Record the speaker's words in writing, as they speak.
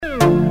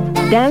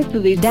Dance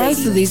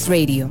to This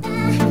Radio.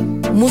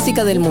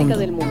 Música del mundo.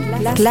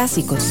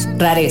 Clásicos,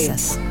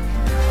 rarezas.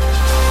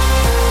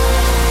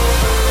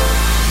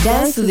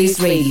 Dance to This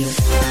Radio.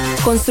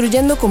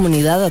 Construyendo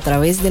comunidad a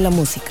través de la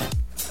música.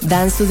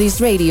 Dance to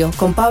This Radio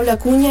con Paula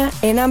Acuña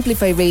en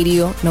Amplify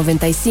Radio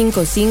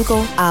 95.5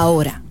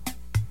 ahora.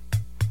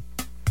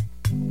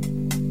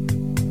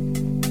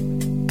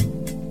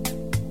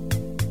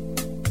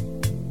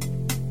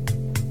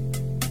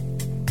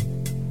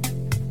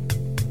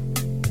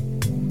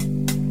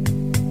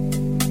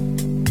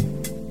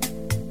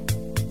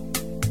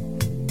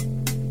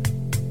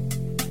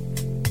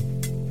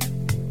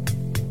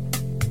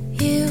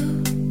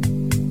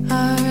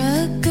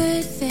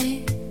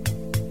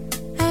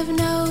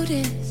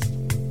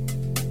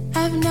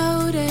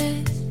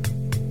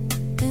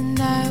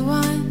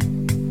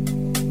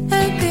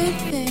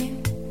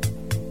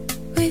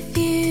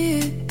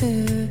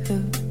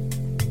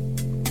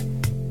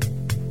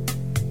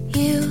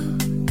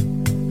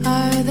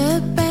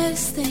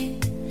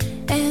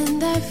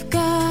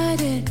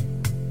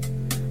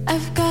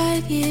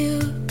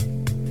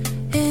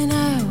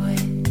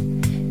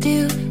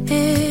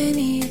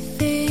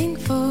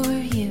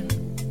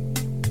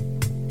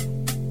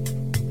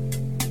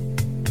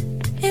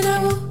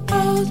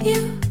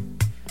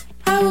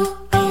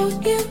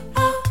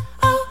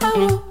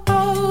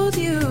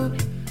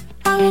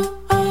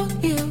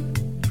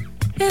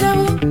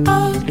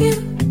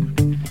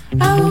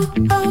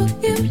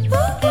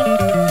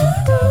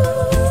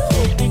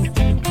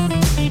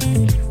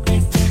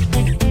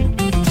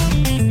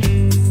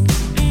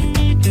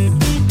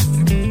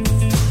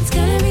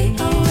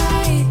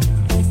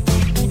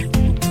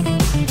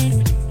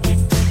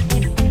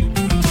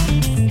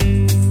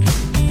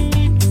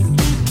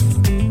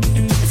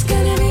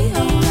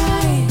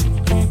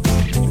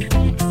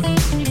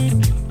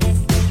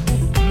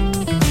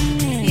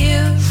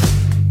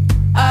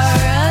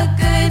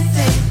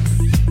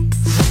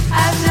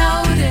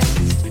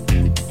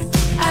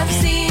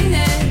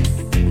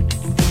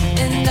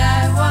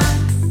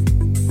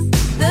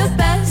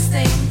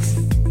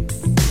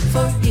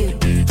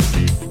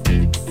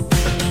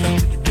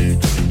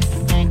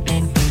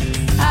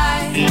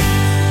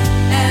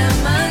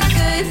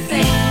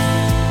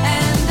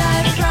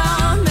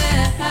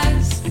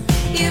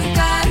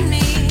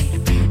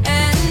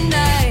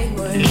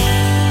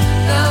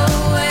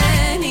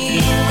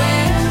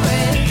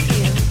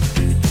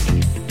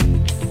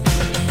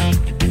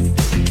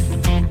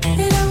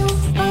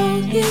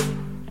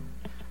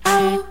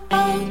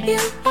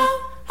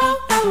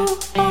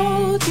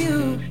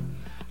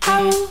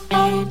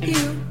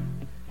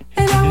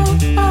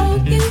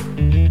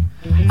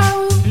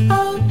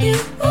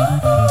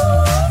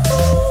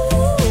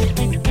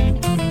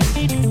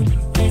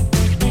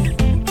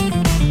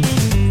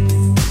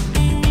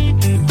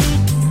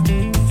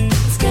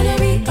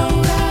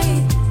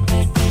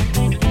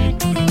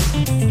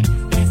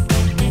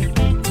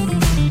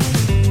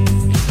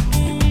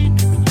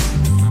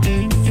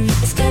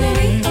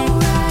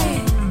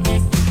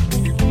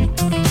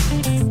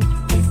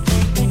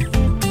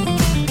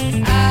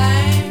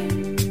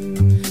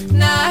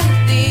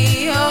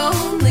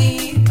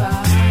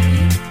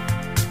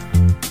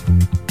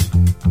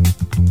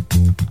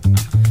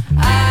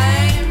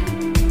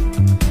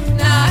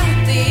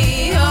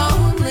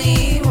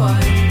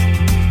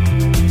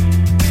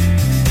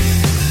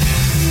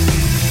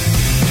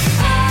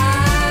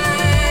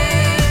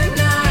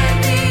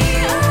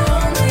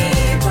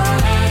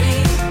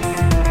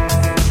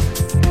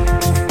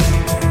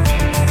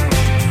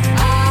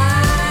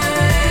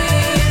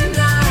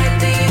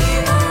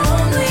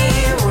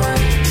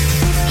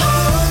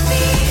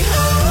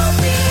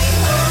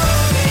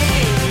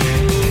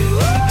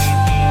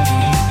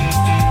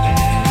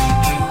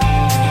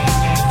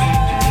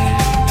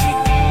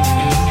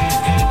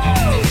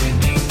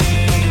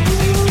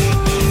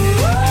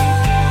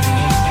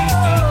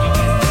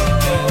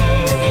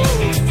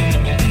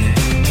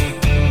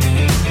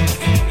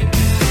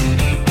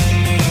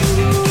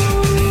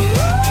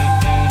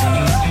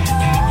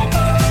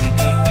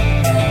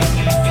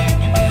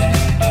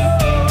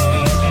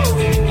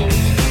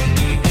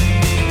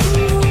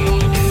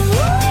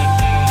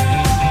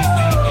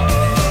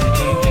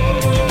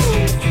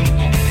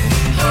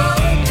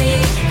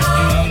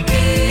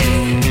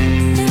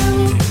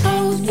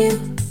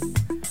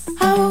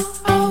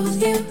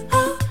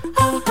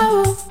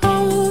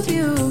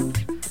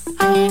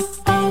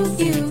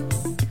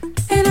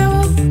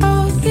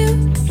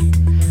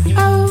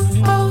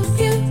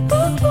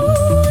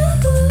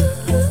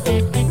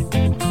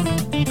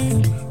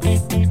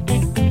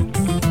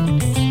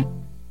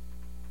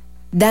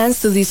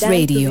 Dance to This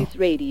Radio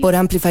por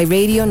Amplify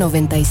Radio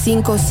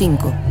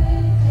 95.5.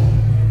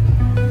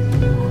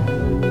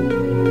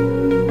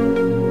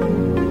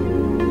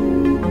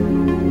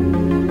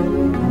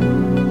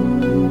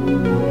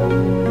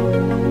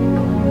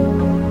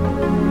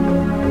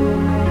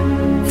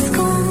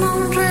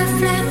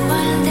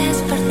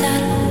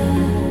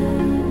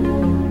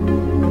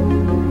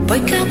 Voy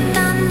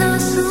captando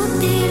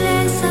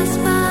sutilezas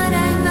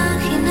para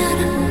imaginar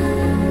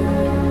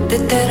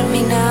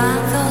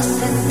determinado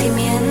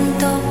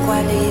sentimiento,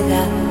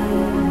 cualidad,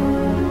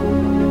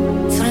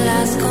 son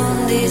las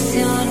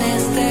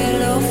condiciones de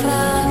lo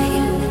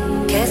frágil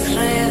que es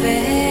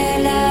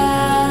revelar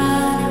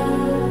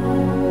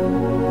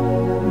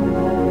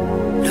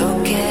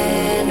lo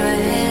que no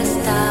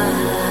está.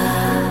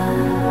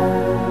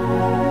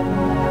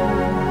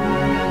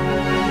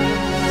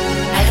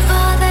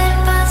 Algo del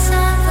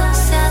pasado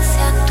se hace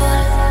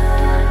actual,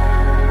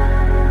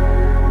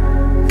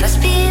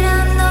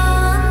 respirando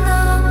hondo,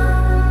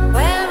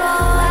 vuelvo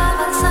a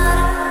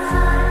avanzar,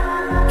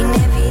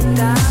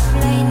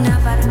 inevitable,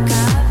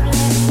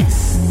 inabarcable es.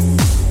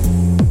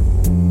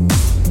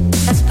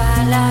 Las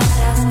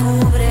palabras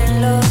cubren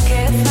lo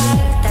que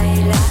falta y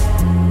la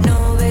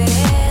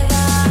novedad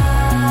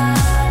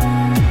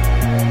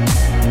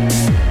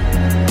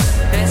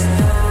es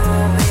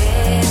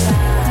novedad.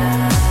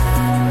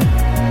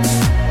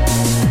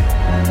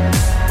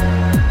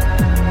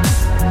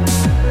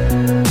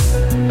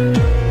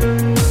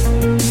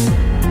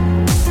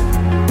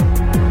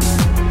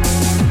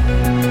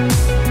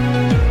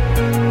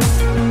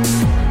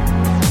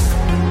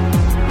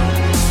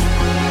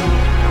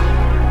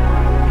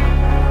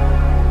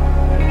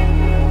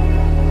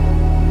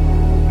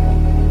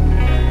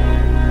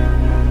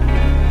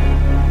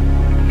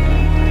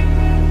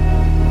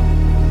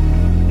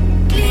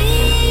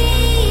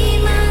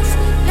 Climas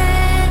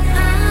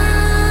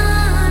lejanos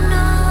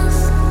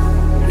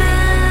me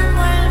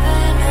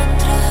envuelven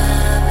otra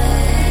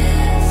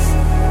vez,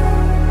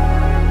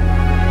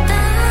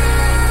 tan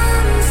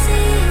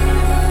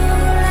singulares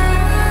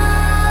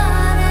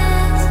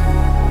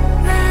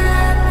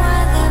me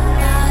pueden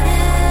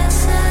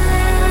parecer,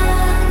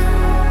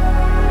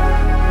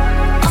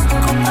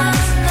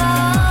 ocupando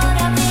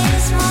ahora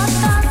mismo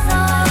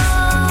todo,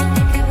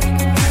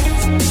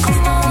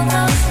 como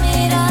dos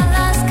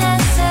miradas que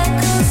se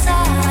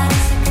cruzan,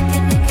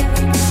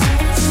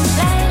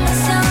 la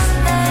ilusión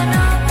de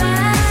no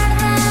perder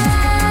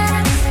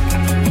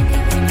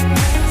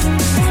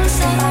un segundo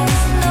es la ilusión de no perder un segundo es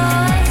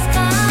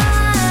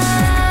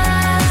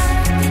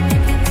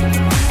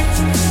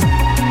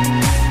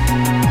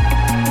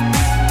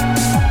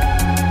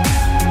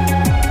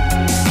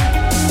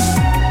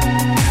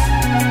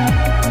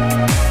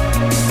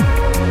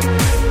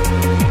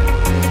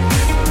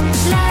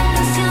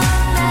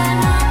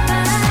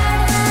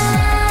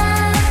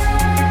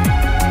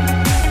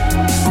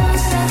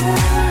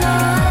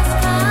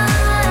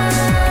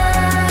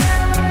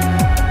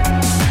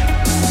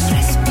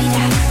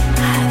respirar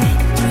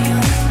adentro y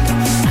hondo,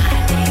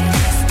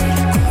 alegres del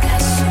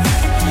corazón.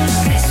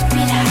 Respirar,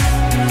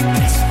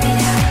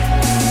 respirar,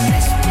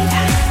 respirar.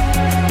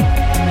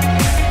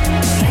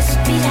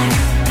 Respirar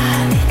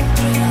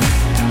adentro y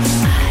hondo,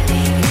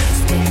 alegres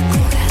del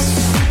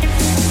corazón.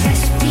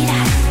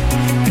 Respirar,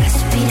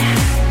 respirar,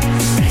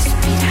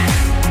 respirar.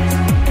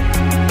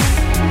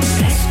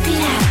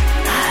 Respirar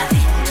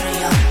adentro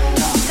y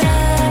hondo.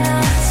 Tren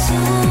al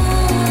sur,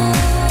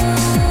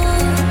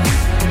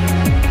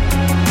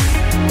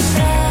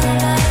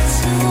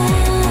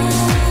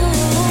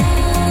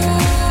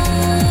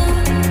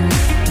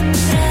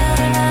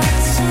 tren al sur, tren al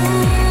sur,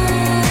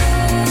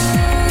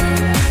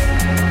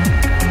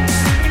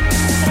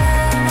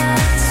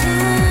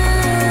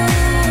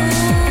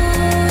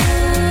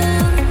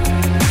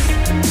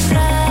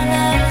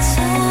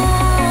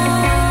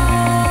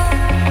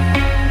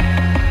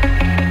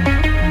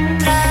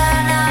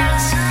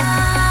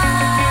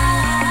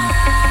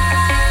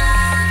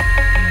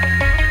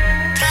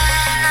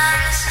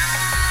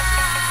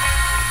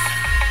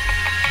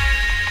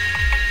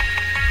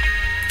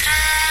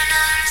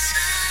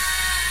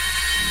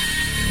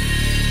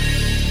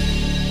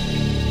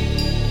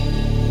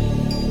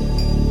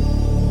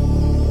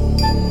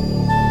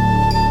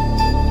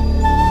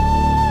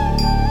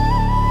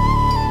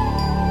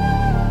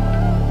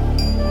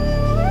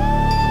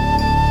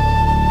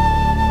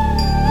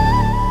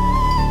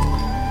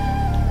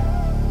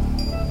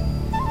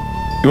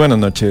 Y buenas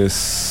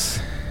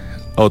noches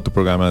a otro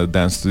programa de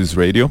Dance to This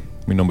Radio.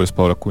 Mi nombre es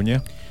Pablo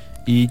Acuña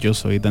Y yo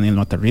soy Daniel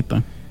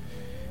Matarrita.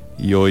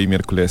 y hoy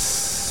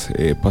miércoles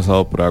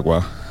pasado por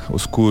agua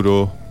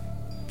oscuro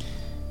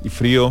y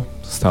frío,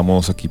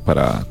 estamos aquí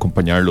para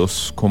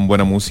acompañarlos con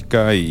buena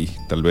música y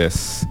tal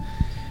vez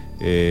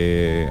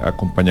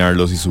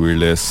acompañarlos y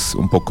subirles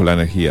un poco la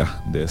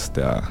energía de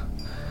esta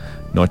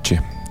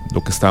noche.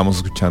 Lo que estábamos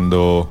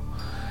escuchando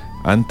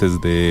antes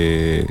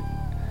de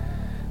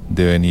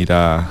venir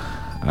a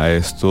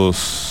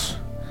estos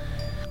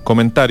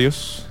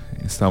comentarios,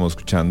 estamos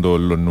escuchando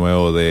lo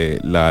nuevo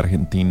de la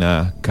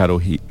argentina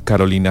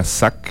Carolina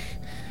Sack,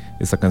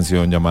 esta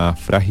canción llamada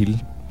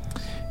Frágil.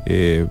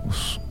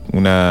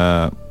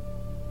 Una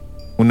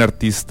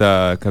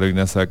artista,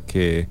 Carolina Sack,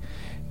 que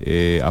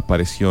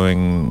apareció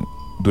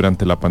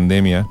durante la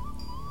pandemia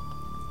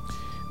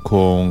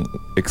con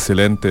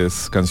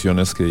excelentes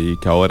canciones que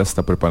ahora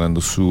está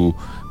preparando su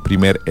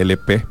primer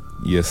LP,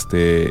 y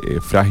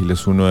Frágil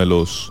es uno de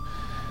los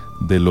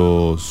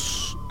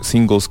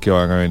singles que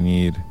van a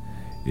venir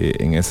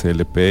en ese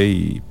LP.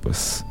 Y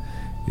pues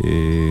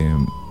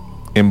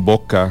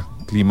invoca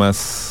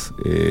climas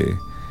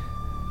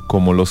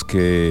como los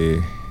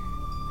que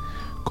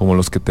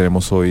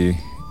tenemos hoy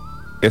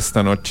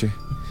esta noche,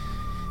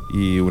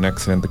 y una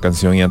excelente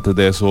canción. Y antes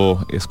de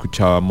eso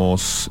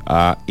escuchábamos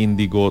a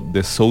Índigo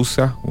de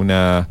Souza,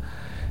 una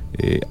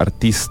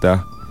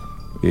artista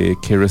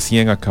que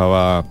recién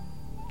acaba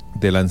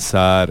de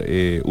lanzar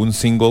un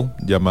single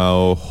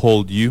llamado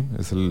Hold You.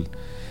 Es el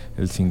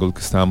single que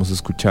estábamos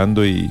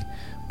escuchando, y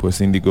pues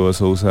Índigo de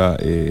Souza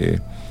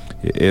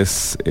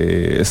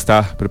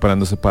está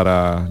preparándose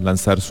para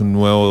lanzar su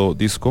nuevo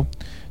disco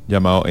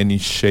llamado Any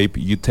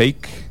Shape You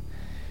Take,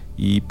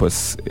 y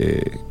pues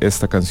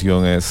esta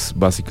canción es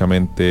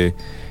básicamente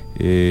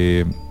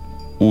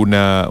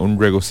un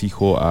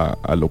regocijo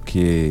a lo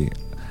que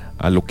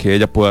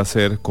ella puede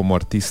hacer como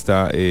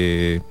artista,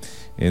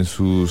 en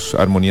sus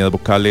armonías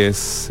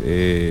vocales,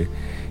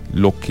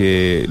 lo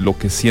que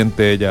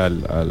siente ella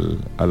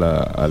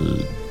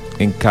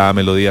en cada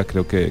melodía.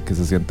 Creo que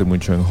se siente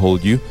mucho en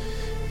Hold You,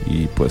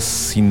 y pues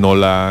si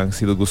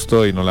les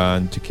gustó y no la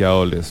han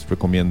chequeado, les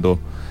recomiendo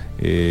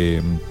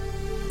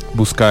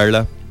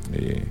buscarla,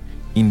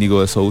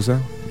 Índigo de Souza,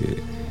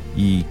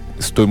 y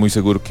estoy muy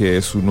seguro que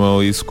su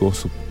nuevo disco,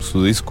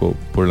 su disco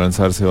por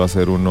lanzarse, va a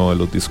ser uno de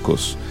los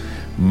discos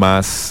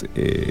más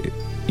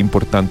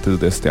importantes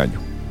de este año.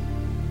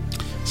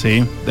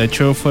 Sí, de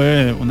hecho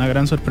fue una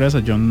gran sorpresa.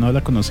 Yo no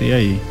la conocía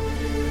y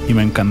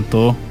me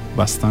encantó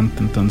bastante.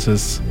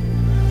 Entonces,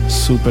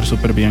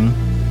 súper bien.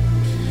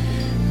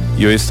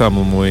 Y hoy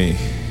estamos muy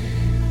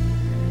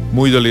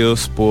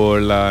dolidos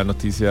por la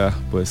noticia,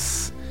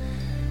 pues,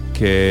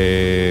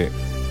 que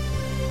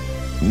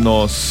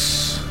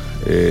nos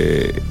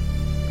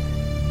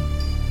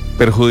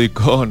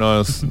perjudicó.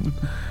 No,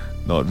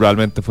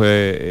 realmente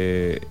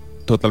fue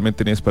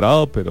totalmente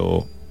inesperado,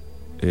 pero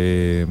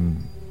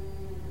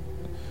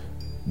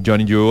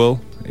Johnny Jewel,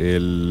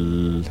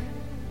 el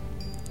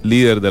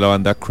líder de la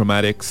banda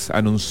Chromatics,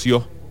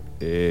 anunció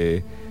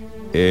el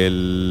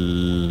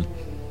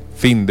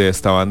fin de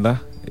esta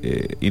banda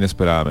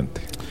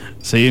inesperadamente.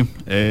 Sí,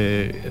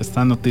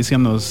 esta noticia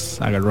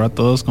nos agarró a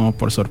todos como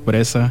por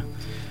sorpresa,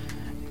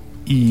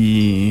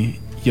 y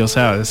o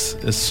sea, es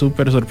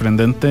súper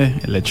sorprendente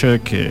el hecho de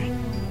que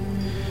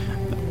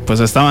pues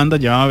esta banda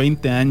llevaba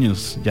 20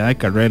 años ya de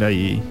carrera,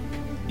 y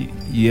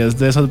es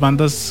de esas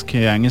bandas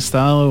que han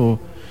estado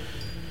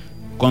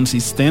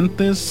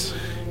consistentes,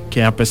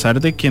 que a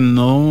pesar de que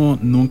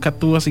nunca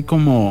tuvo así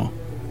como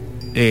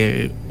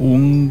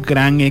un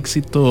gran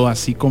éxito,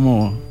 así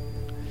como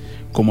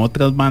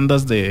otras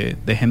bandas de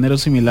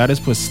géneros similares,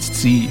 pues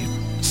sí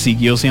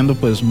siguió siendo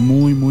pues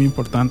muy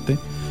importante,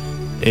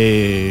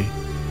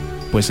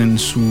 pues en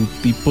su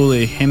tipo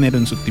de género,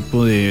 en su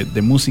tipo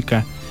de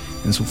música,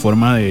 en su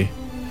forma de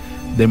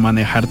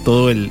manejar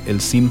todo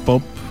el synth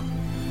pop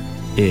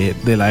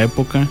de la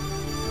época,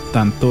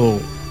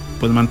 tanto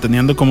pues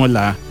manteniendo como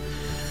la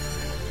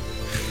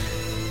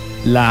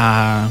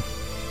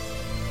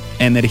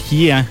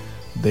energía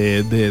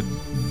de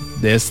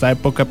esta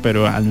época,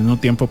 pero al mismo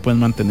tiempo pues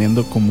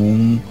manteniendo como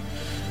un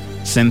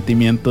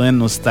sentimiento de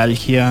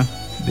nostalgia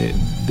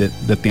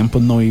de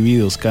tiempos no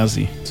vividos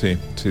casi. Sí,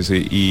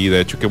 y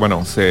de hecho que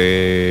bueno,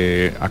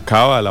 se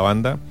acaba la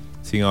banda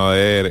sin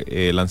haber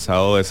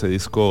lanzado ese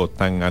disco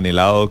tan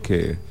anhelado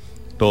que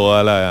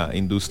toda la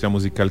industria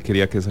musical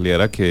quería que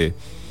saliera, que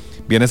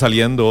viene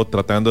saliendo,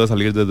 tratando de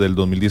salir desde el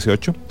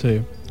 2018.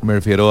 Sí. Me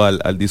refiero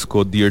al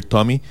disco Dear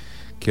Tommy,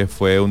 que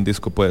fue un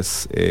disco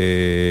pues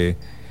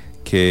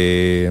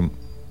que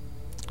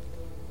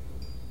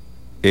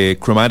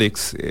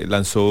Chromatics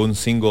lanzó un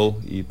single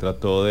y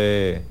trató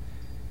de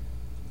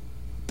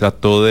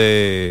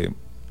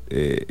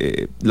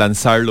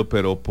lanzarlo,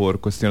 pero por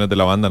cuestiones de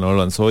la banda no lo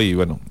lanzó, y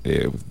bueno,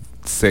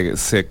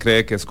 se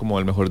cree que es como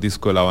el mejor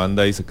disco de la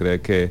banda, y se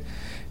cree que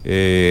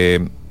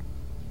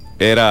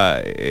era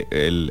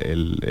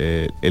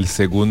el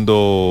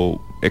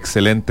segundo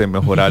excelente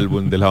mejor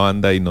álbum de la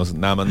banda, y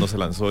nada más no se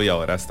lanzó, y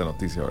ahora esta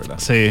noticia, ¿verdad?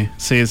 Sí,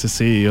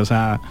 o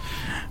sea,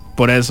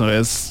 por eso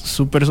es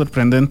súper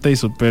sorprendente y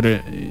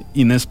súper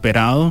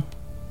inesperado,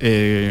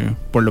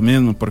 por lo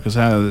mismo, porque o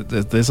sea,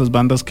 de esas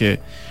bandas que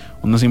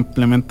uno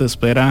simplemente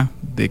espera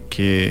de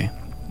que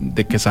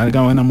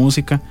salga buena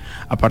música,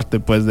 aparte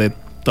pues de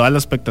toda la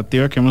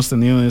expectativa que hemos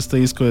tenido de este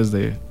disco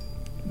desde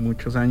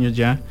muchos años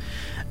ya.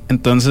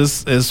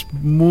 Entonces es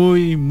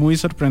muy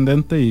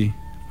sorprendente, y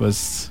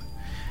pues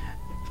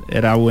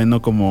era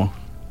bueno como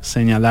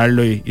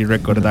señalarlo y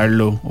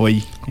recordarlo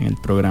hoy en el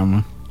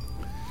programa.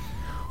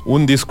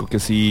 Un disco que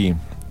sí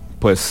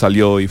pues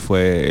salió y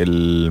fue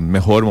el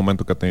mejor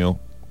momento que ha tenido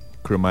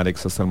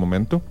Chromatics hasta el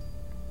momento,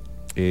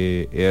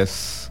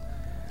 es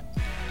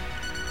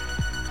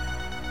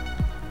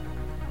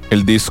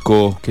el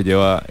disco que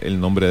lleva el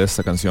nombre de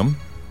esta canción.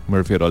 Me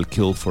refiero al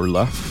Kill for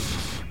Love.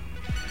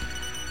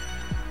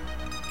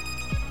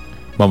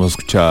 Vamos a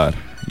escuchar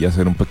y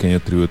hacer un pequeño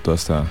tributo a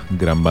esta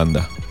gran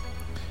banda.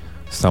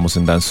 Estamos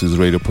en Dance to This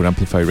Radio por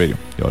Amplify Radio.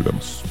 Ya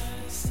volvemos.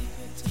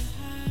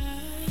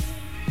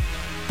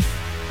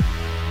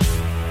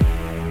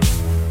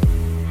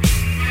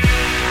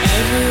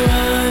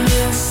 Everyone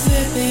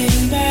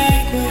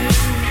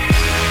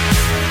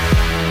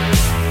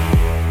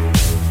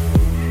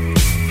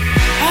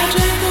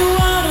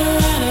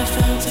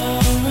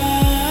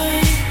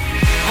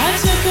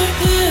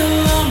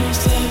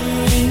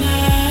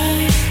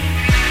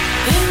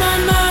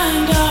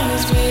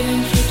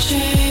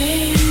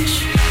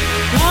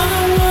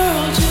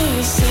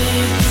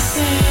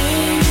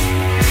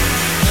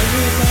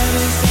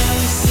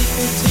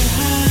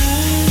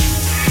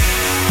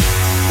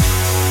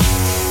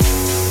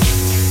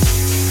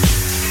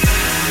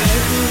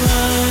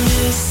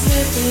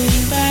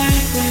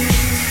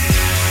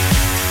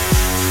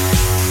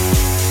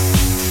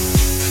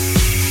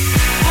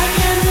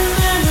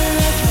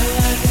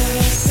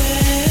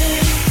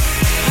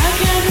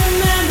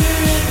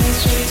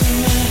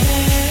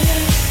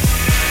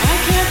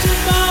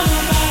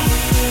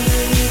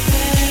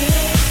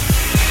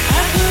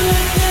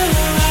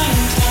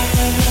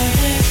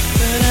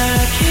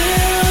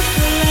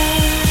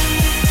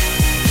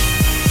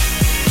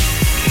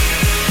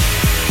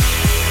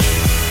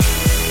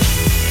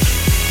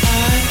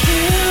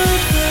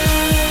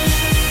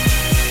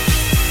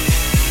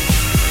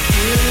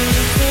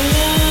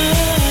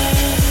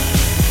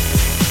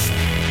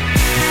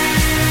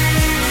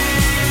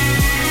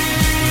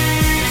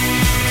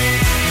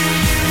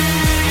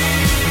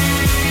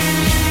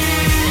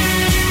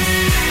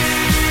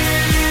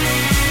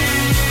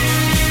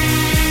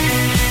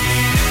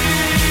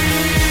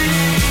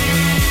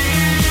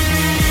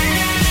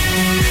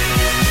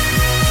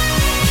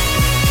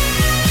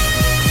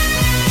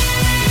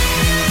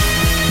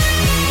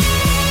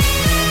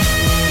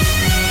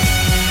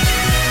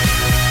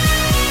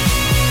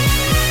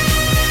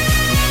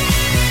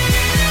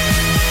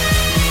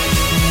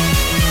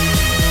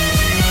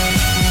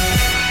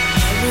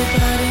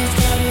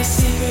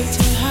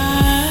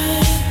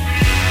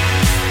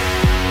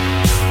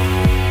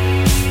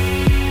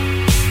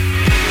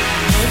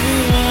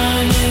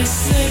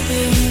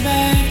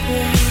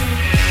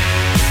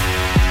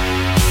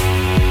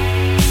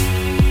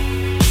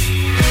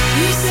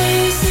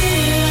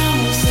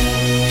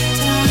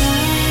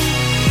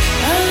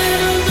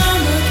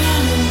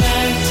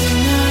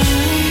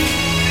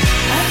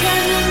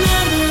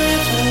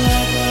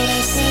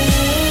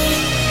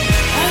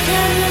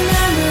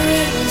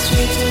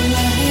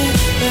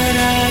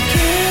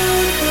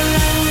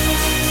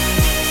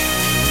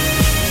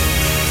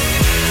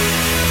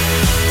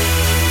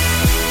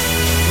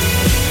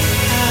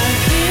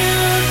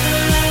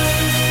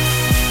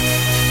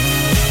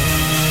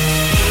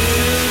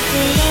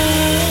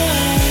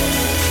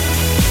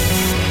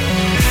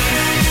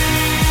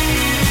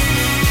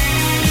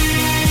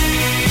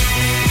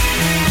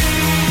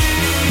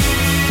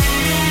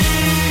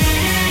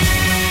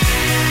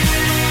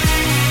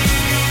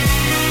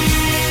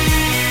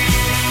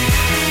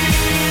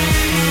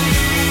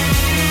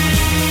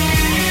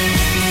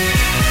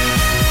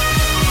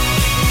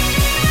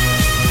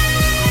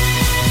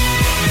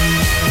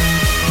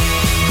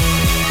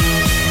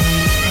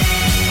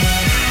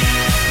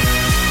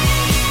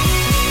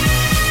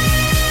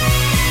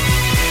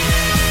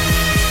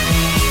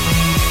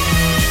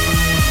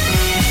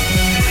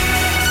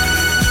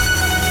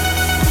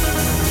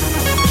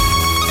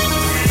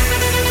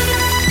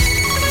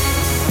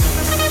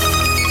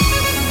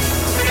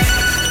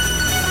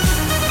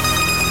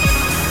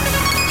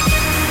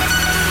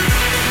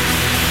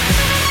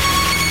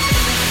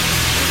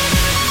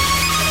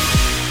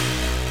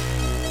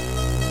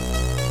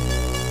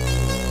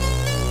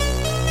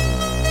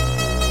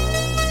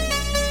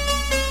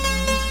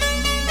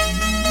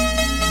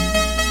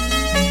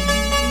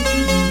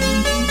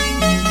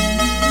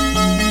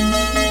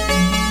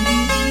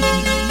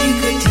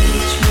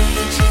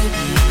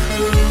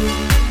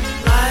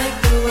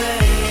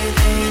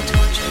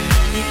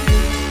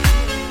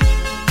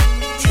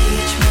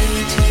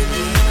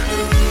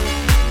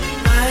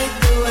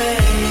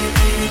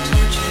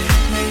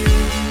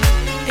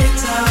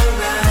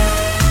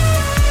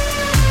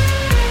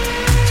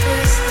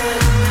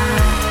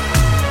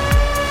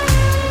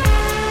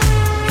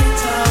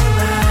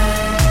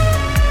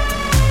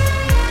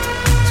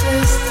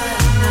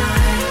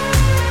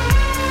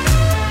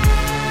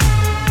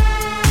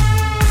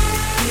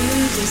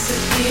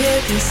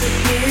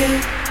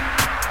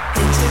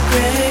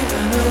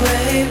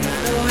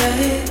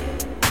away.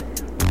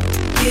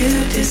 You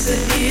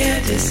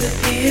disappear,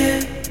 disappear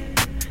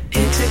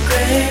into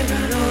gray.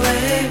 Run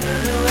away,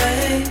 run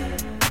away.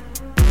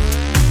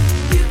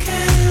 You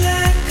can't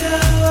let go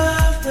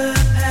of the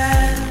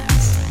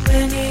past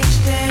when each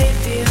day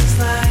feels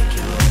like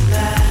your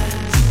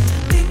last.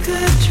 We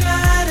could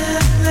try to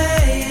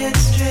play it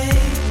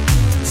straight.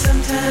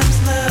 Sometimes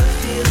love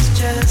feels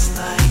just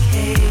like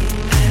hate.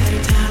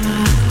 Every time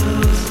I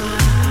close my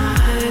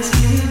eyes,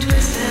 you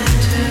twist and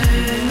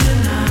turn the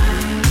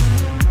knife.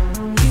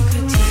 You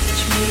could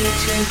teach me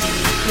to be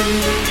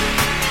cruel,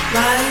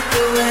 like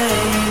the way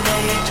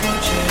they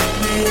tortured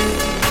you.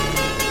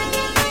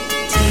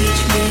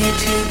 Teach me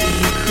to be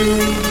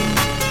cruel,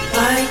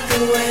 like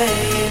the way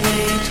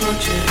they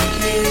tortured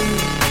you.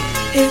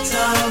 It's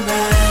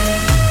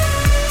alright.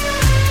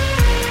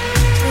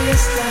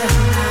 Twist the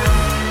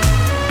knife.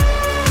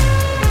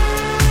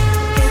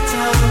 It's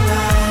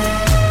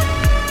alright.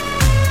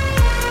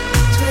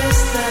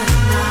 Twist the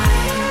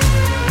knife.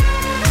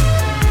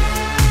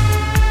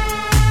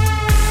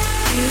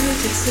 You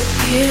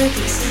disappear,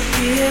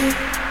 disappear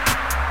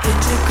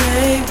into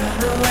gray.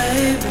 Run away,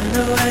 run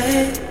away.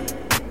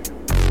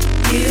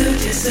 You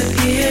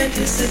disappear,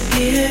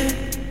 disappear.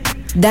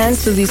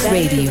 Dance to This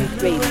Radio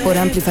por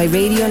Amplify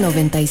Radio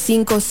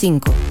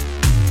 95.5.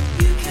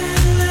 You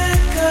can let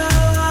go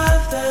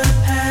of the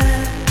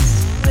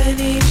past when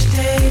each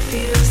day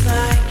feels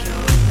like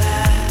your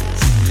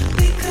last.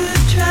 We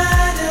could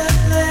try to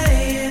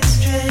play it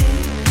straight.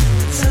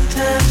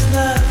 Sometimes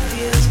love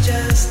feels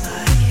just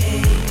like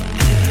hate.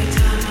 Every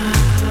time I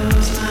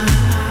close my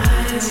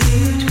eyes,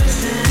 you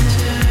twist and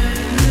turn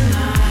the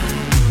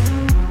knife.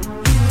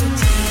 You could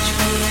teach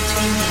me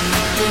to be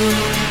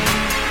cruel,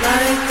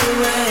 like the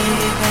way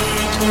they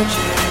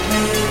tortured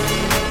you.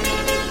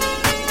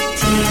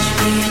 Teach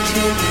me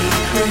to be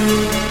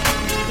cruel,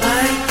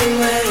 like the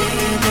way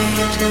they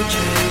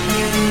tortured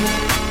you.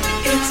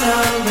 It's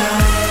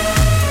alright.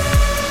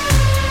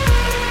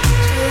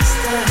 Twist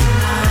the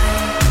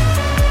knife.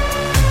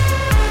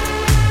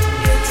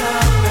 It's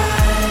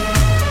alright.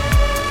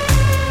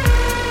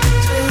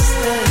 Twist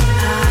the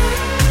knife.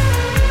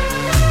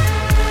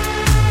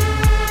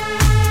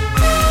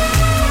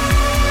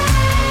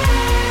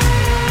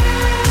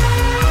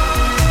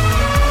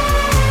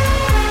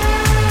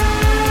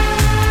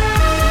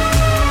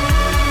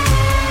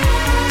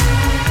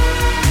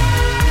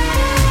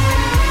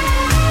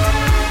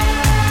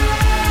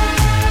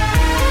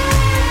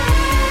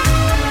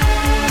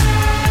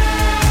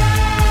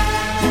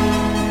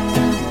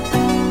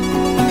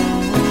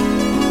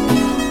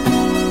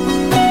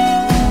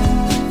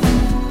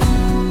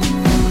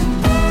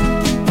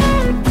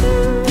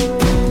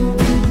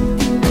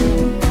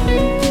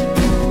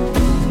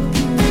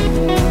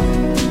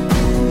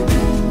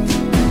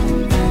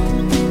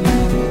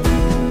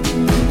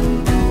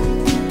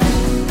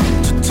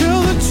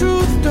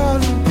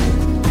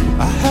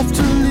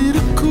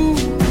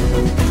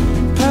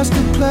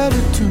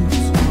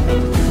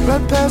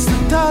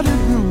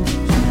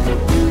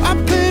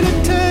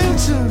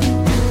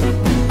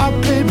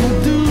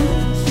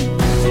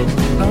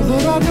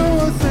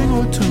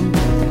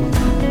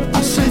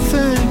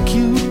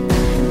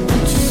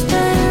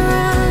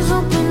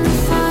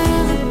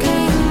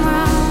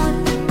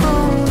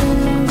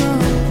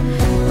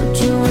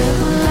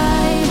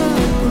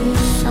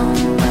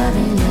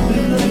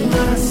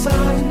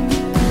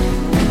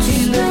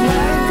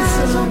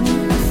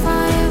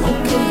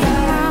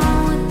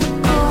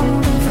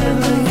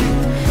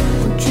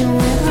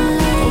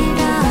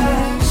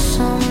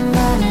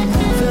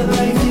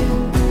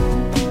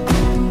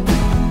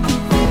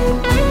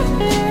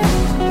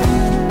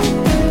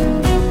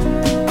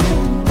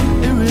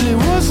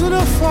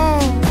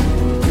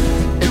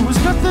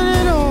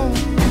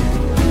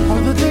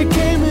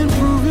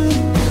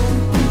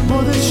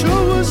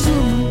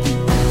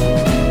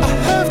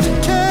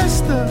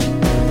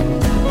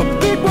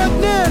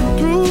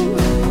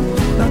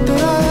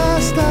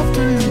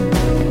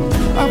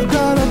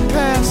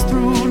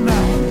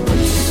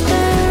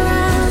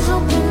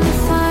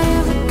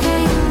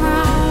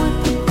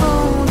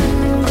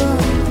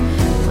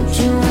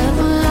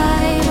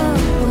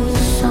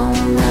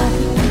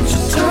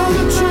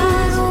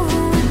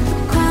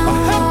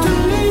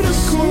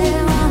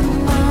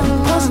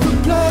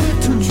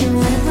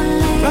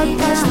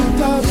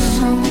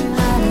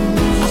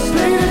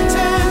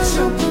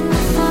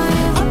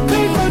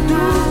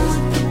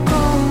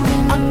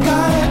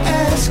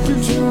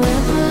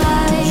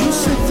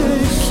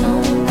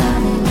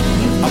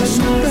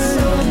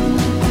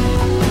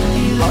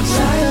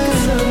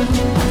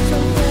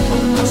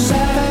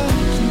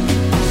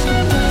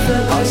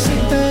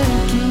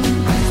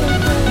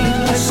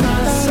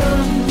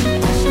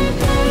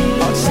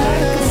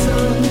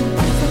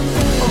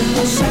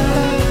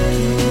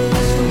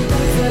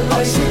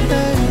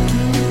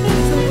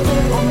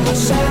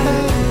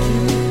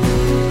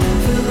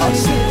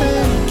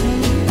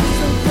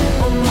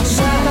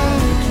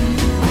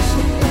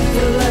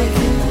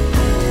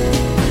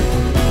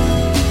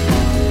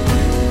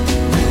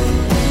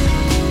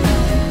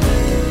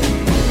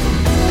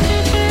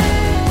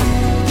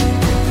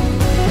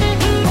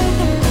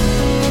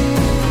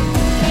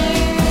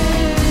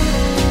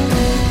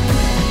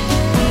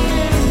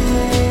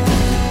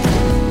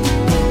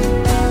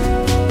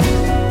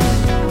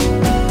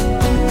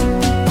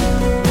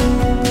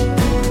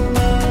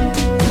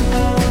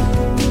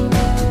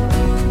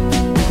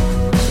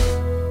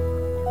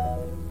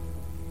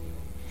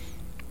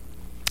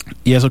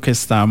 Y eso que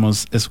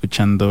estábamos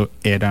escuchando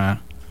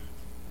era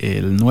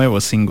el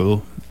nuevo single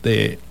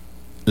de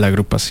la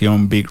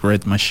agrupación Big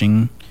Red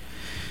Machine,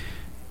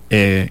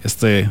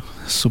 este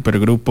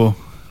supergrupo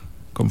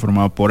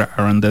conformado por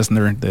Aaron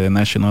Dessner de The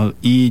National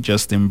y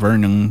Justin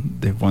Vernon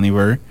de Bon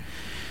Iver.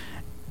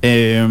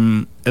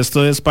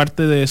 Esto es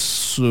parte de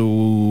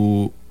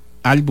su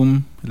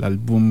álbum, el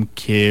álbum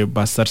que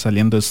va a estar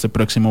saliendo este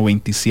próximo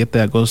 27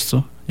 de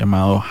agosto,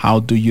 llamado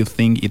How Do You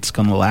Think It's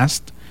Gonna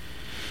Last.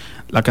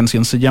 La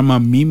canción se llama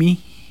Mimi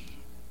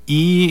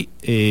y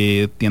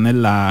tiene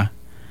la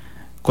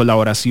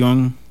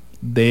colaboración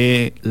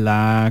de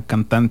la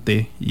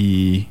cantante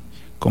y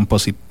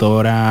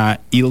compositora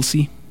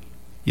Ilse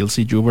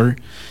Juber,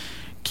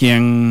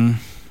 quien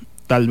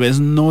tal vez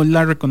no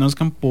la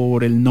reconozcan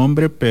por el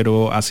nombre,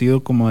 pero ha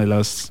sido como de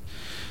las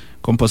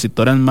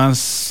compositoras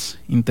más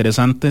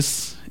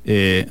interesantes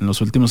en los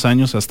últimos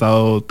años. Ha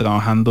estado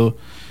trabajando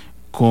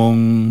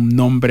con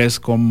nombres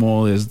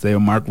como desde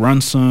Mark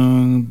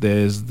Ronson,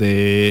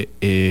 desde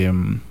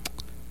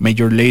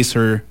Major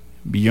Lazer,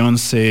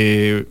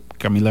 Beyoncé,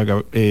 Camila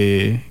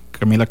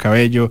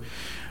Cabello,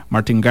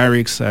 Martin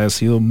Garrix. Ha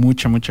sido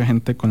mucha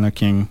gente con la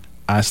quien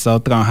ha estado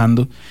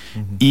trabajando.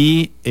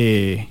 Y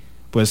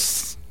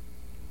pues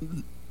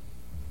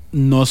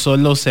no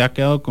solo se ha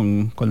quedado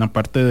con la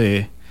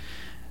parte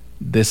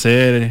de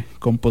ser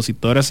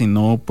compositora,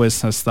 sino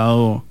pues ha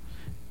estado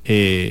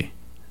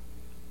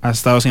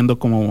haciendo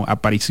como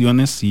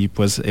apariciones, y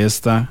pues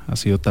esta ha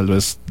sido tal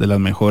vez de las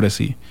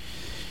mejores, y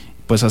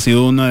pues ha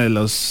sido uno de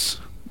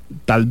los,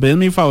 tal vez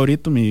mi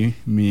favorito,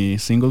 mi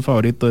single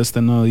favorito de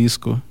este nuevo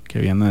disco que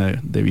viene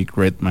de Big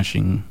Red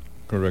Machine.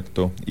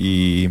 Correcto.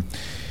 Y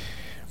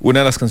una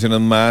de las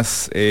canciones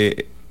más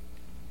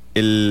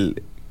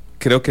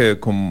creo que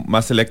con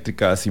más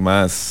eléctricas y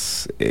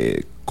más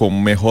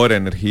con mejor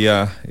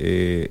energía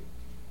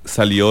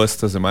salió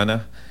esta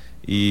semana,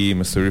 y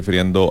me estoy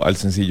refiriendo al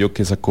sencillo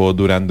que sacó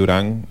Duran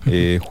Duran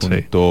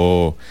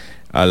junto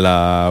a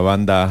la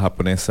banda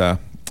japonesa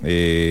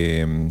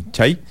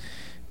Chai.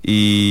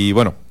 Y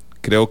bueno,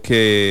 creo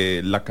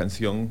que la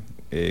canción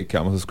que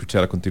vamos a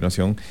escuchar a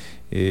continuación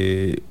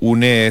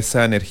une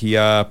esa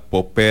energía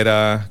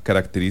popera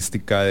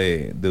característica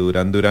de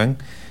Duran Duran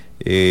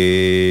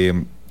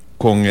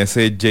con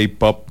ese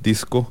J-pop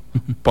disco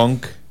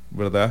punk,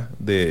 ¿verdad?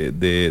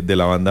 De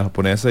la banda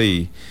japonesa,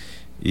 y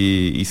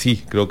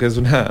sí, creo que es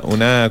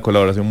una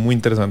colaboración muy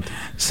interesante.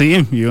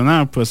 Sí, y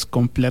una pues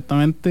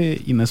completamente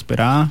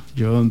inesperada.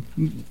 Yo,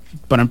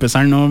 para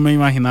empezar, no me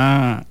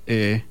imaginaba,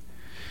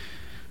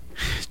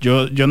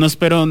 yo no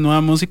espero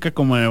nueva música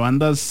como de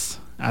bandas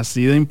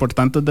así de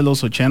importantes de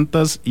los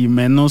 80s, y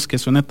menos que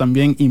suene tan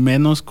bien, y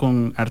menos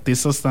con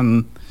artistas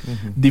tan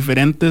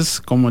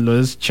diferentes como lo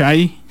es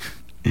Chai.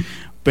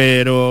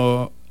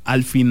 Pero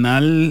al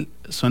final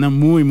suena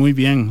muy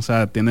bien, o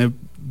sea, tiene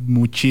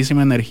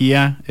muchísima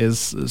energía,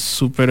 es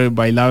súper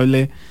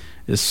bailable,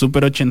 es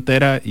súper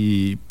ochentera,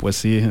 y pues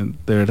sí, de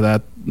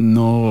verdad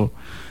no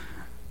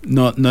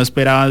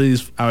esperaba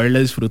haberla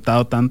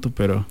disfrutado tanto,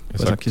 pero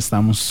pues aquí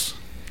estamos.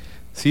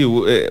 Sí,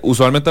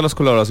 usualmente las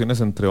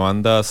colaboraciones entre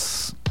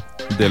bandas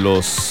de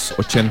los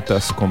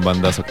 80s con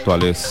bandas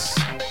actuales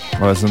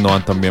a veces no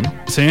van tan bien.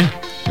 Sí,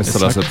 esta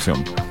es la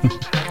excepción.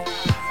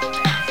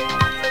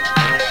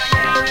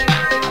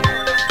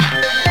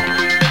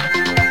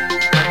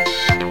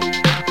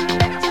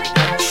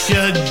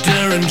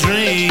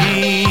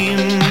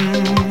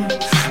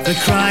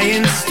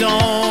 Crying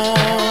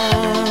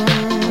storm,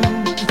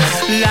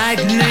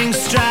 lightning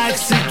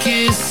strikes a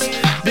kiss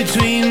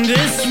between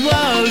this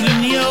world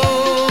and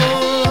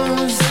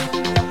yours.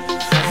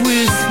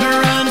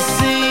 Whisper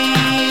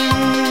unseen,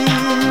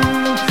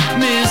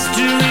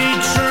 mystery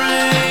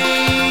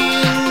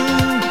train,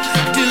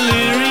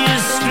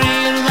 delirious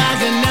scream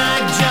like a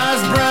night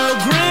just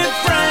broke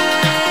refrain.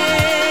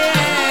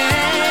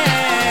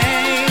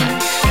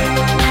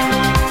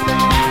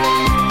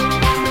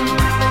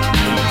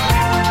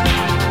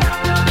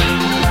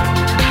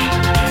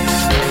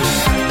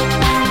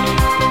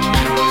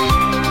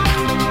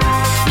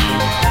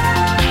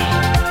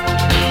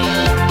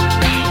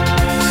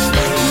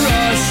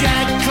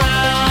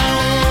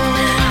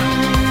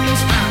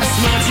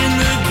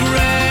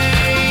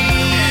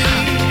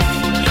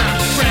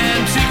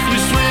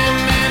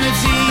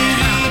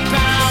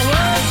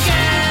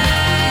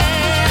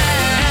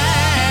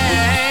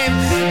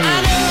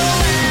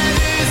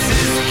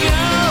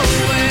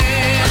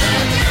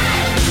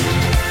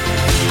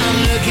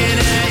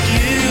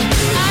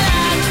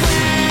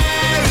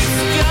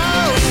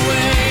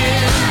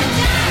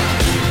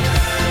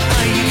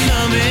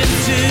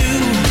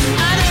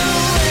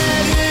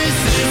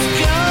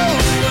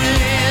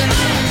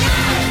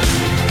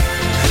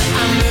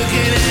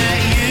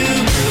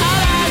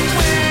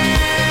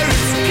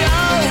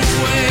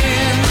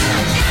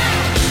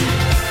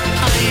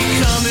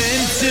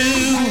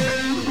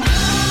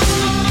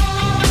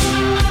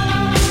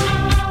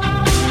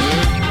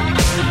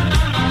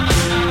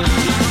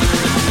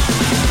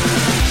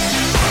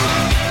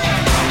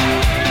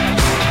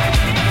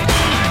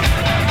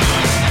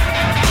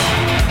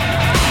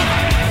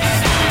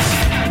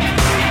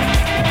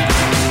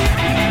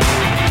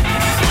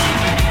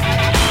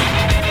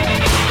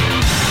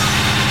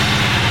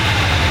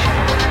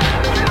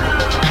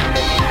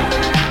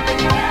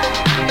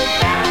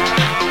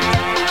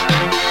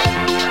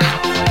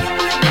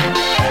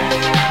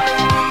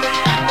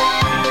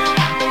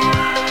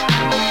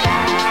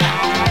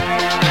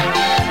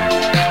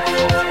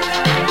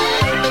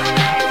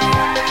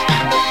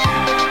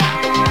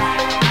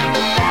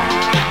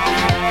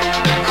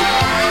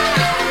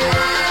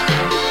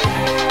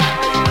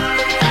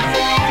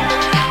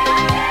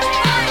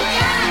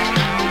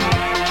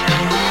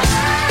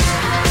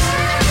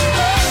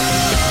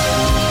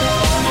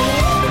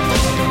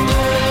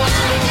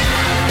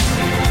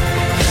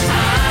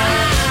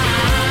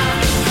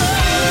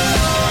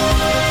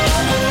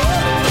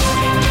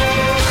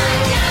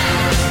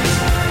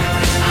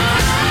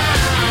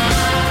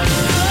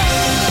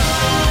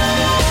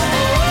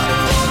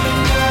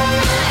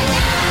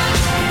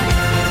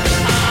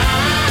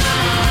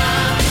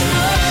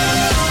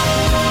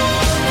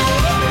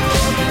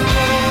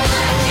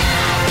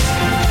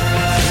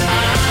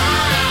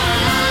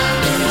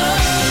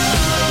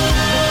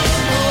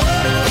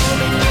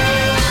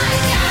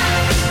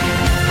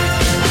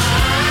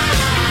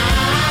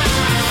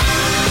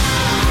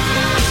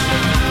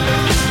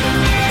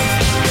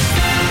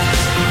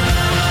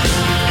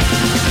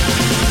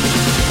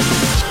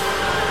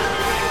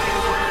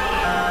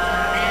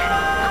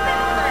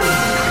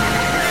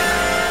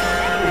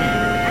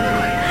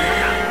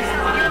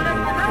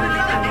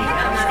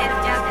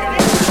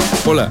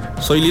 Hola,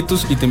 soy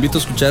Litus y te invito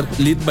a escuchar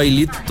Lead by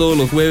Lead todos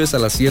los jueves a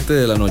las 7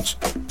 de la noche.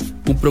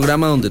 Un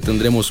programa donde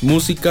tendremos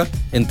música,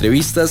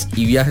 entrevistas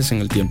y viajes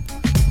en el tiempo.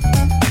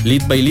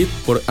 Lead by Lead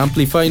por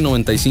Amplify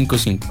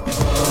 95.5.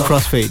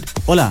 Crossfade.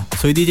 Hola,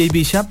 soy DJ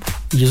Bishop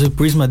y yo soy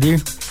Prisma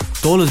Deer.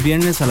 Todos los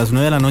viernes a las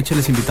 9 de la noche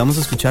les invitamos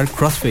a escuchar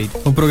Crossfade,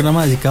 un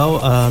programa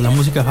dedicado a la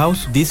música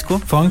house, disco,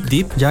 funk,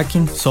 deep,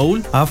 jacking,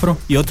 soul, afro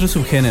y otros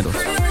subgéneros.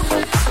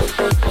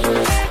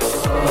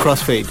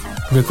 Crossfade.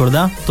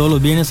 Recordá, todos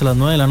los viernes a las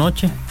 9 de la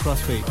noche,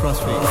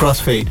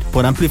 Crossfade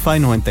por Amplify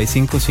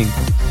 95.5.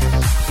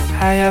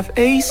 I have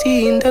AC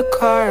in the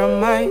car, I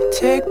might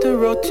take the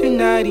road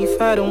tonight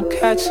if I don't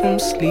catch some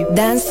sleep.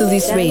 Dance to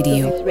this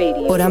radio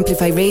por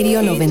Amplify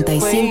Radio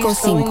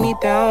 95.5. Me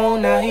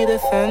down, I hear the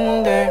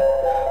thunder.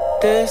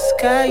 The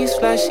sky is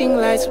flashing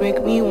lights,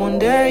 make me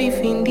wonder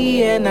if in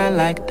the end I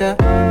like the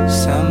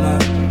summer,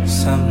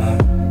 summer,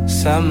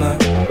 summer,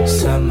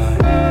 summer.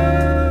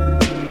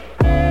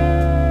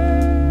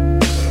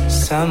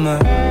 Summer,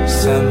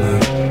 summer,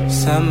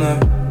 summer,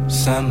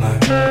 summer,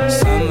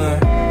 summer.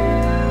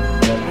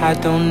 I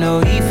don't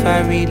know if I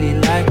really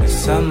like the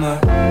summer,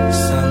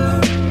 summer,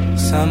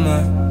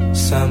 summer,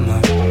 summer,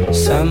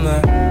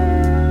 summer.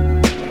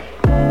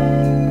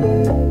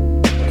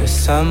 The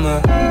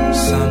summer,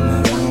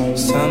 summer,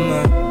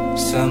 summer,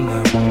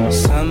 summer,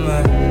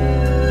 summer.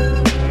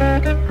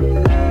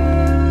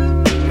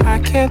 I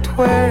can't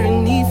wear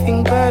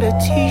anything but a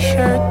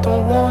t-shirt.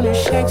 Don't wanna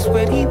shake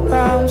sweaty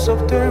palms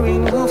up the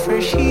rain, will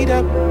fresh heat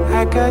up.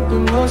 I got the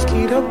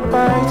mosquito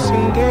bites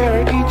and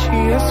they're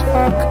itchy as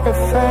fuck. A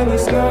fan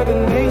is not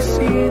an AC,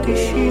 the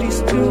shit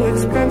is too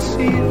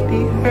expensive,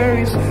 the hair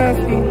is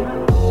heavy.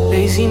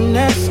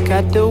 Laziness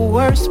got the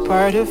worst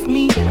part of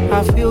me,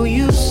 I feel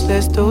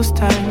useless those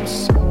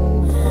times.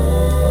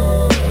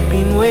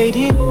 Been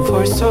waiting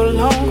for so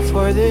long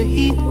for the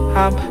heat,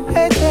 I'm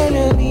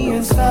eternally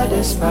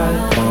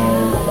unsatisfied.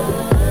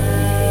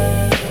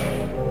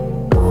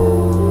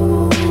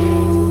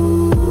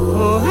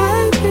 Oh,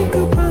 I think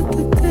about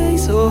the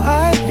days, oh,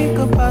 I think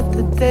about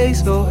the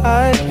days, oh,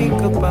 I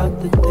think about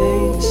the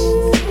days.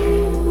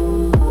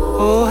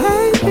 Oh,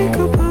 I think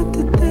about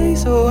the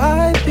days, oh,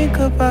 I think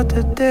about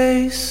the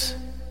days.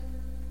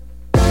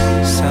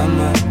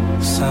 Summer,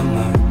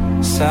 summer,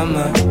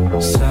 summer,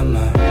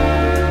 summer.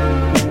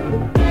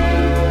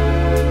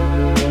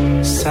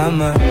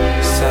 Summer,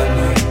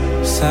 summer,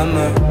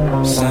 summer,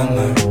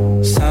 summer,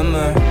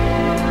 summer.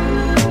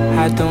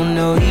 I don't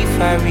know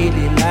if I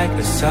really like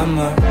the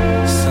summer,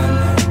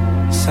 summer,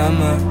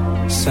 summer,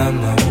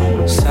 summer,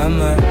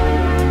 summer.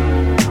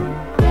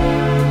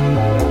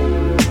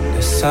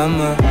 The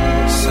summer,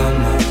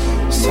 summer,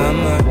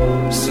 summer,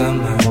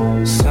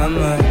 summer,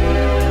 summer.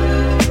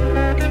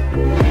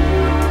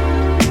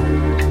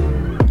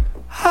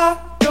 I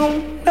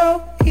don't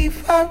know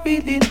if I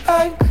really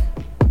like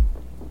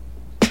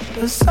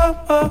the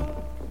summer.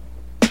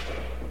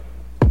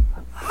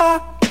 I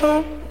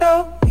don't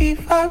know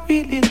if I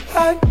really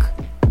like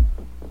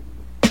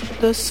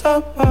the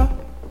summer.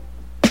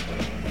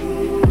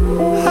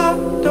 I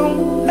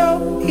don't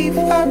know if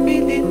I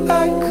really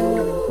like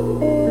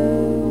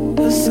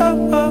the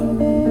summer.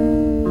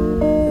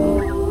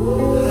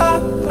 I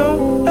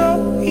don't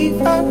know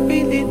if I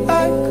really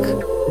like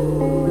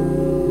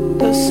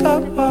the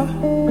summer.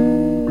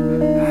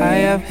 I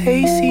have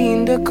AC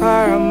in the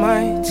car, I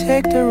might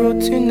take the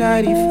road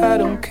tonight if I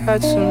don't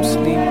catch some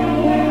sleep.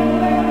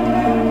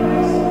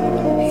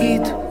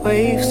 Heat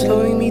waves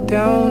slowing me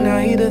down,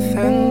 I hear the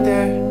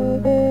thunder.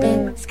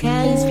 The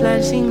sky is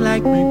flashing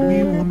like make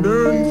me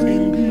wonder if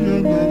in the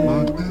end I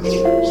like this.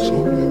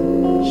 Summer,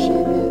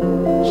 summer,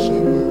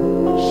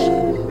 summer,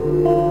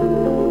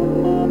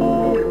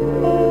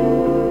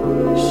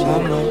 summer.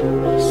 Summer,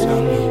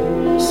 summer,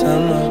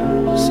 summer,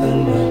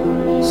 summer,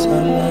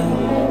 summer.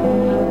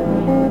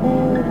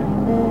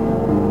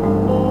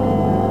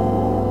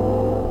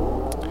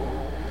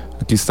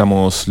 Aquí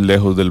estamos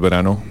lejos del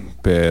verano,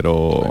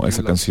 pero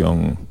esa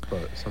canción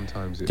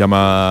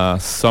llamada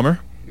Summer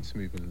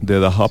de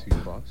The Hop,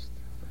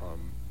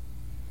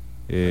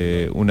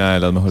 una de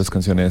las mejores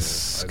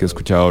canciones que he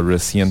escuchado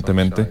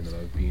recientemente,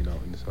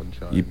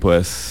 y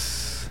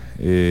pues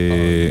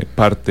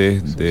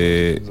parte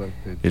de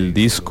el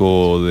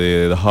disco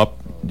de The Hop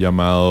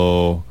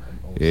llamado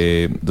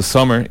The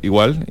Summer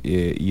igual,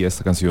 y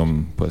esta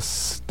canción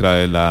pues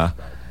trae la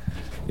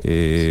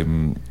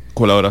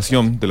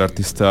colaboración del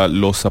artista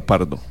Los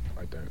Zapardo.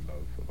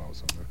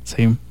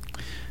 Sí.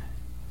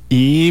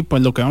 Y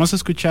pues lo que vamos a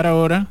escuchar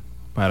ahora,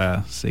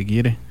 para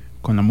seguir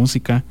con la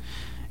música,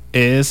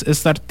 es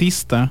esta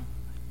artista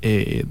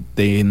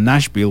de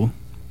Nashville,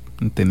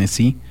 en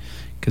Tennessee,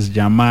 que se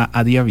llama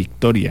Adia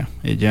Victoria.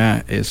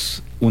 Ella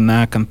es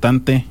una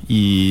cantante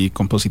y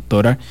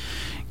compositora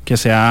que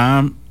se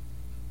ha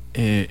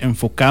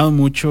enfocado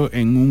mucho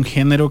en un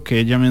género que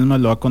ella misma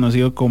lo ha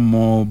conocido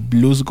como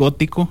blues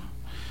gótico,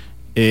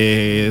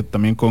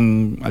 también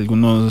con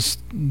algunos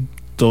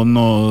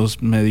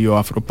tonos medio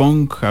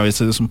afropunk, a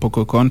veces un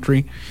poco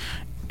country,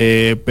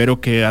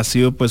 pero que ha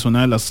sido pues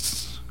una de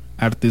las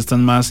artistas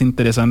más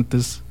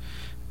interesantes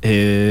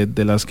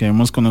de las que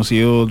hemos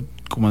conocido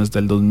como desde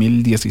el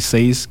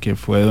 2016, que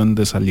fue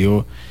donde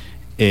salió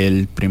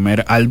el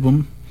primer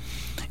álbum.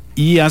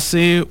 Y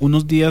hace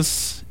unos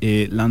días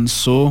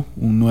lanzó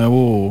un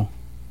nuevo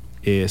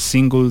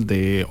single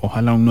de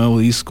ojalá un nuevo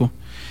disco,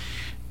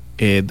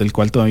 del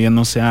cual todavía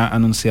no se ha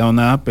anunciado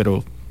nada,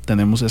 pero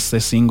tenemos este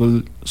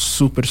single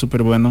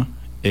súper bueno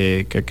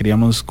que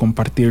queríamos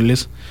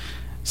compartirles.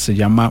 Se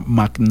llama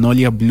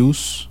Magnolia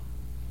Blues,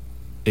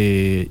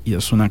 y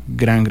es una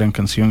gran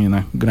canción y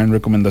una gran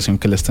recomendación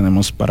que les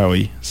tenemos para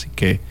hoy. Así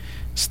que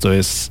esto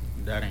es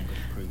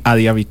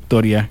Adia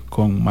Victoria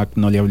con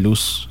Magnolia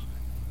Blues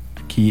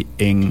aquí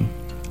en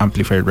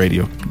Amplify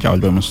Radio. Ya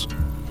volvemos.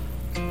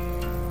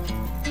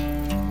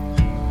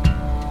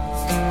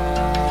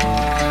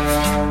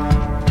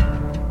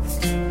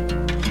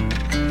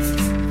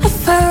 I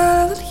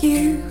followed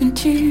you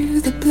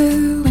into the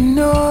blue and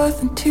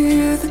north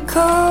into the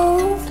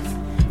cold.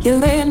 You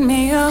led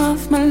me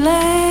off my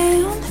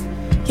land,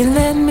 you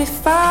led me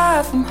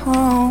far from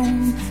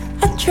home.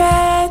 I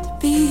tried to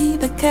be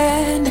the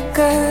kind of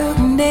girl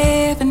who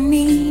never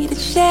needed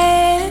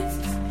share.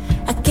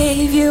 I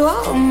gave you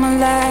all my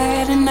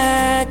light and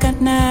I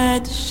got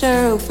nothing to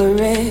show for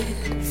it.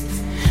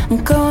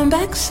 I'm going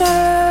back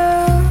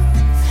south,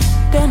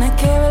 down to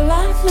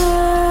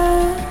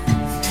Carolina.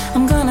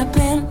 I'm gonna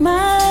plant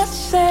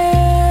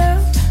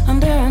myself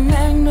under a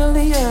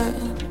magnolia.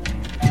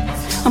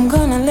 I'm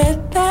gonna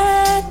let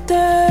that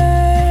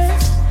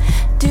dirt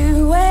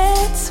do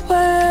its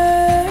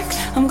work.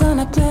 I'm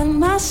gonna plant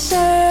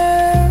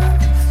myself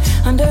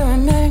under a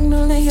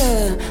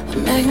magnolia, a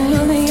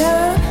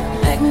magnolia, a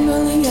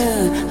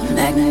magnolia, a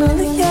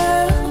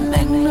magnolia, a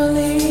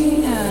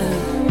magnolia.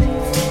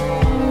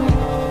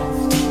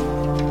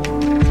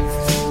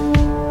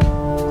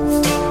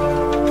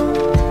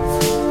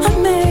 I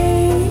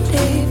made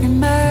every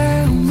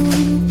mile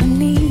move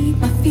beneath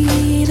my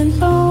feet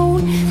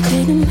alone.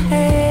 Didn't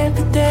have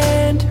the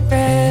time to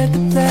ride the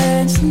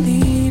blinds and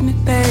lead me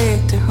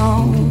back to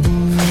home.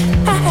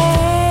 I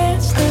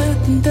had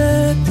stuck and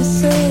ducked and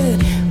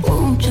said,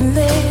 won't you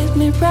let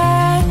me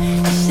ride?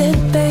 I said,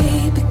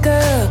 baby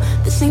girl,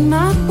 this ain't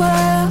my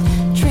world.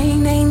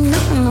 Train ain't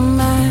nothing of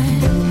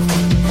mine.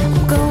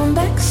 I'm going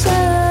back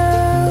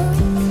south,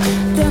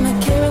 down to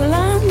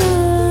Carolina.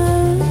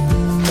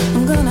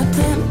 I'm gonna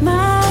plant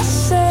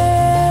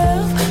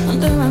myself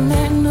under a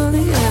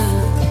magnolia.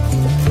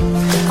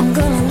 I'm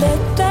gonna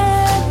let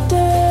that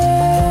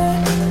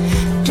dirt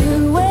do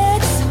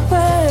its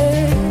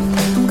work.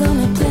 I'm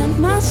gonna plant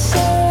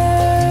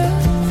myself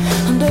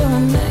under a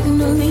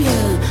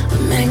magnolia, a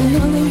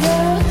magnolia,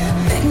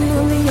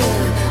 magnolia,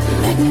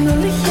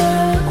 magnolia,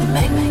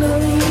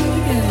 magnolia.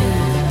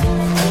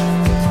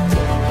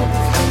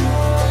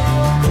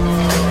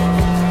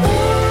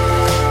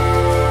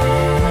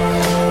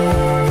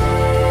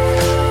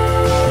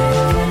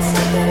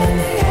 Something in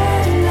the air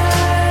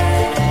tonight,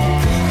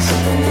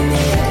 something in the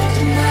air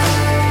tonight.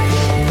 Something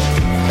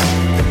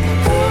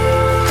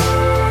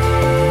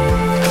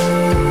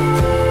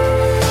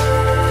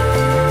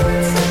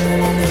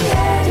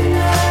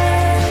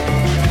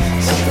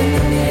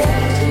in the air tonight, something in the air tonight. Something in the air tonight, something in the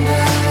air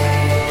tonight.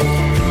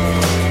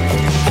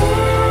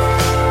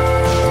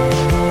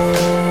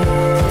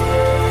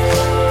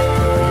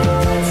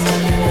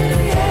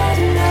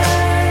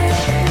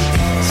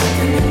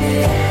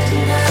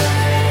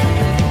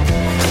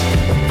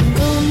 I'm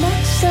going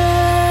back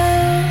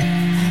south,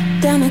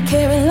 down to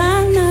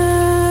Carolina.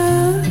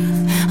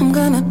 I'm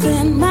gonna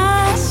plant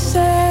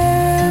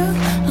myself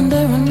under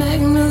a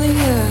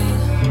magnolia.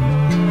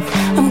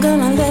 I'm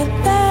gonna let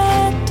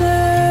that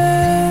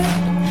dirt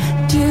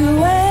do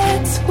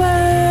its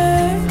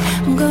work.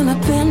 I'm gonna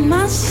plant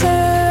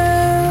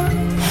myself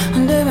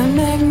under a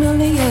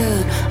magnolia,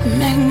 a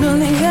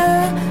magnolia,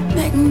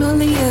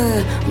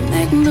 magnolia,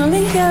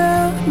 magnolia,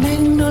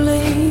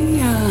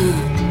 magnolia.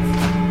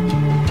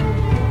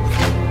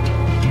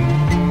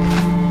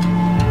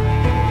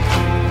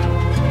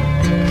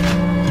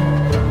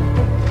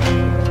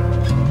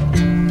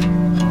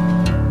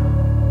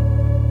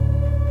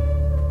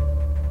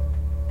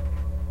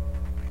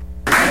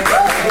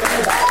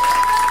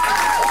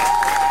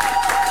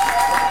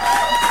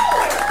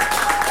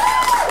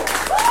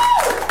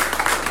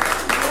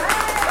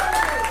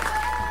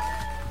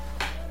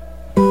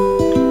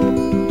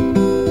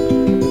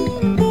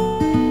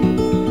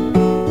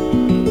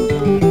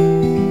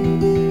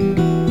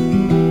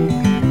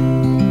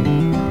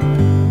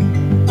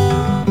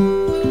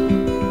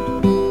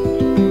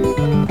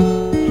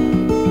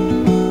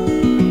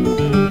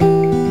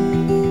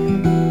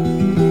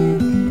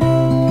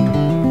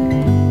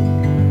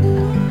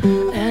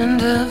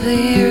 End of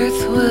the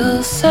earth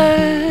will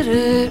set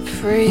it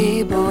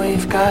free, but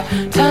we've got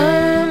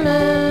time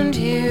and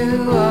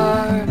you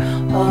are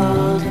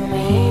holding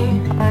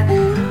me.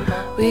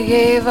 We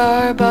gave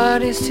our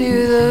bodies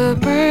to the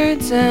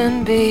birds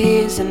and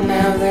bees, and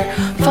now they're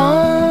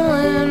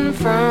falling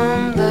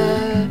from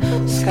the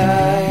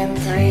sky in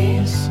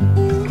threes.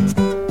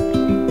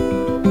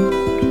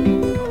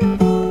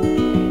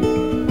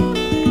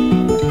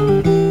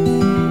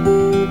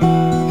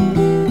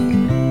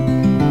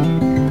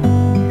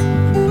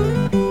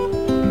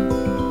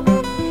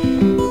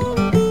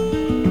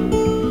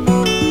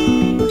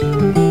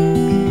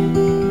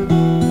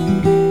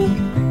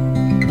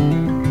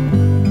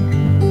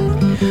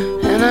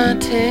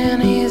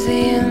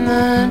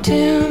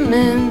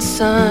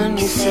 sun.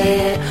 You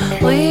say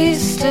at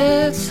least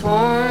it's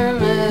warm,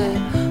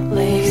 at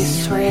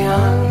least we're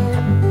young.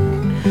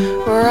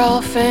 We're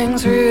all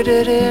fangs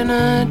rooted in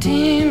a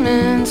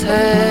demon's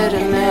head,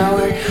 and now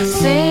we're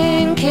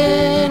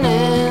sinking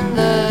in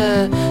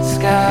the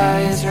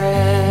sky's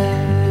red.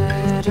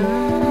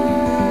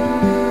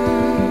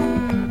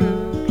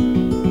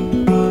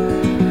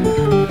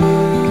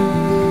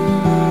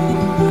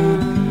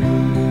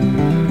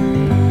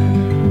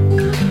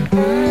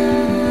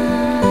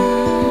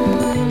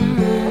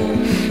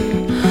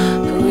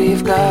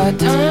 Got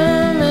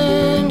time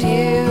and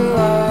you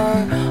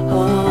are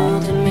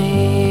holding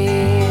me,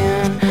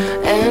 and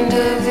end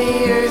of the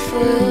earth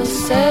will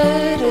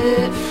set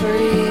it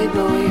free.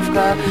 But we've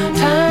got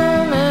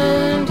time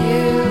and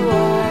you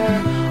are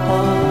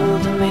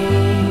holding me,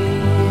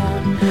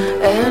 and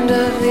end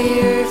of the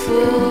earth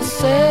will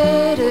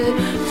set it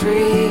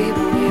free.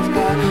 But we've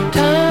got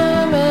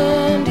time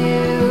and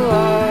you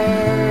are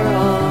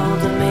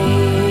holding me,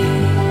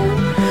 and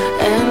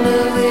end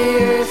of the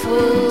earth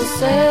will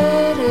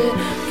set it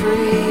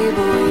free.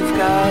 But we've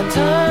got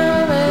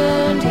time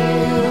and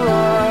you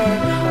are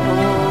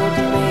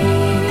holding me,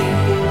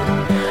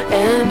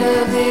 end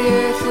of the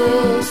earth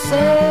will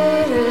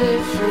set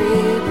it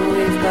free. But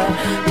we've got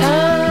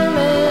time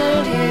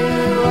and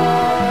you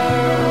are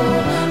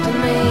holding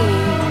me.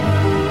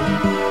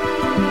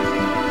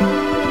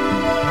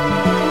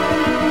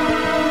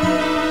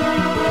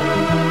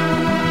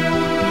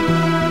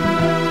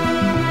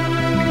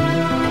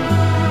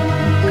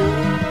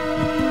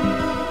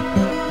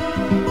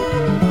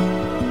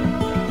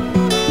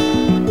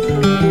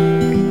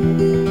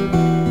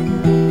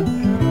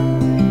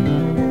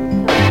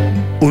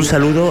 Un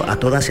saludo a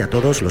todas y a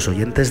todos los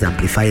oyentes de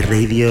Amplify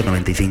Radio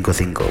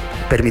 95.5.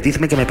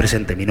 Permitidme que me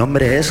presente. Mi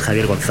nombre es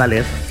Javier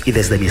González y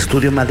desde mi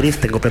estudio en Madrid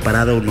tengo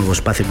preparado un nuevo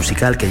espacio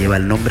musical que lleva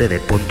el nombre de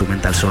Pon tu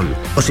mente al sol.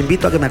 Os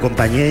invito a que me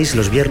acompañéis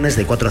los viernes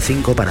de 4 a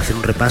 5 para hacer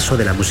un repaso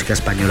de la música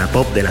española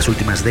pop de las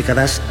últimas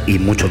décadas y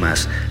mucho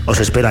más. Os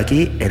espero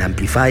aquí en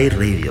Amplify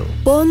Radio.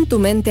 Pon tu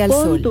mente al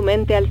sol. Pon tu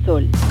mente al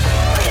sol.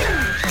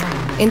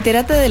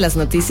 Entérate de las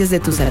noticias de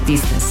tus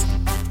artistas,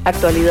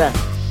 Actualidad.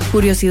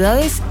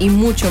 curiosidades y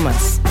mucho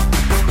más.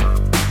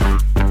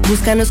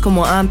 Búscanos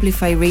como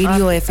Amplify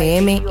Radio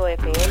FM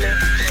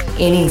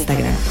en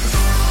Instagram.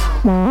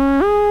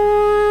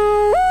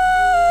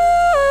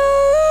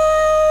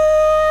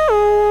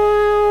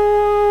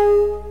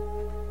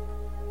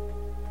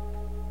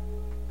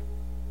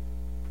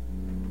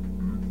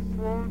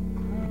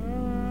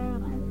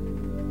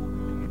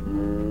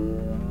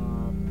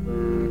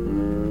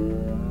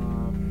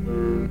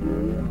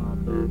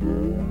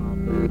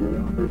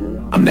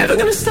 I'm never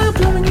gonna stop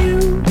loving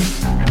you.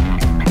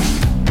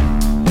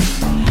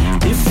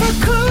 If I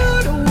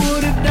could, I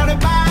would have done it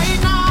by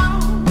now.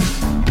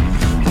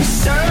 We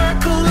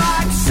circle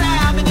like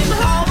salmon in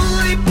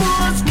holy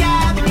pools,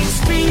 gathering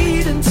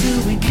speed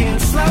until we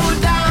can't slow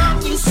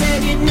down. You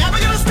said you're never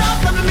gonna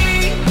stop loving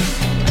me.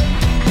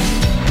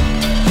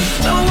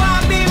 Oh,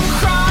 I've been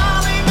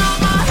crawling on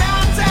my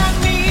hands and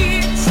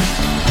knees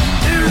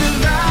through the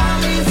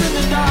valleys in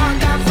the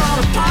dark. I fall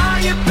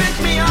apart, you pick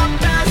me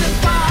up as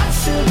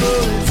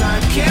impossible as I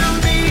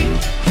can be.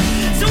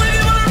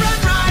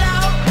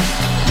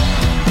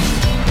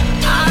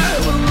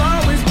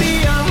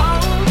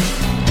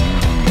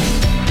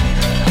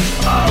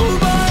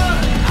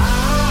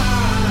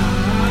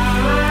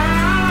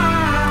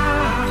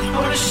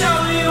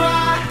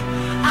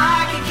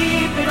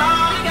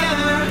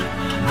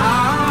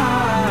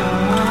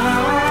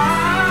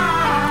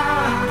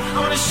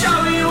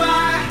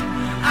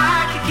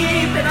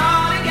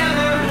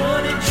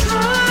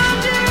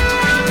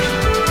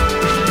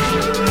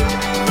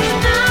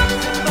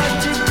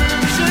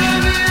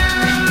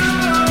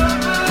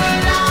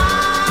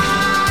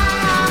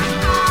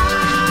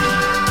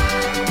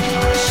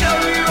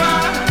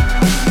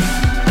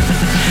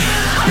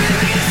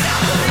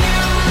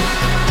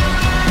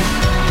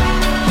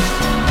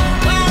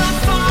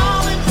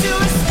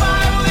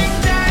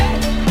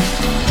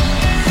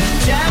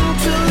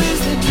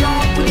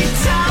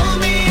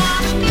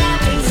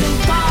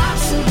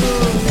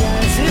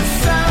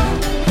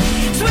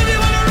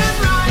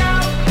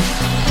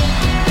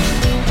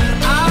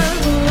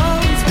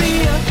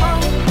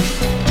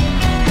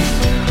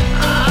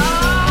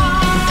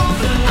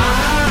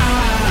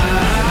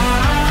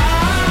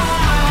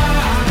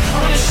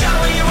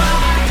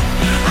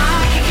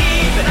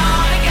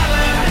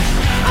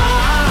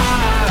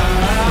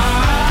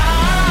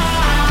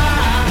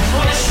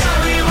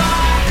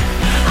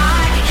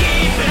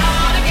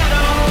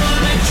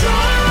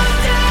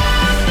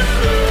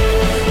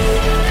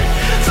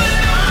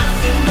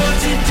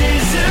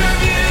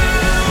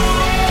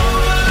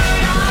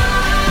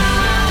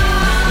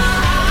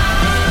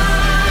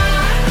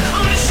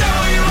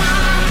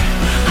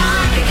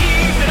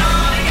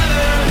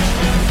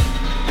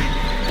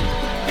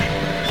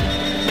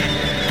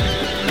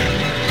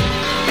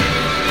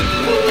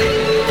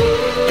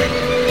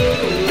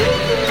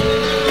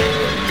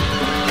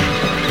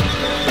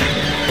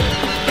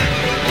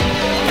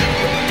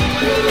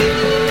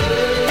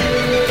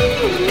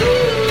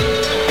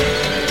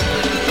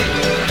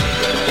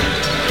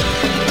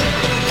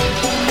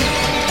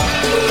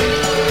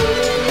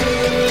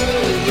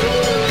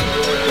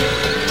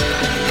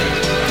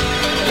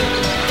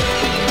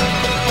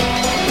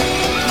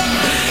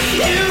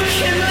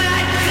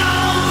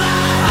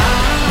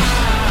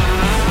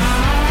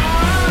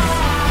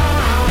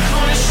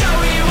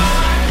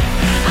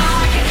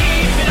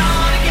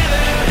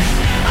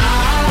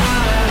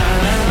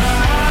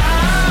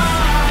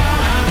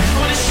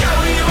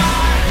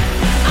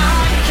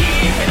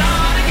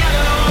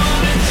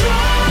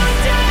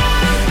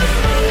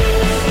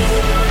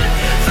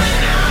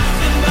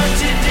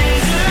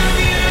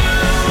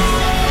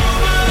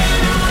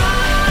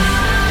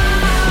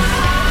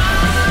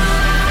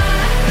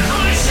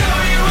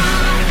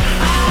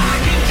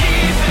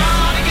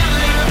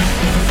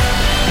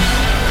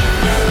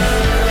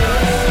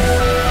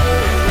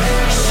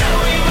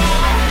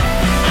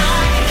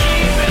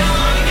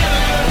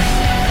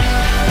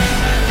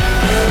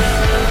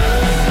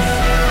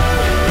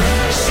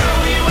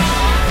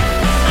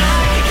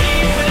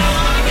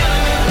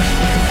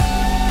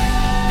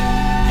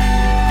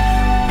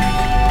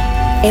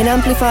 En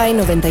Amplify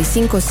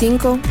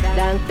 955,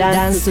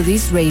 Dance to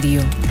This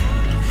Radio.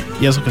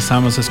 Y eso que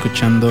estábamos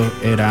escuchando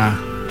era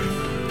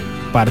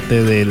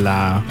parte de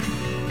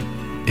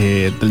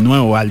del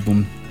nuevo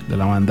álbum de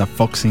la banda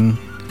Foxing.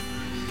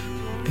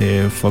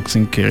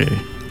 Foxing, que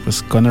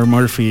pues Connor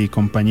Murphy y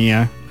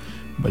compañía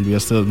volvió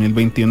este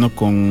 2021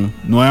 con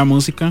nueva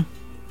música.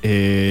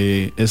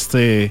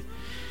 Esta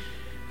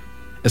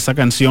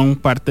canción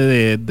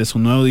parte de su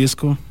nuevo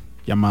disco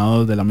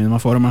llamado de la misma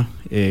forma,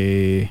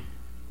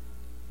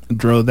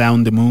 Draw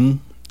Down the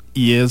Moon,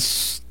 y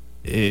es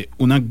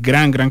una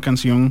gran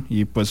canción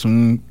y pues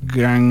un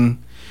gran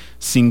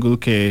single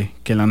que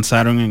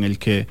lanzaron, en el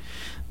que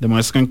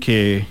demuestran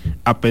que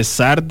a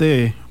pesar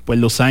de pues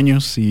los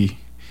años y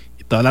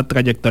toda la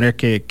trayectoria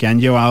que han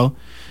llevado,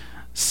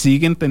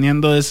 siguen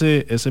teniendo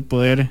ese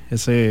poder,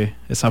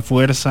 esa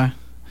fuerza,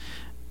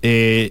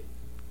 que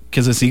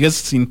se sigue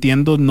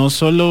sintiendo no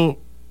solo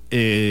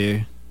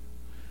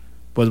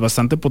pues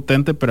bastante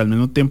potente, pero al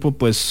mismo tiempo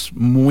pues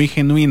muy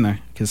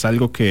genuina, que es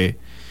algo que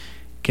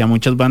a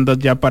muchas bandas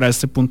ya para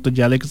este punto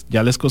ya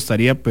les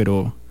costaría,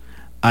 pero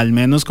al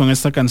menos con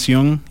esta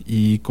canción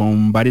y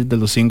con varios de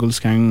los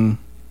singles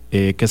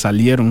que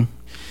salieron,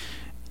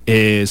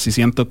 sí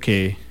siento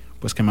que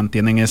pues que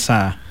mantienen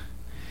esa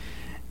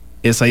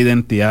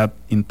identidad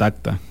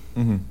intacta.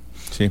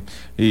 Sí,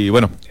 y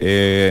bueno,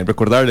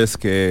 recordarles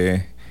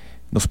que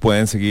nos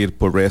pueden seguir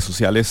por redes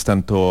sociales,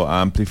 tanto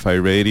a Amplify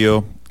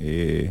Radio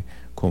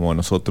como a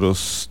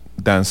nosotros,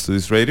 Dance to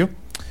This Radio.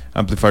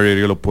 Amplify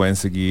Radio lo pueden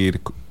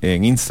seguir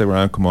en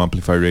Instagram como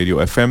Amplify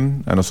Radio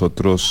FM, a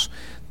nosotros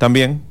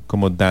también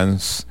como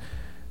Dance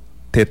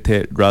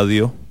TT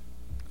Radio.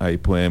 Ahí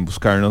pueden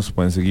buscarnos,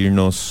 pueden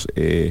seguirnos,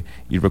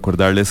 y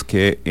recordarles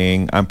que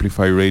en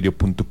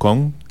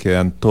amplifyradio.com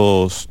quedan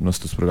todos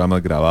nuestros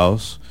programas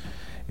grabados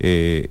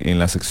en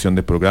la sección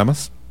de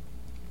programas,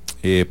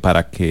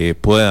 para que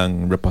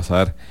puedan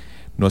repasar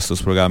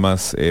nuestros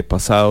programas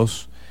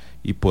pasados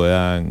y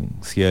puedan,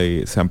 si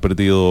se han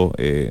perdido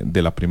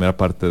de la primera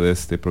parte de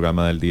este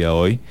programa del día de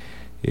hoy,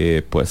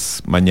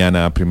 pues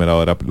mañana a primera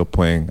hora lo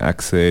pueden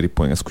acceder y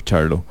pueden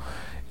escucharlo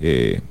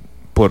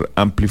por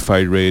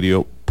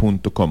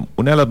amplifyradio.com.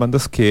 Una de las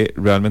bandas que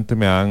realmente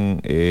me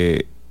han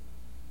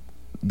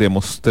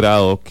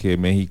demostrado que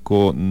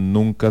México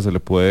nunca se le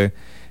puede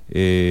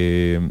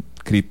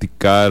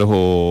criticar,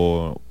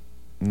 o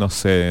no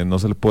sé, no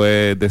se le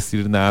puede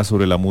decir nada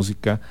sobre la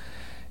música,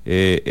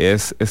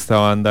 es esta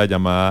banda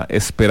llamada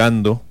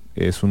Esperando.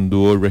 Es un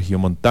dúo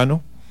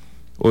regiomontano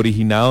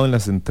originado en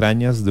las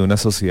entrañas de una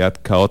sociedad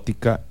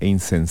caótica e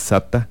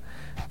insensata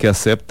que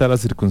acepta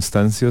las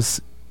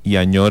circunstancias y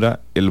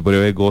añora el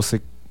breve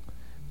goce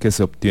que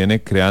se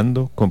obtiene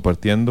creando,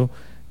 compartiendo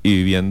y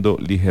viviendo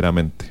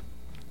ligeramente.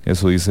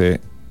 Eso dice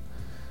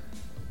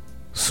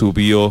su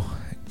bio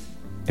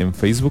en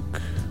Facebook.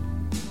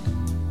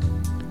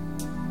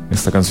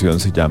 Esta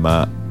canción se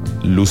llama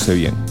Luce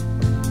Bien.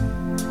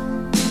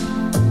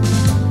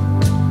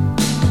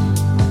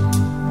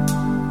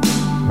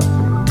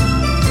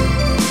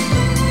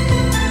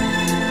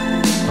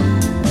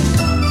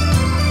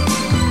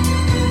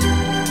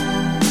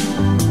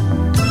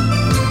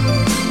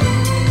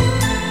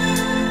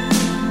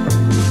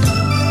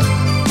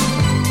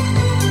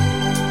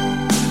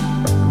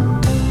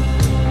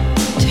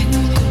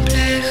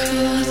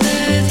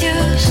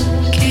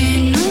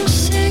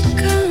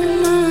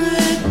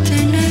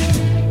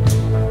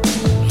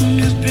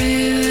 Una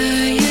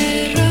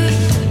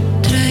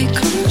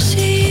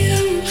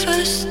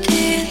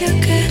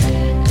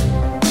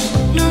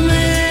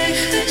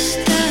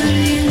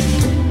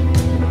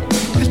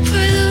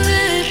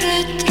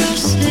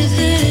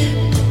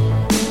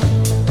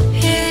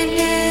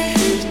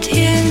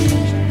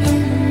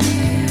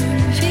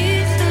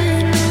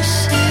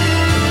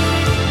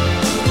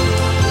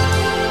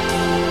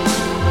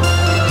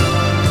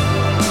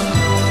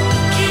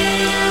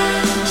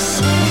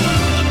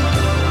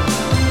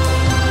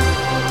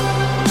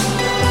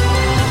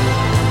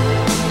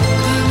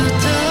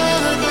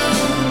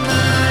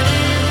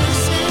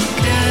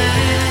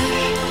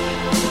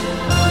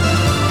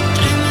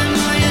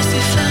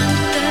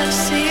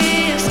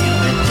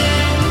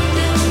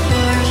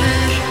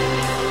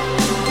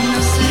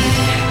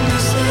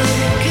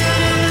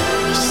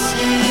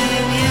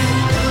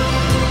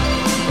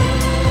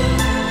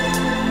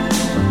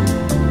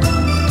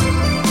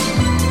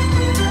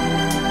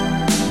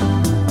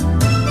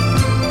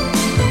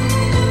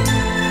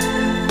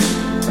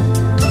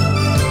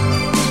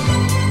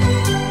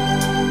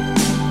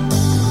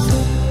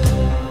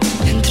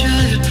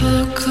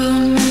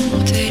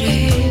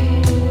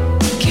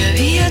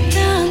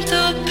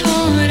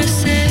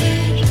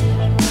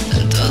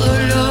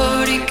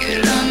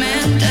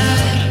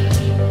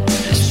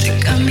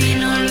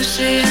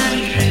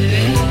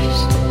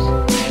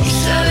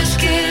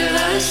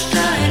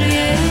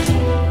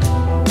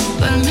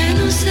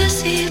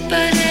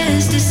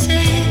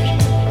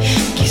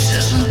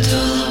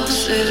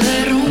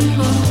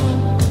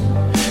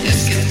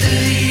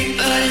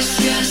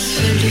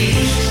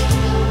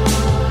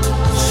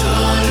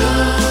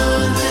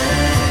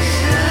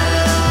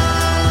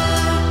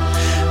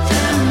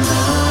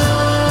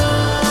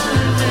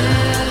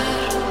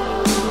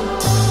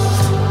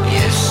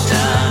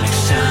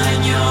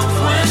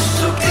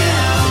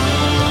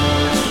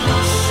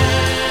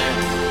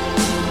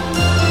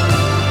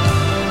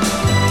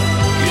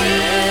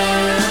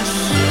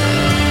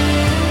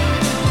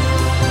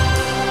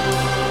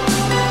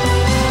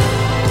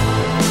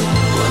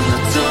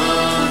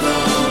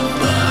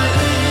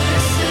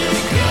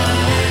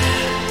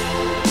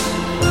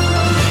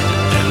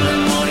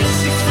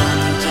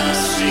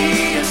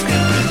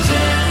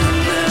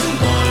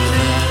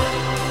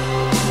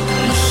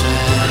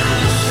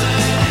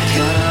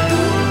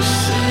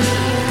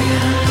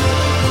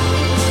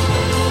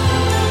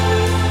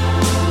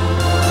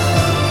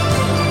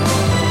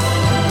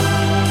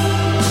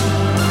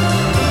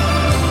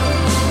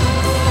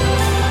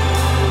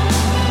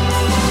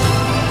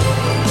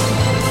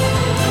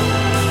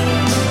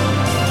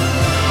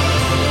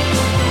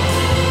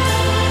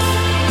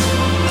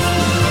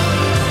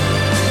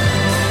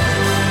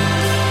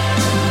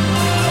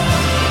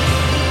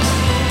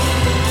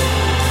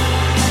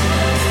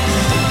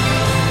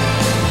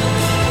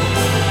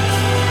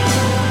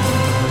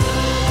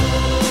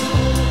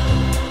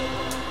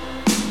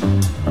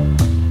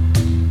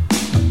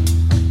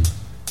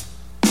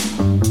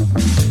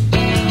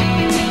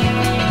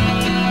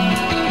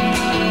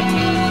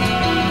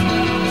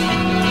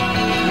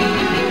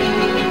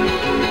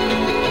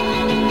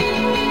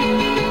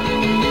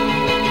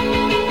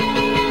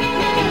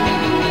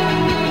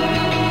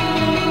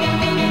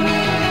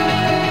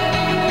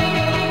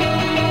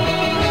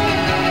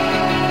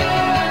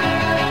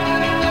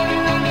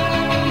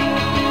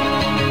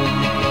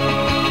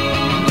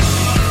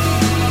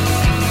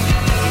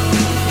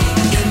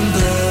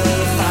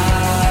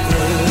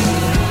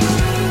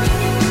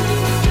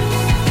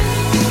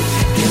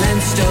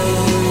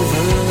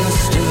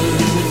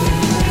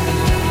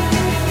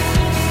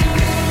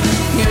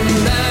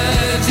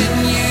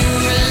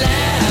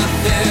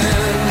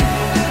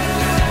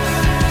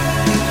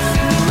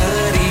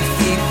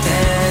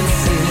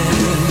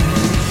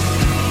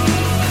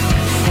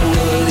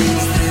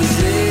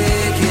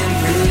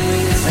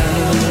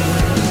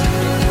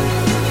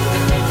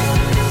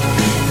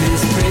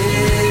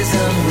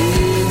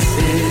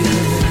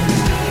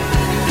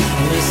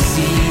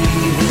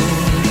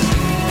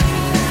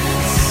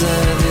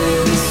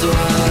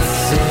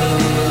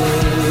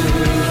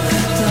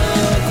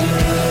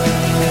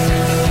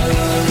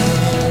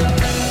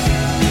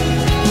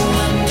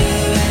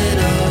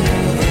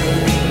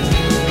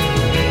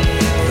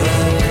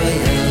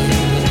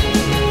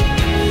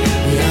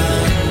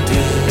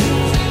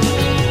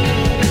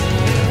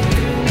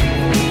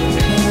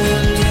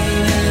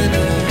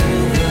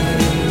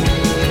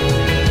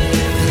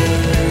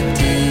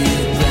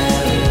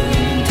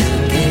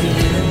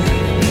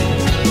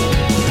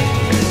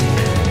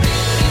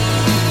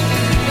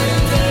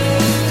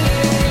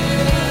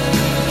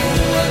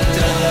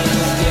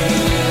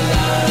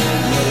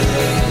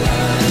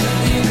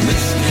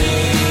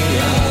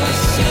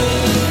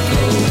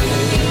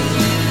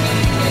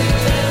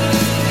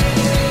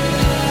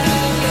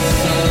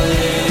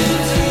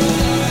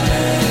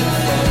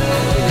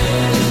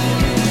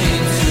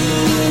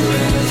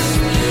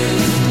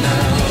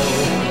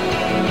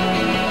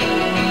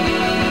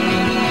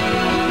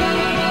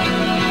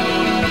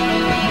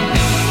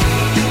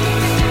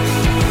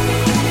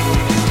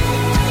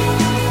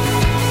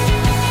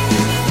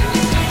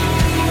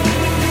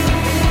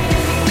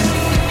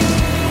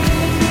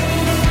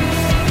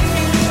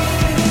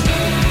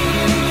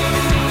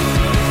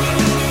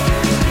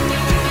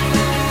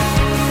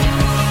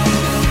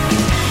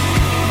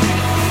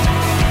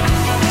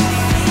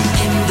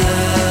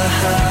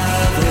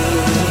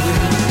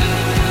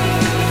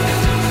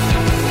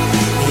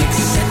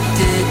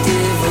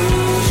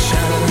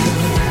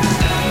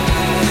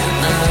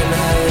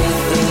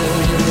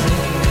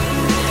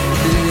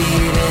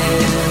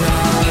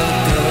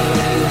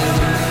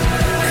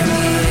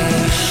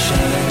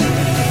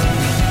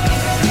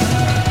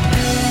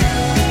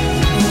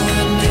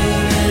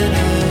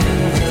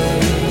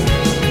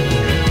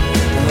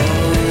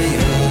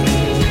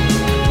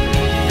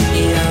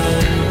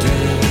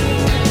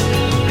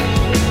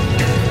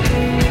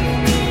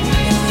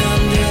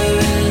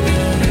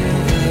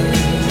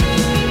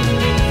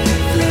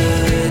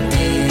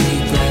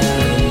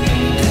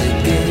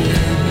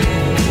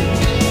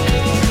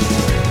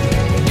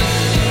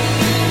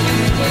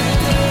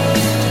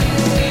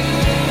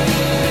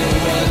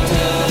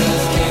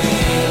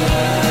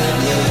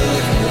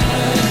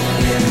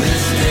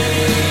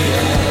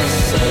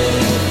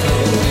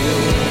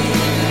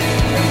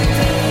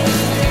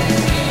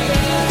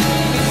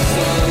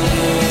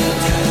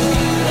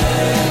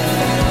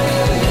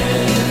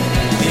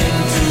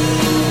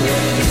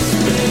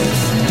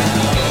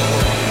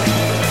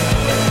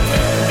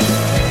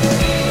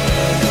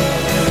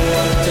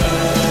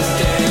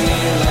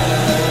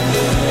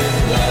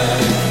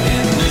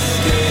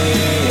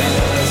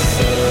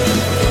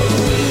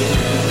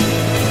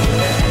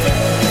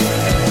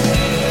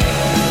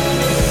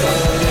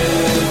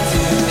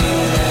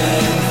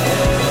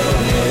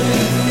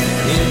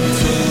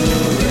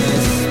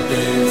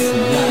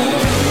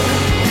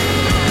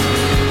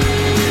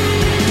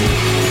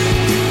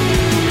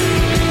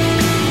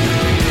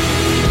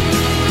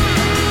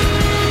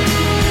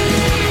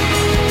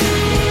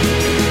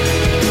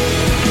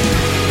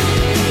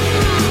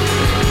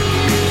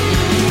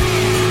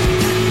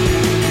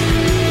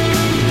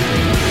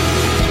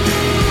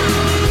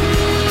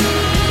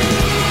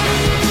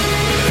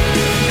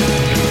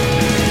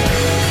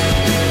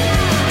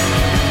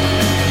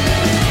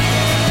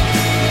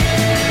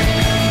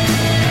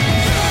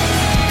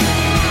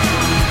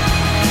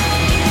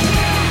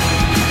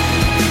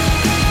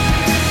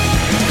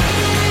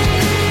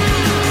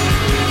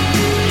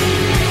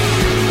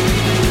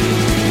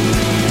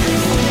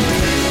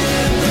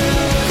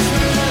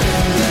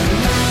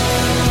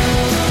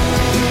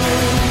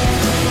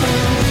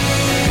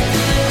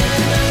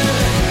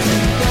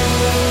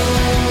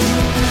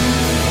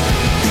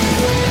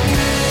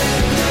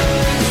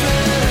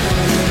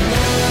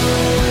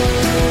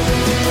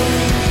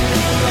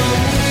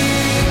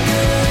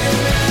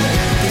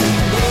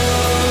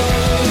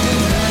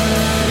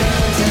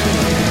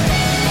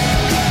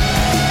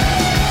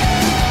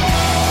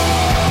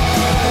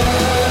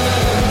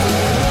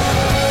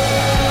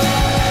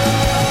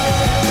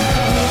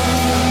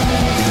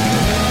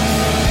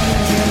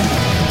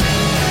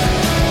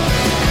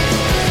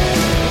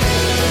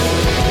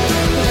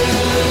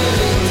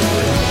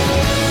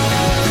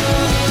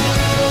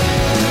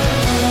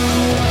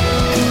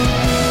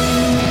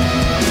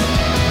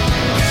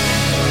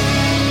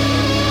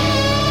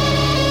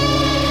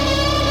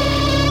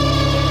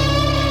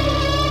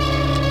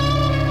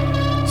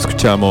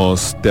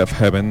Escuchamos Deaf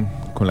Heaven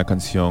con la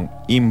canción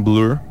In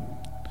Blur,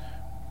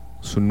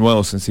 su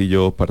nuevo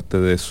sencillo, parte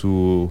de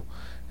su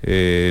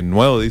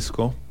nuevo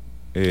disco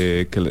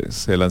que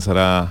se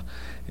lanzará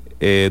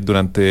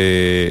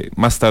durante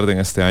más tarde en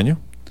este año,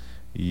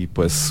 y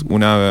pues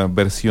una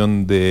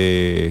versión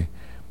de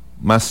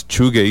más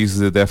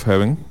shoegaze de Deaf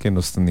Heaven que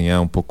nos tenía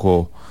un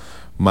poco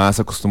más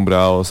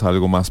acostumbrados a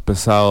algo más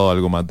pesado,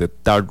 algo más de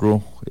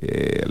tarro,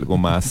 algo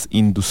más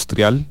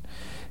industrial,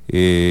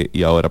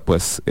 y ahora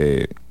pues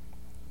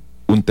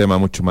un tema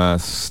mucho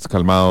más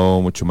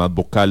calmado, mucho más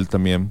vocal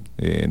también,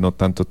 no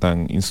tanto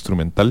tan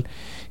instrumental,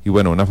 y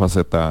bueno, una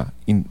faceta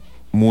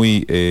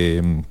muy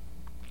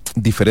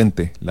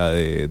diferente, la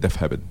de Deaf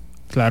Heaven.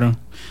 Claro,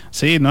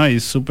 sí, no, y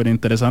súper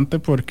interesante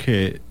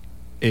porque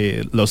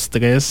los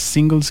 3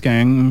 singles que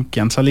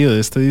han salido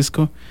de este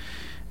disco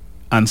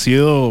han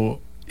ido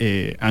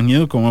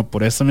como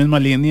por esta misma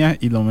línea,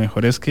 y lo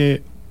mejor es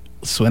que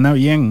suena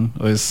bien.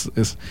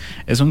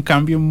 Es un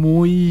cambio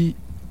muy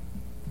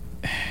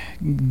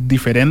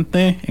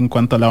diferente en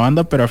cuanto a la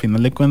banda, pero a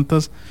final de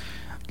cuentas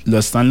lo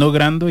están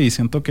logrando, y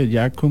siento que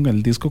ya con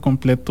el disco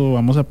completo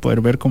vamos a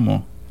poder ver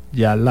como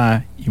ya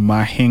la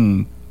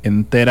imagen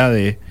entera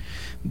de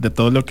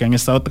todo lo que han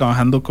estado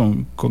trabajando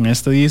con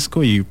este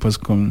disco, y pues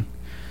con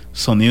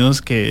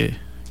sonidos que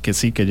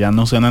sí, que ya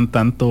no suenan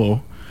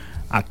tanto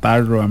a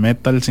tarro, a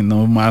metal,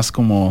 sino más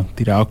como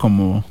tirado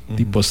como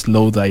tipo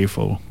slow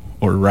dive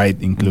o ride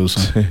incluso.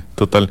 Sí,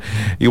 total.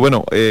 Y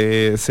bueno,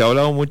 se ha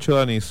hablado mucho,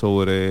 Dani,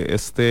 sobre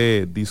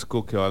este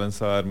disco que va a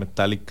lanzar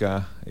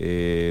Metallica,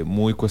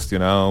 muy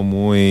cuestionado,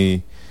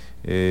 muy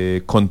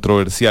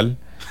controversial,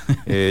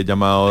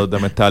 llamado The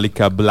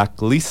Metallica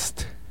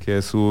Blacklist, que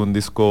es un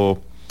disco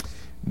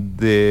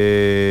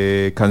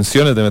de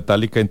canciones de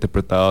Metallica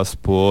interpretadas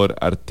por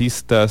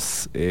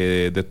artistas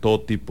de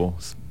todo tipo,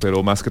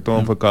 pero más que todo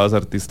enfocados a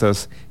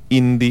artistas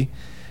indie,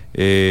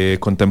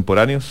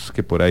 contemporáneos,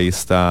 que por ahí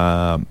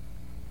está,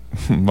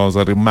 vamos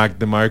a ver, Mac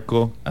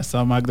DeMarco. Ha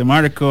estado Mac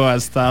DeMarco, ha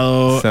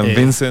estado San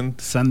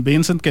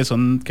Vincent,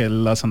 que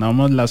la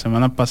sonamos la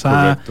semana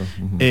pasada. Correcto.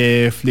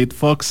 Fleet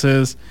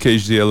Foxes,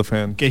 Cage the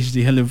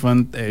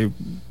Elephant,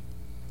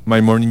 My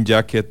Morning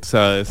Jacket, o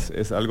sea,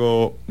 es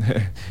algo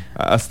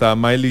hasta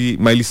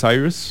Miley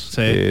Cyrus.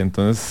 Sí.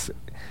 Entonces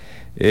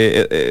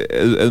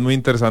es muy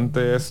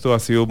interesante esto, ha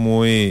sido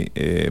muy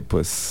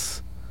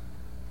pues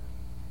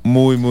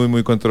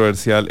muy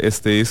controversial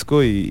este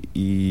disco,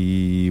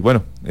 y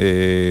bueno,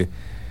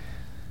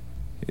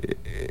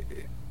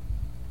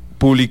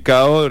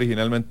 publicado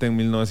originalmente en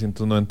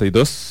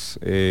 1992,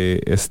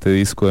 este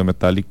disco de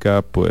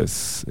Metallica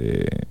pues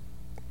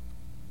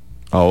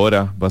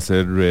ahora va a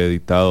ser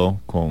reeditado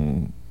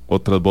con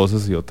otras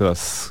voces y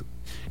otras,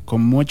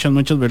 con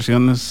muchas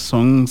versiones.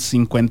 Son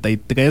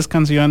 53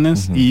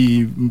 canciones,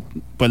 y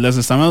pues les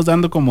estamos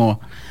dando como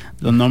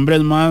los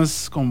nombres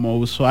más como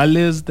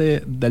usuales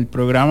del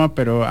programa,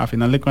 pero a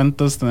final de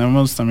cuentas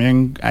tenemos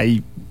también,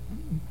 hay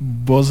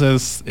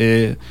voces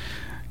que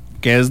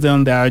es de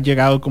donde ha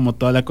llegado como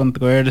toda la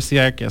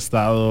controversia, que ha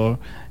estado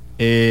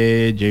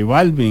J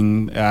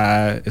Balvin,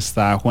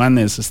 está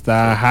Juanes,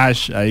 está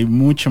Hash, hay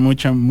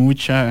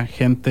mucha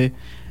gente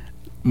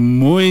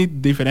muy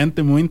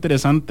diferente, muy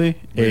interesante,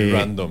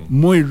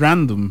 muy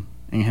random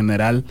en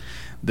general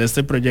de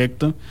este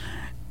proyecto,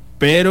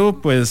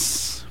 pero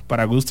pues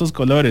para gustos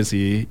colores,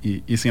 y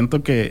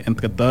siento que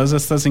entre todas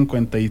estas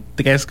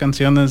 53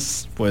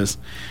 canciones pues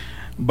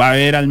va a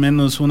haber al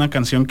menos una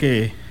canción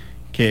que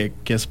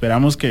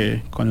esperamos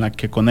que con la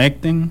que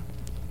conecten.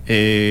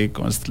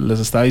 Como les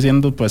estaba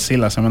diciendo, pues sí,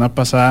 la semana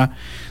pasada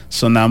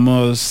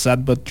sonamos Sad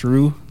But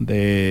True,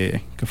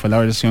 que fue la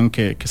versión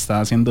que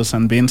estaba haciendo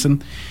San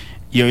Vincent,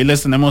 y hoy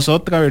les tenemos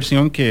otra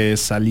versión que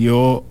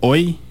salió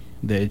hoy,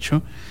 de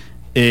hecho,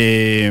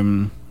 que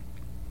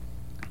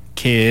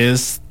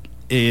es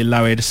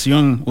la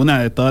versión, una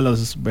de todas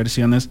las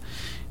versiones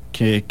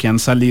que han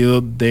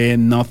salido de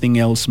Nothing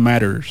Else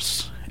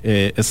Matters.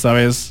 Esta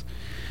vez,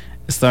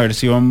 esta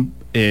versión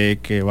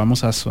que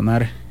vamos a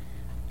sonar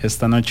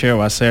esta noche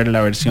va a ser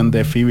la versión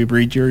de Phoebe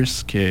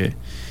Bridgers,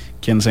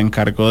 quien se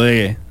encargó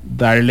de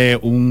darle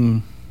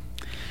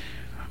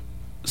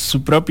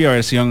su propia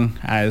versión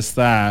a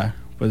esta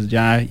pues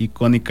ya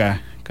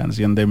icónica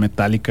canción de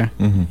Metallica,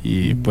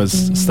 y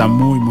pues está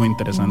muy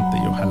interesante,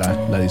 y ojalá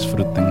la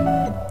disfruten.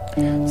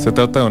 Se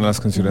trata de una de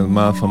las canciones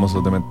más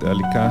famosas de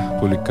Metallica,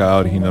 publicada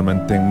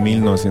originalmente en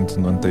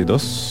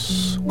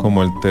 1992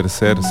 como el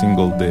tercer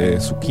single de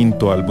su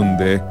quinto álbum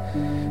de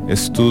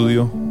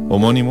estudio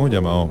homónimo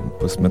llamado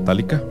pues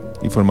Metallica,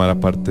 y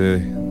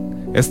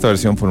esta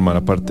versión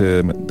formará parte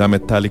de The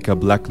Metallica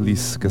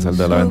Blacklist, que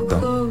saldrá a la venta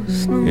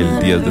el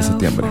 10 de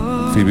septiembre.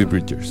 Phoebe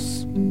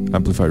Bridgers,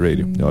 Amplify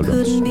Radio. Ya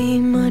volvemos.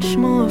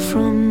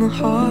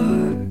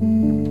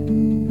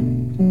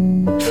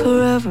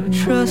 Forever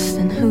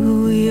trusting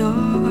who we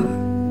are,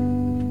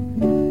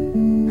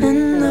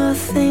 and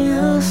nothing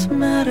else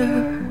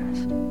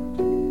matters.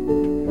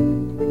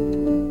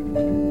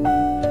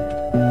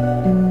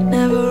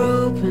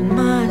 Never opened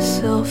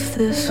myself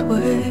this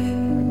way.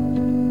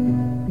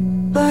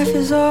 Life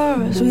is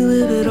ours, we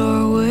live it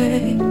our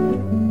way.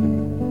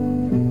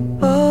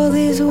 All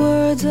these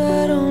words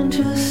I don't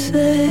just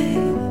say,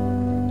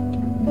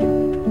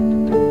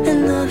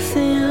 and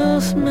nothing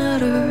else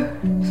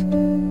matters.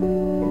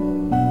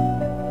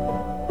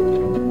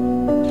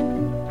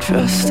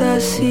 Trust I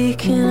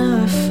seek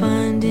and I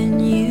find in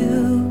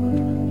you.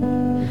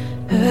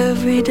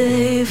 Every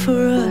day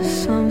for us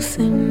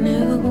something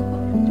new.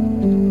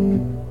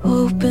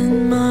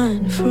 Open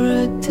mind for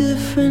a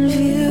different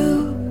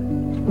view.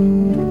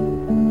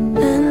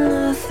 And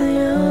nothing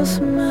else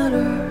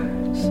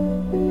matters.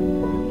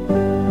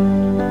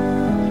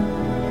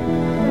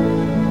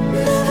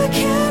 Never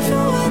cared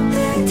for what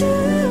they do.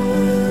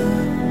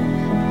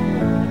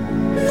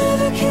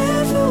 Never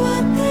cared for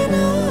what they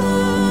know.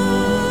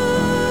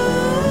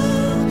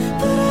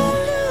 But I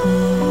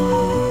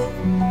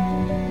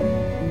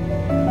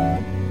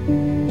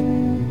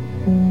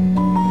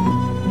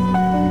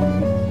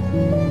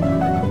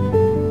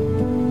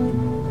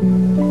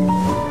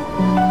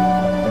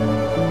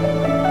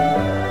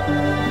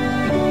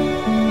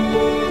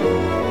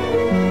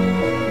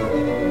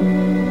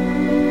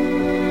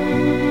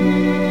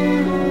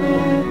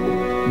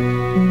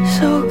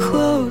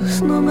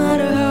no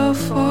matter how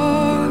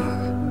far,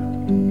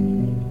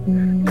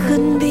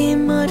 couldn't be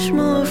much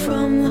more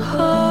from the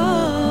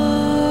heart.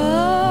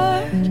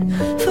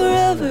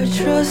 Forever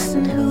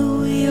trusting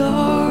who we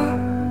are,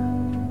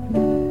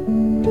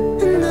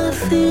 and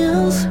nothing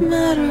else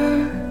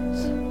matters.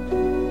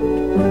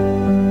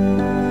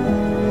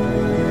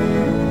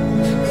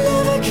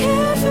 Never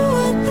cared for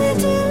what they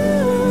do.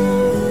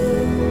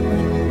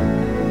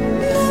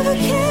 Never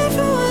cared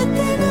for what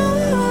they know.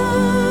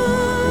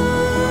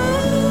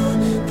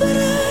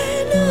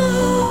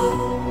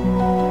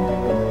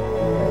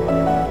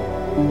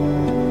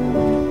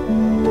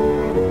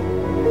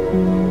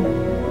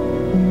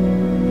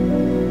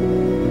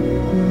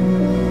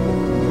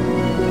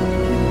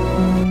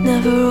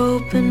 Never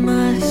opened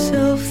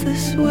myself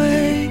this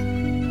way.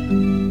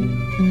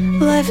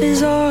 Life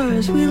is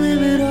ours, we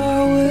live it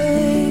our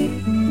way.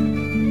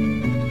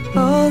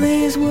 All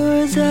these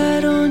words I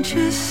don't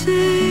just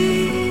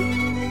say,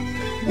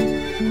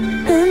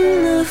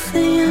 and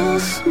nothing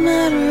else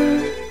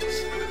matters.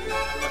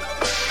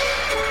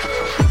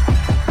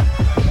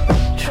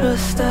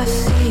 Trust I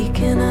seek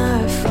and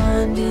I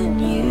find in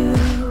you.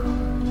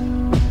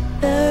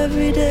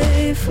 Every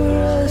day for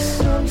us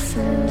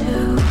something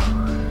new.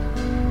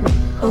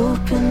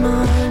 Open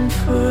mind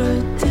for a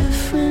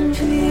different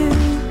view,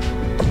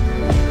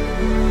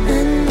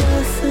 and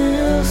nothing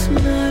else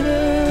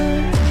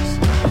matters.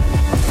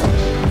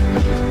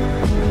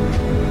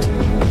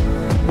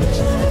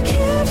 Never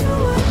cared for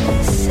what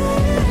they say.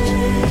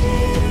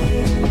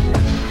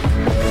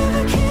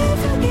 Never cared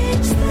for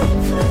games they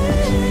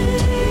play.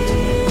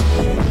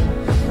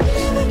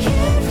 Never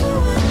cared for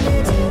what they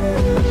do.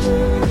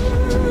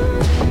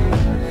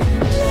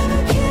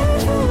 Never cared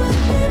for what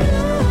they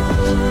know.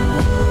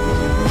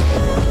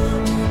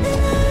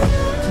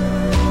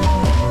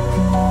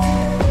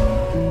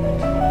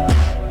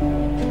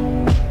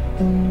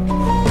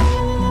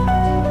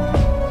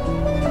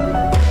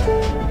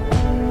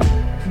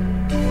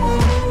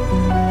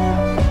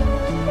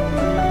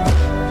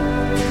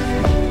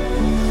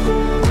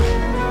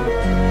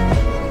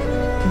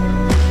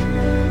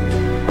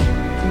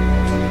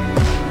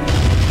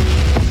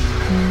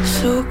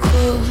 So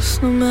close,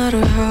 no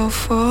matter how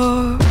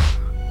far.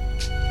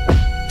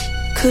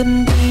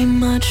 Couldn't be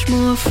much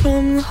more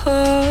from the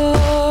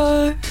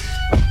heart.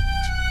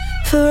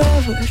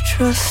 Forever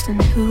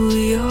trusting who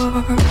we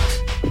are.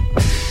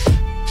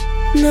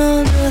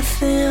 No,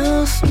 nothing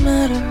else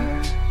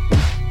matters.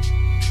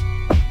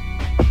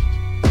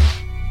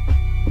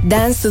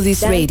 Dance to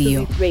This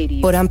Radio,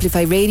 por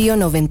Amplify Radio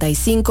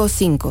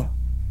 95.5.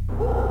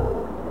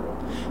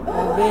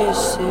 A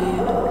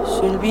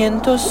veces el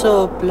viento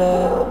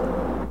sopla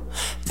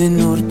de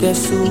norte a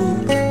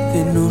sur,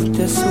 de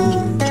norte a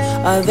sur.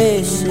 A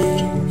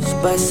veces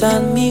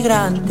pasan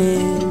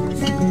migrantes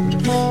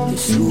de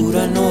sur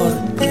a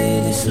norte,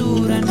 de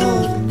sur a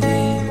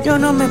norte. Yo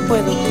no me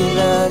puedo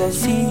quedar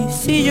así,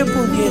 si yo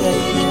pudiera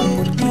ir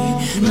por ti.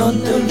 No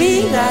te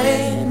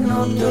olvidaré,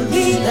 no te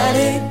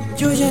olvidaré.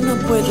 Yo ya no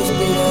puedo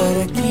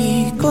esperar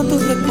aquí, con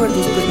tus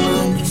recuerdos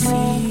permanecí.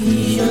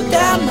 Y yo te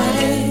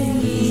amaré,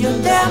 y yo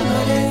te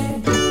amaré.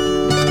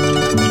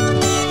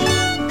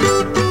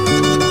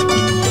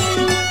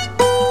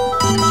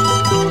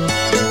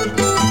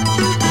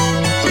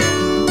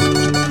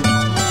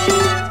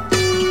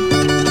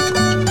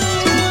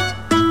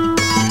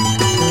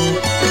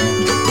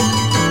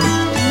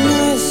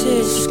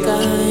 Nueces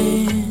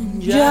caen,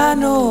 ya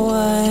no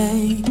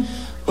hay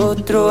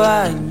otro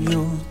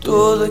año,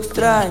 todo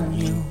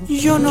extraño.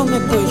 Yo no me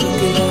puedo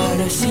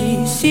quedar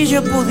así, si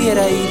yo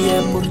pudiera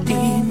iría por ti.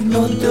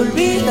 No te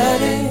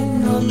olvidaré,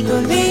 no te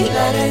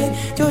olvidaré.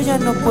 Yo ya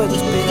no puedo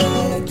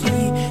esperar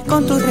aquí,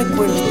 con tus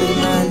recuerdos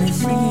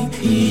permanecí.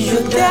 Y yo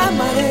te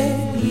amaré,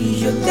 y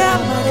yo te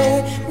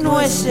amaré.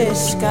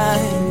 Nueces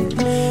caen,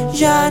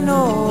 ya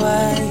no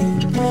hay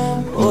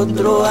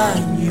otro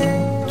año,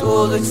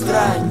 todo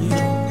extraño.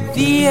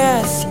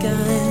 Días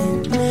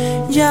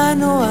caen, ya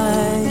no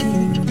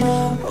hay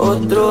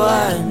otro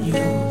año,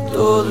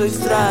 todo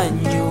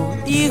extraño.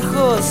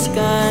 Hijos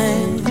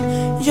caen,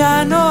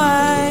 ya no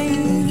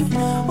hay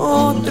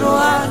otro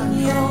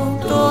año,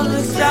 todo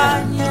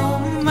extraño.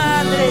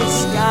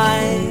 Madres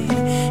caen,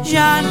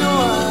 ya no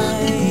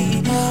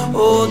hay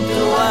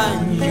otro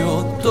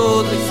año,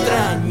 todo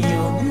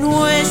extraño.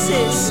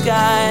 Nueces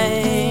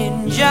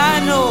caen,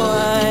 ya no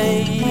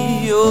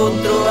hay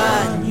otro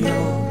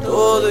año,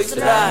 todo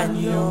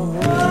extraño.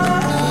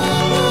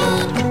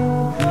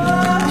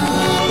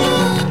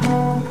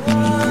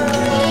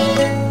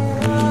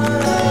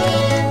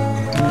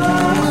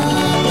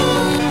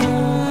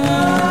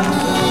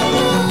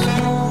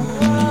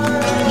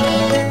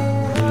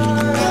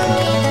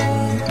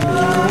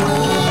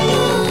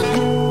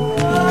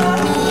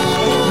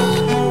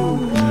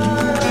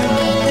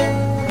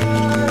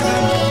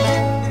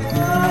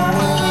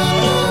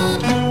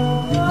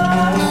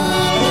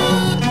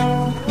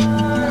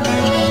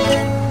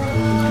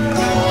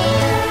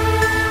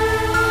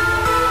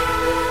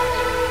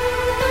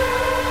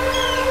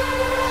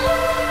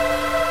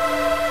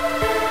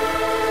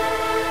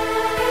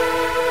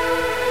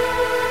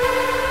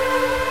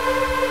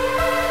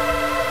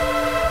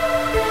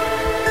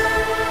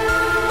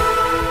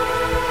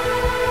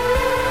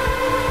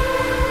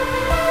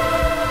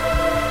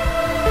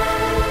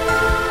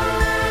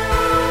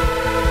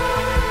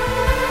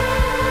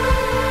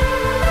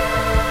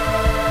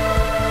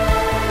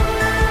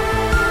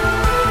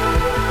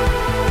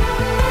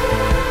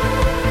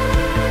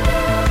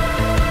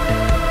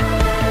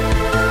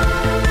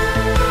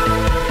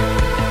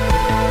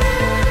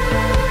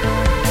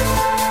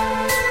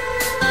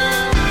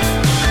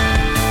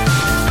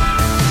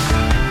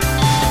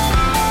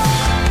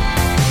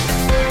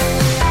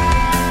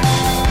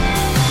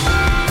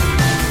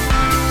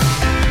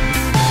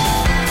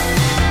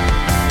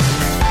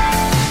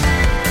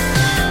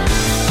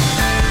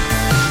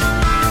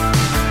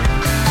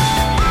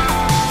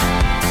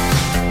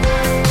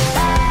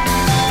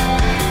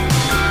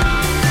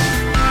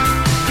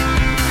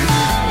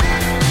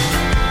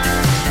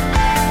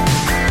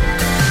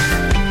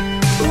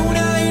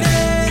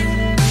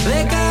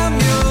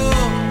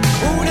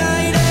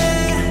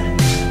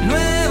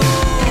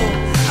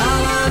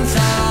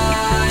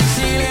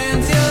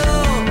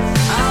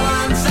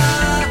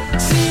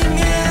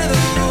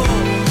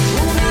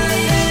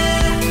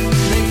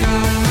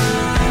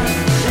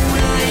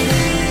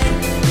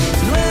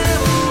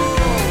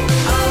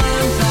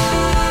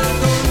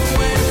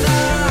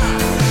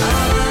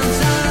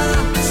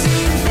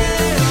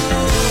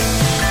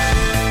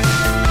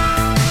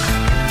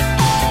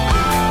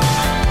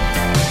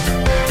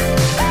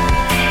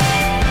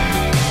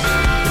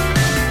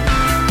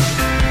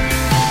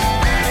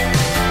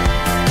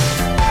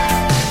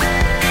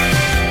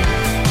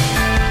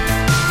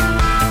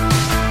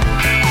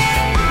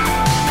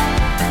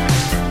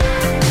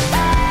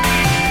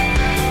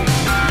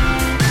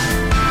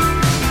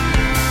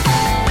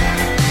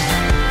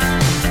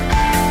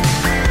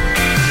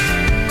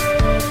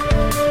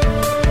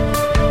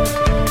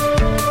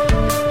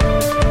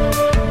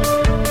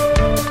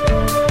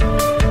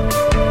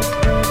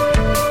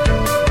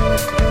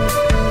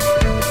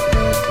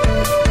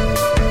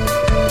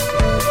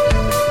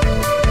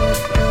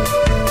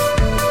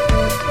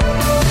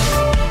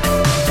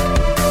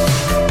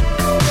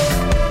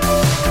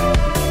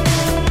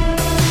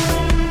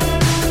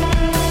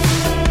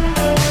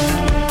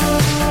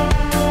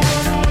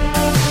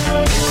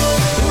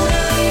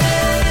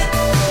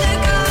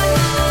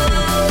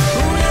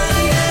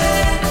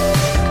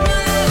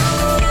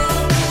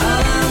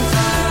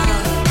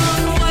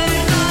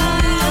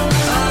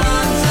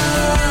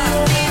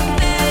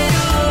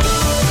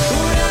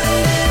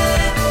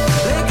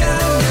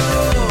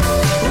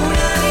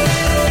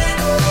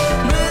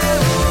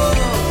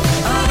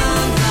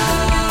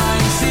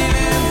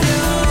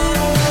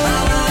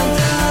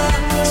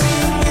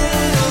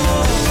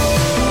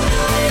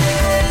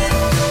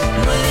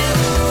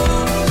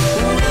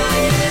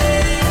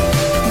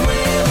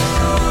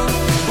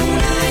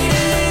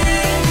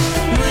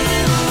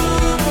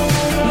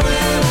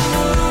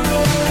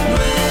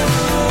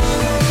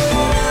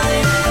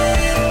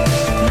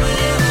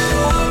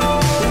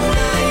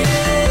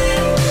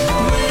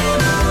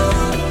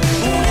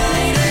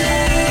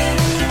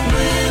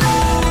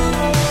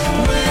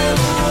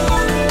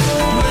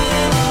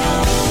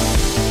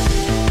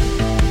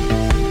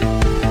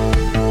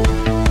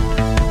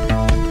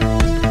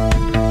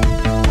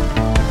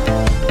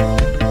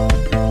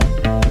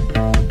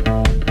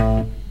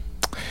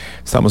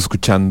 Estamos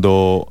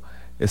escuchando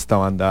esta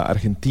banda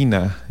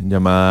argentina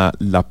llamada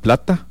La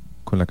Plata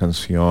con la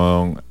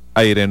canción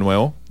Aire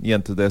Nuevo, y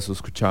antes de eso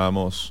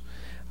escuchábamos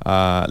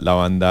a la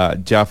banda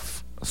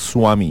Jaff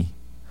Swami,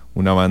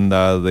 una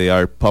banda de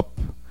art pop,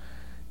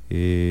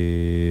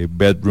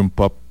 bedroom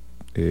pop,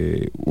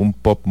 un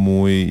pop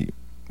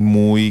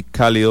muy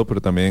cálido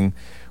pero también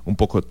un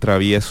poco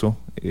travieso.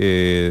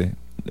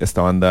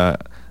 Esta banda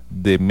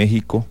de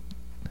México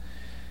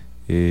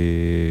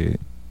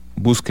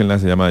búsquenla,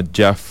 se llama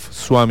Jaff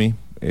Swami.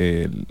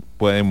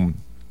 Pueden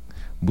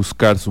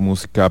buscar su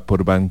música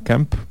por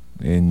Bandcamp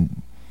en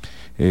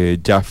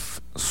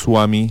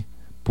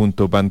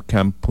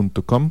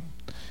jaffswami.bandcamp.com.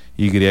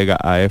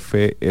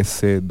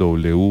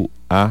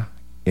 YAFSWAMY,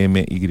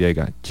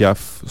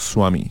 Jaff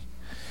Swami.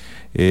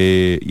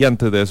 Y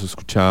antes de eso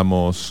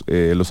escuchamos,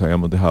 los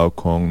habíamos dejado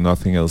con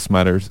Nothing Else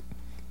Matters,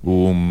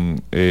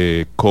 un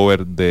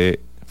cover de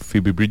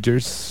Phoebe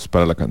Bridgers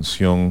para la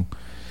canción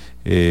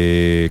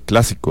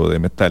clásico de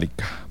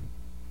Metallica.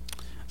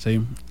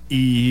 Sí,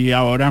 y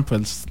ahora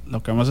pues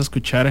lo que vamos a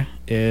escuchar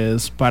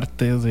es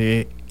parte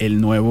de el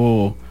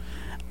nuevo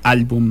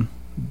álbum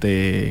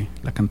de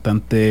la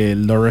cantante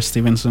Laura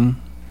Stevenson,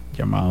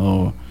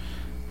 llamado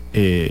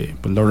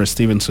pues Laura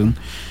Stevenson,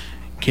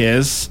 que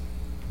es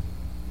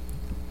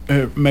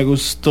me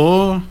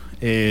gustó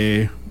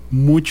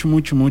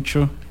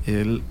mucho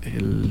el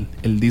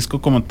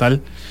disco como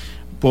tal,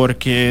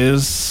 porque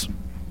es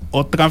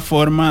otra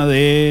forma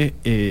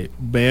de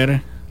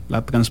ver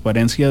la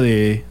transparencia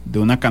de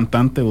una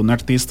cantante o un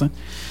artista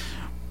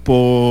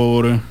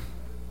por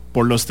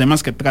los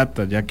temas que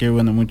trata, ya que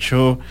bueno,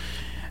 mucho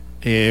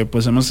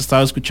pues hemos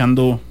estado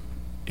escuchando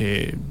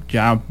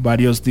ya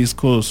varios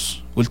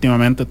discos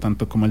últimamente,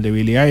 tanto como el de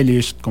Billie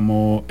Eilish,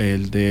 como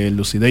el de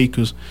Lucy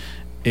Dacus,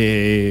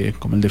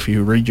 como el de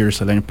Phoebe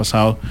Bridgers el año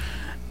pasado,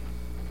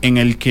 en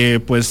el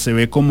que pues se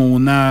ve como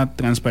una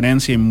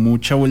transparencia y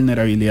mucha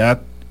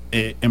vulnerabilidad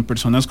en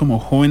personas como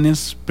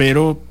jóvenes,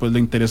 pero pues lo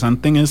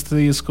interesante en este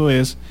disco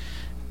es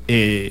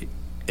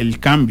el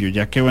cambio,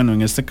 ya que bueno,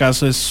 en este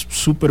caso es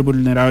súper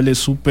vulnerable,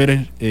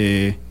 súper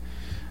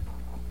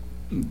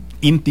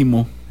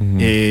íntimo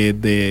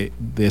de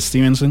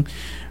Stevenson,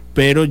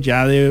 pero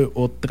ya de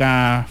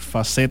otra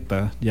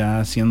faceta,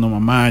 ya siendo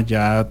mamá,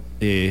 ya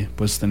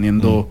pues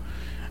teniendo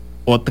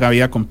otra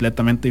vida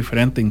completamente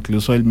diferente.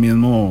 Incluso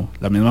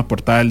la misma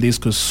portada del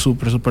disco es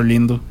súper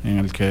lindo, en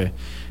el que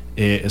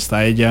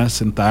está ella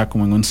sentada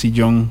como en un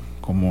sillón,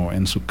 como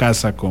en su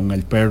casa, con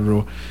el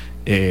perro,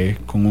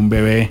 con un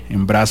bebé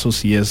en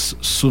brazos, y es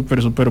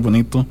súper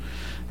bonito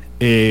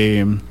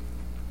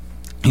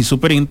y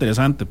súper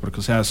interesante, porque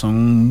o sea,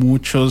 son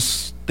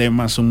muchos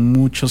temas, son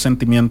muchos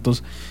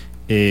sentimientos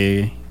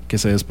que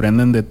se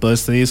desprenden de todo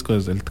este disco,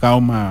 desde el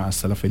trauma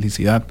hasta la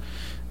felicidad,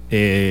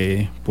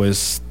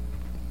 pues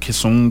que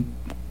son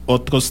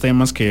otros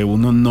temas que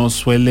uno no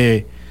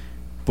suele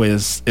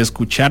pues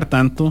escuchar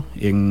tanto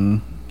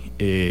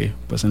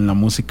pues en la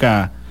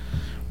música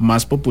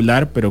más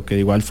popular, pero que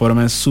de igual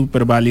forma es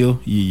súper válido,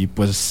 y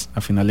pues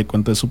a final de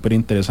cuentas es súper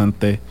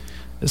interesante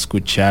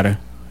escuchar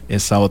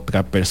esa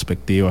otra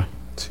perspectiva.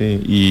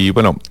 Sí, y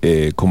bueno,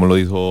 como lo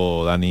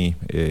dijo Dani,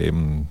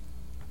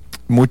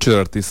 muchos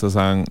artistas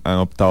han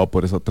optado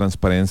por esa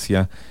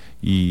transparencia,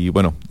 y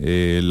bueno,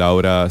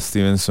 Laura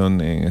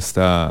Stevenson en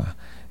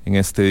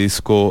este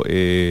disco,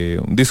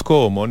 un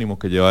disco homónimo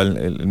que lleva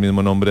el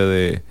mismo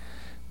nombre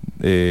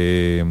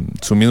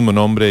su mismo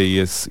nombre,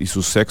 y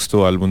su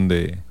sexto álbum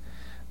de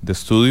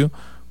estudio,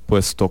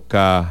 pues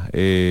toca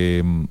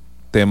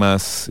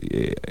temas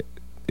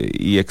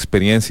y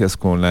experiencias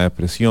con la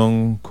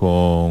depresión,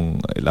 con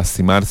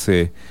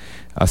lastimarse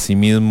a sí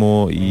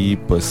mismo, y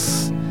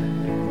pues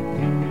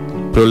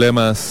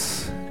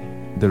problemas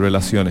de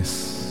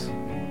relaciones.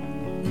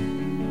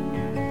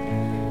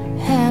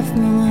 Half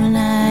moon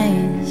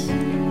eyes,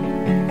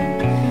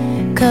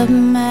 cover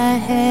my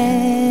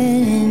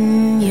head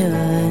in your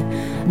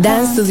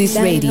Dance to This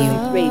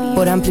Radio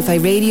por Amplify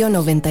Radio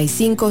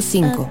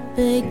 95.5.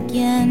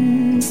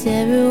 against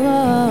every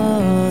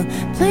wall.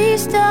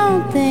 Please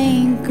don't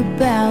think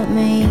about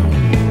me.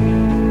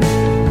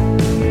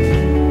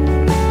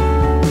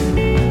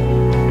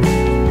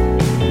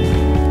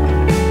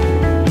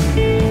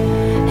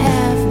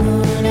 Half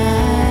moon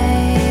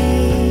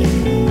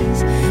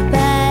eyes,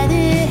 by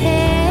the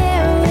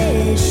hair,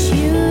 wish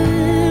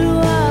you'd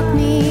walk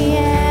me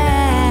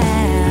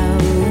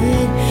out,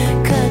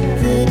 cut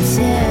the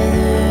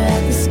tether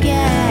at the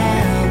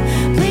scalp.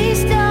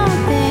 Please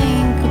don't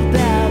think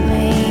about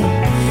me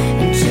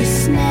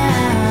just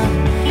now.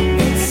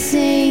 It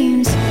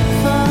seems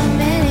for a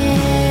minute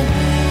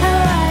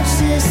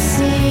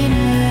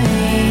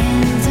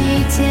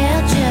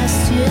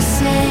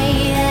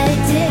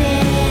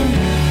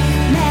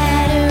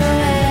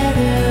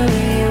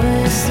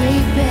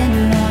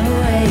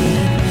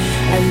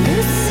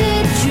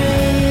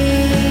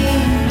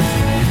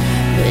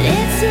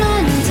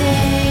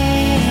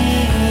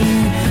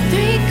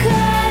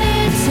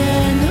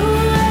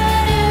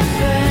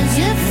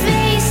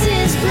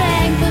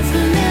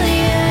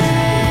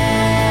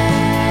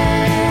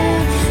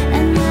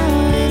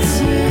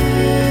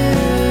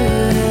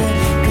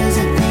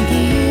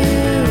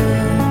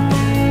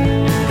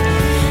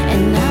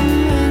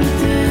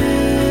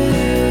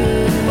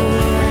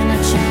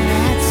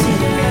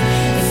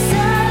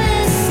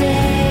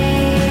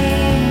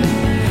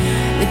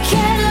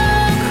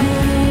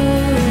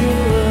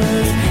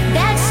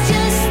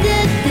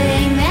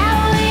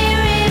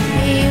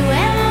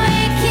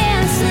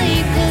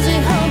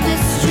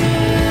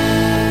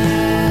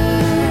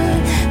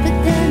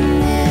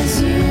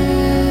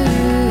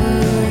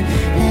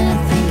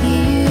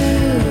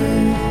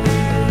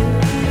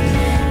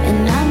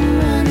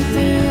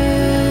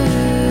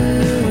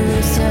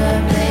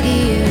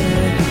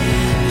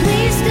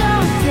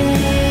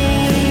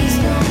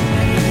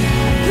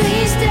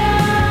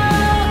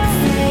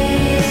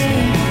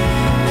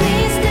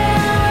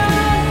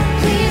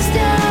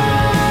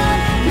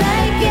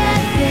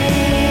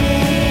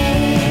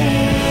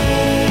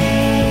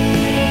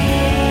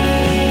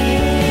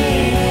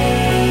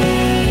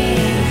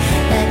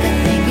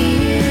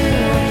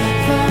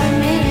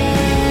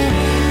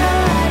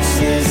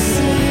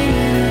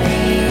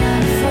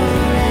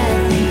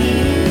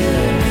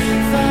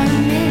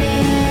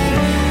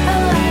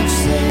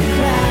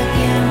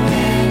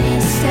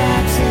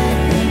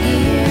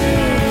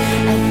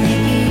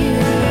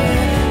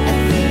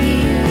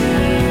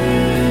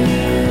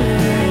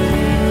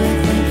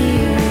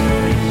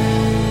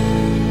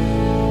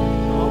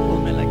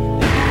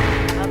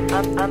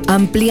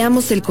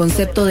Ampliamos el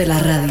concepto de la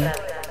radio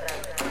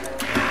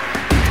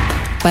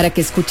para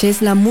que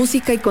escuches la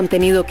música y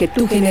contenido que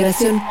tu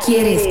generación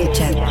quiere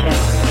escuchar.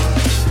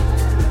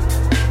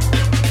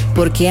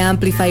 Porque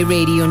Amplify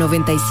Radio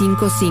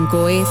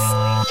 955 es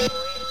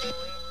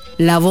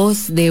la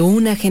voz de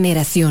una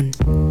generación.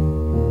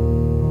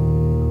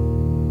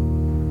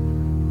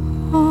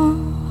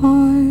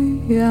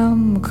 I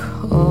am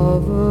covered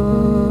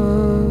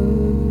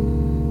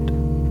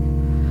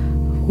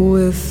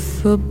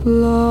with the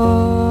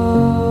blood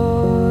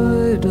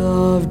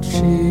of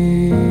Jesus.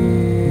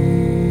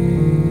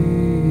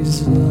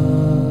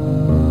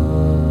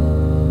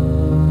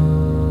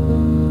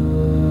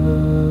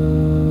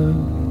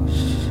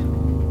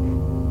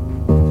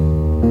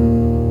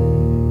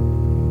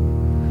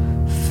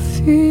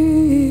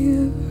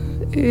 Fear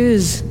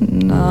is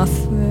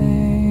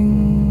nothing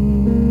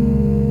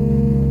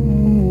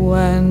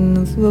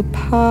when the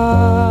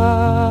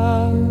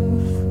path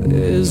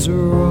is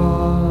righteous.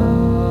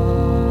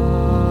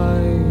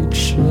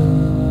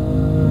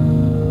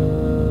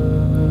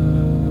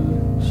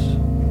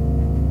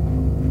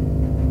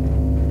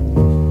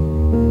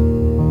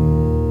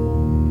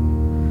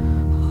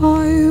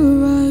 I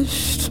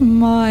rest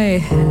my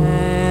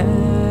head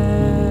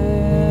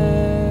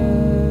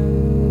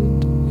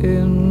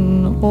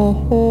in a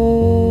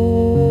holy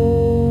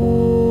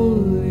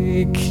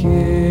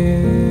kingdom.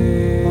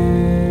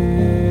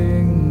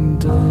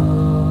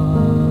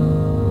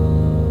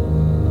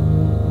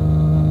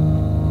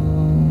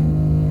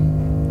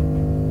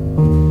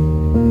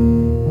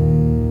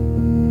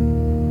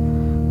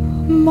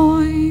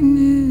 Mine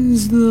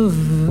is the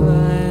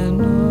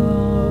venom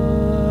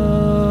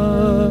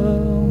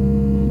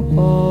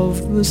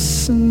of the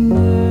snake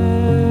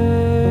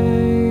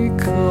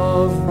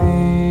of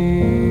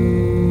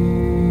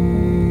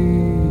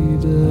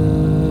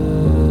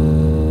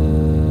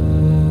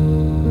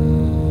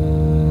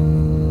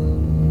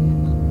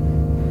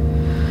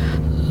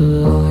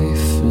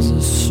life is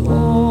a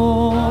song,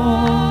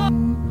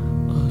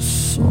 a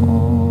song.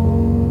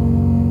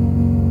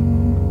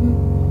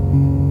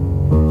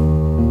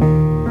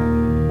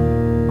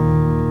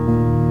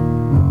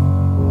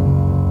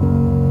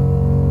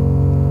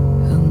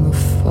 And the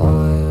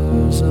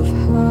fires of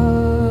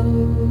hell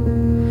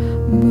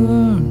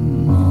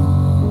burn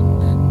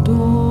on and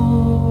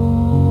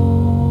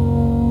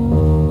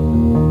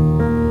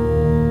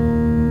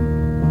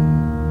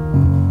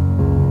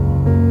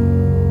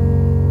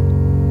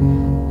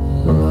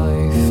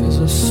life is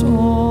a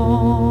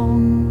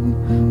song,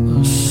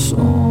 a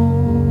song.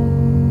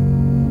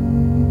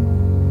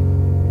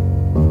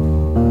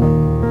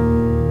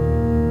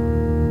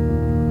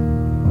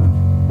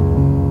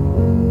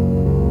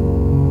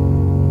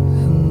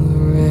 And the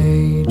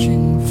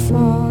raging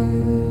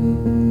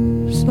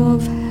fires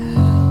of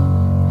hell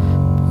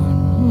burn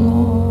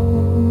long.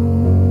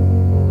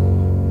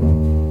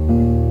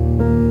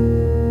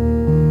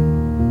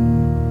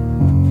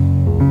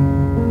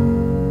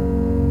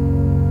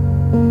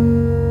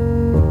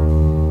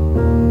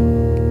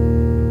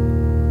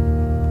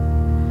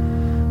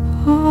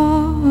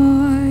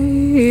 I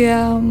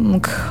am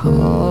covered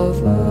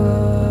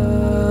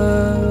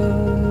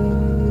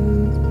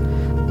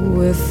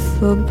with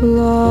the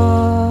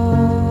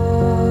blood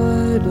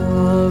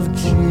of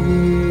Jesus.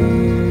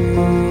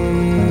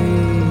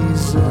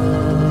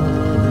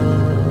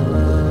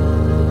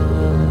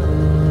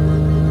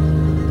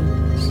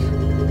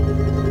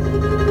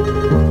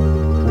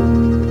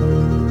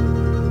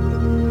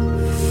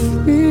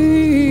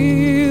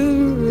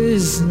 Fear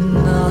is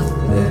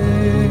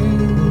nothing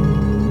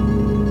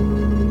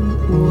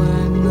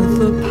when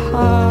the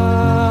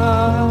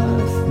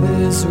path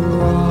is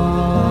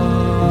right.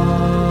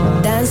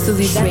 Dance to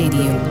this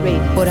radio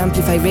por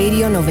Amplify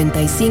Radio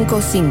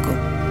 955.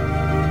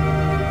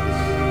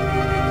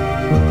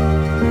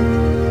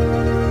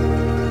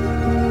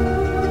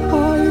 I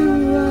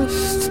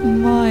rest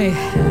my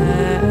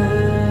head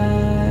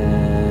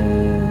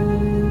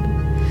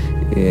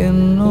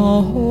in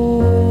a holy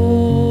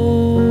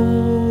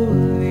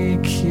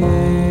kingdom.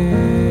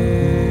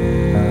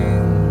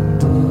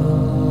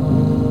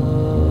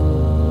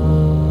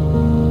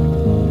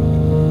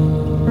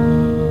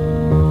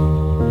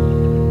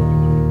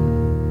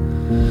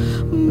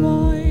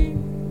 My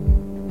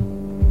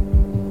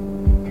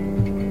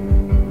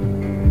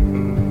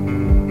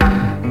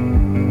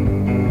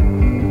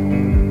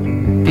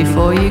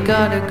Before you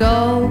gotta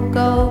go,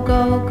 go,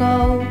 go,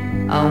 go,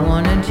 I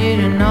wanted you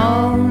to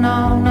know,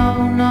 no,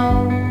 no,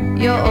 no,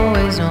 you're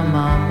always on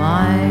my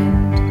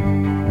mind.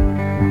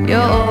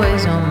 You're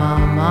always on my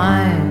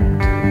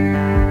mind.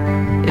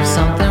 If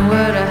something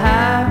were to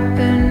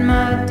happen,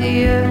 my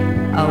dear,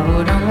 I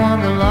wouldn't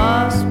want the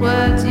last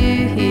words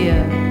you hear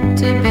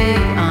to be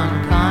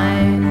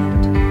unkind,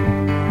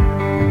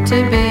 to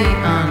be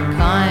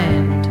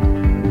unkind.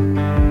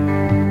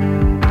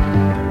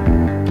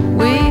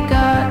 We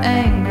got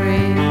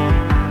angry,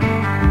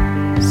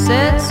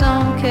 said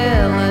some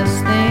careless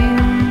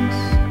things.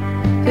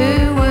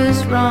 Who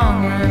was wrong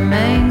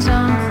remains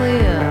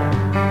unclear.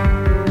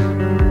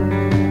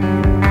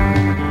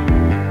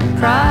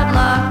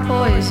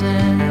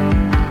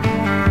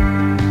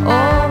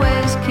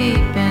 always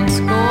keeping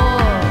score.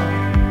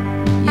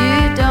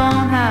 You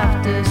don't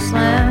have to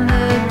slam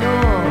the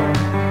door.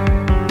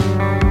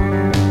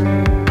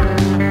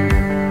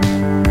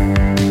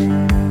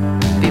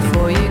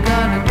 Before you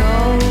gotta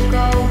go,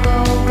 go, go,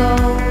 go,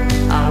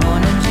 I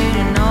wanted you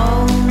to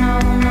know, no,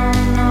 no,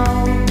 no,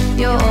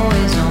 you're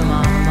always on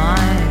my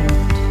mind.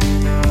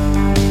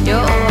 You're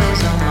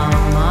always on my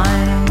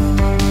mind.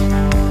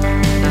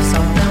 If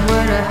something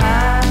were to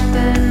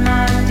happen,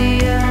 my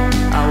dear,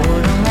 I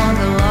wouldn't want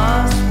the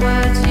last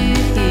words you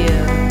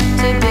hear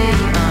to be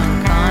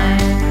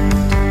unkind,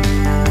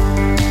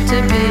 to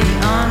be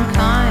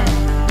unkind.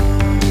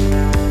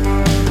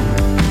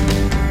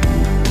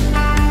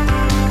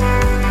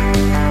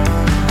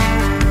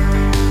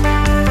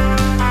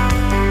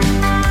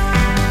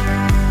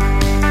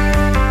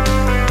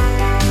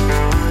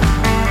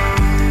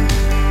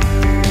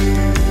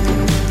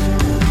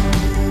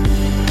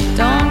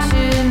 Don't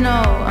you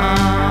know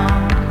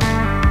I'm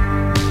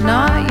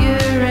not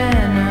your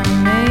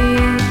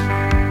enemy?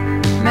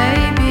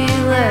 Maybe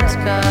let's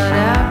cut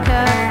out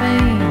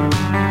caffeine.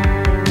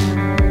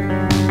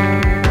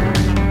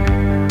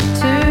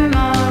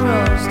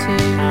 Tomorrow's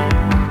too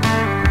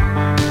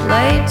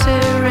late to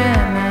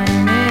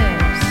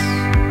reminisce.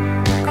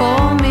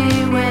 Call me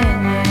when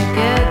you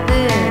get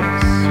this.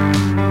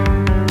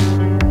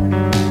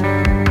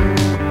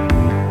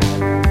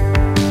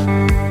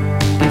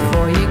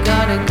 Before you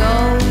gotta go,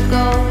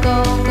 go, go,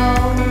 go,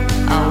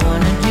 I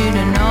wanted you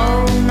to know,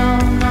 no,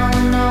 no,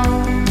 no,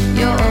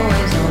 you're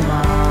always on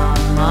my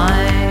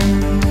mind.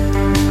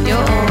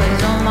 You're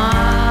always on my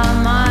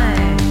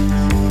mind.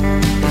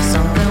 If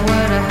something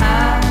were to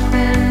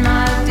happen,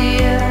 my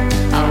dear,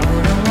 I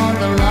wouldn't want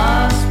the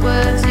last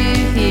words you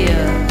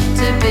hear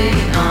to be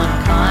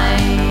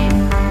unkind,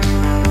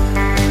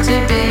 to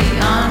be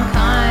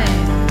unkind.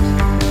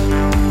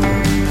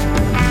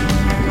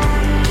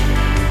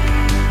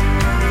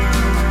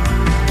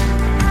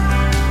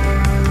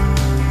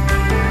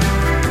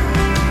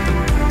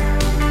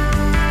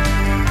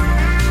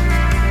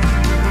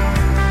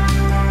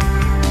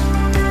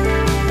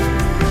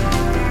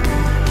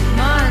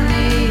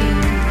 Money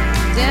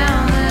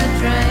down the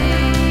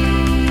drain.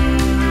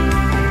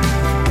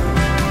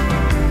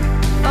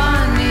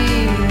 Funny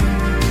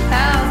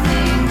how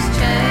things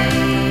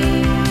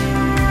change.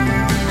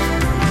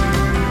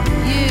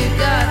 You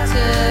got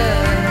to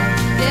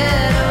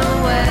get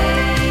away.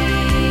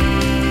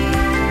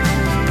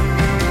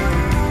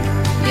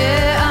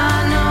 Yeah, I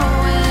know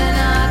when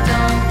I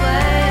don't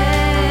blame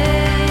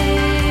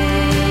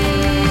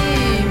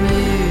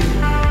you.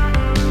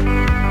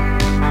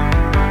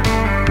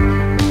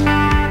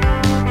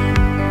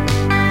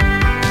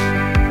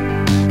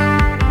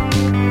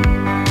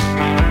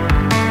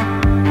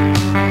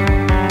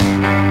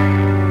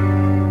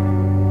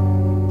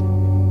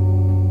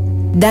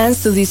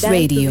 Dance to This Dance to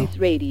Radio, This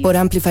Radio. por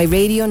Amplify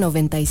Radio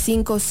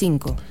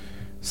 95.5.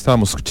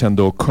 Estábamos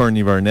escuchando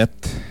Courtney Barnett,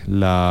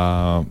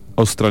 la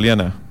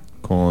australiana,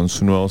 con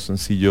su nuevo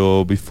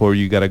sencillo Before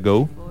You Gotta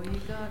Go,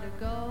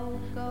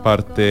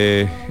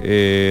 parte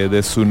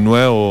de su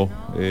nuevo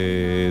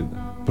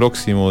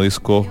próximo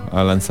disco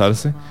a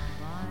lanzarse.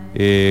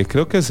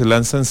 Creo que se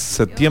lanza en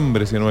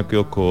septiembre, si no me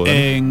equivoco, ¿no?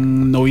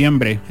 En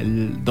noviembre,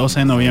 el 12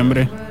 de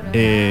noviembre,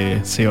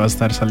 se va a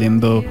estar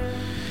saliendo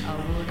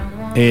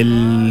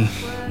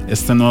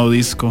este nuevo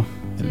disco,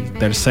 el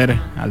tercer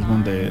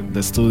álbum de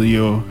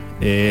estudio,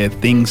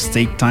 Things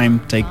Take Time.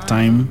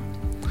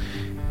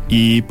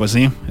 Y pues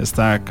sí,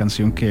 esta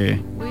canción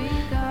que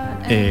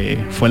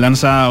fue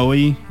lanzada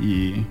hoy,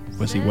 y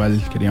pues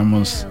igual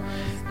queríamos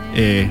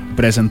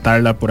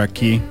presentarla por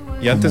aquí.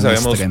 Y antes como un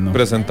habíamos estreno.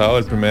 presentado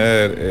el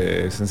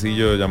primer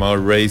sencillo llamado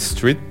Ray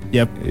Street.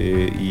 Yep.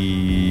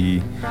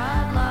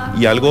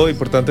 Y algo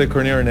importante de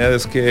Courtney Barnett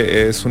es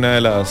que es una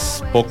de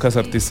las pocas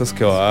artistas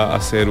que va a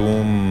hacer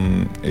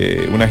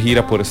una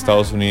gira por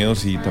Estados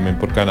Unidos y también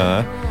por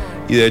Canadá.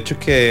 Y de hecho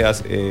que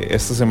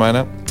esta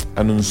semana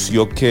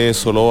anunció que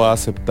solo va a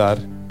aceptar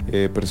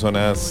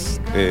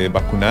personas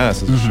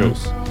vacunadas a sus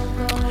shows.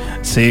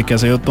 Sí, que ha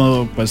sido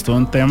todo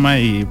un tema,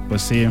 y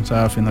pues sí, o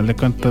sea, a final de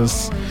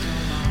cuentas,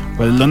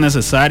 pues lo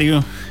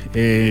necesario,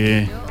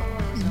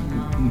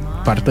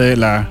 parte de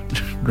la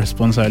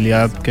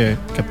responsabilidad que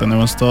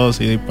tenemos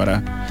todos, y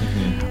para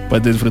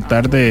pues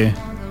disfrutar de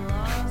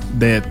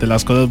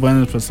las cosas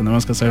buenas, pues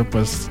tenemos que ser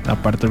pues la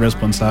parte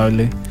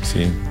responsable.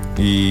 Sí,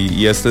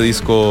 y este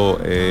disco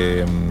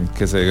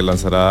que se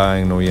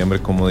lanzará en noviembre,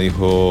 como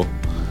dijo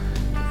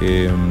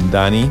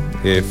Dani,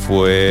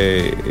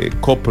 fue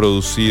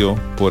coproducido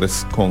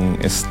con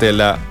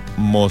Estela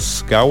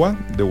Moscawa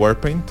de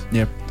Warpaint.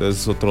 Yep.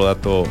 Entonces es otro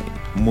dato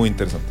muy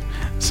interesante.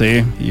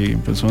 Sí, y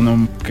pues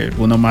uno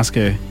más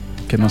que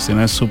nos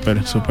tiene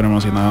súper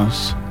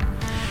emocionados.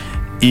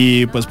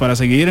 Y pues para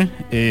seguir,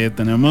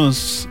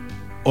 tenemos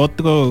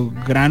otro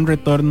gran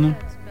retorno,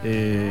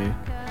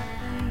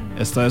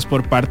 esta vez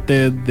por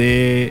parte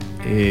de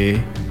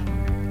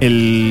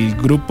el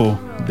grupo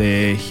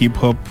de hip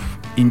hop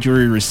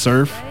Injury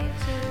Reserve,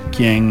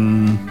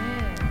 quien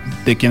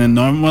de quienes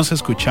no hemos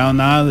escuchado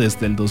nada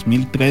desde el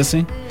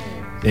 2013,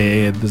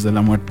 desde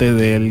la muerte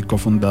del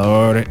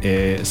cofundador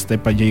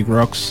Stepa J.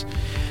 Rocks.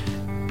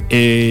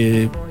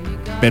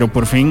 Pero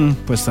por fin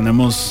pues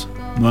tenemos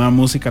nueva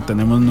música,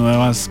 tenemos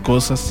nuevas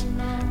cosas,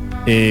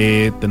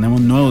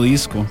 tenemos nuevo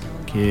disco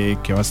que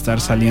va a estar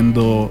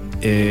saliendo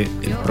el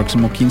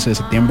próximo 15 de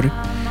septiembre,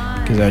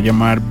 que se va a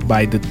llamar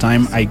By the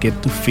Time I Get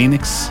to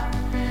Phoenix.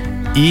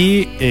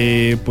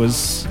 Y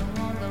pues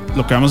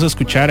lo que vamos a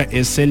escuchar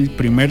es el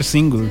primer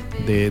single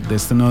de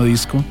este nuevo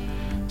disco.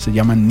 Se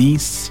llama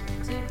Knees,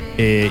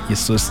 y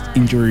esto es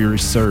Injury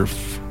Reserve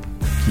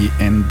aquí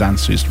en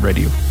Dance Swiss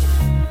Radio.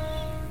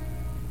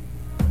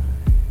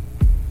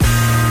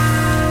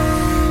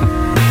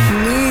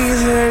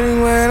 Knees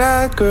hurt when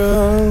I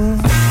grow,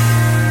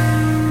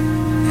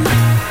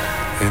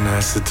 and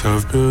that's a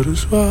tough pill to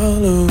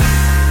swallow,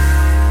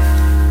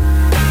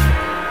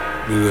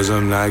 because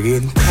I'm not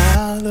getting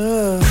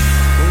taller.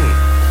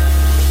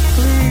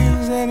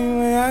 Please, any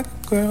way I can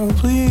grow,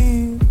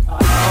 please.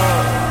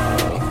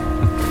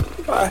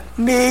 My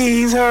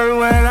knees hurt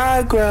when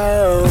I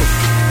grow,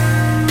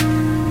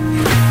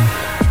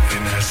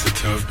 and that's a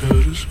tough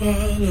pill to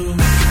swallow,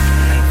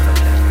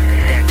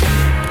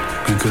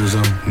 because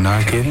I'm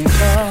not getting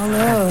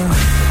taller.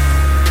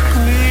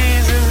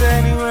 Please, is there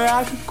any way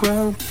I can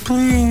grow,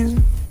 please?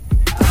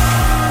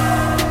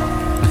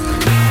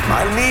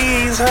 My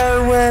knees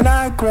hurt when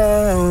I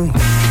grow,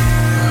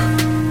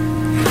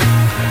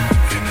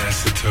 and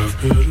that's a tough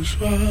pill to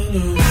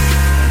swallow,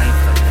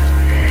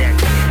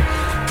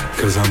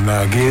 cause I'm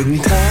not getting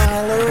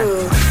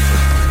taller.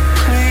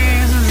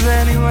 Please, is there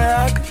any way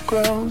I can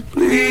grow,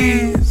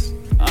 please?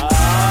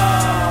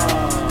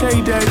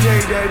 Take that,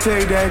 take that,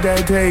 take that,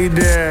 that, take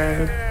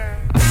that.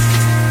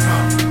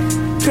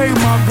 Take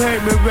my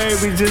baby,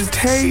 baby, just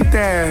take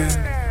that.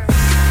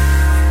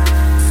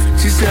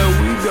 She said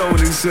we don't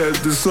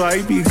accept the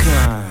swipey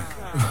kind.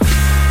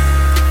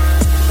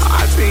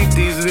 I think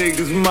these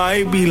niggas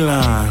might be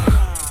lying.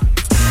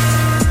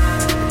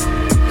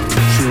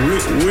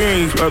 We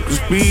ain't up to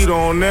speed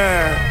on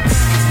that.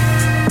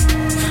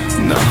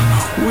 No,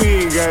 we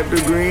ain't got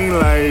the green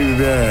like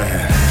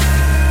that.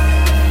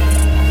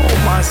 Oh,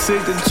 my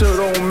signature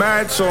don't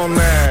match on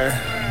that.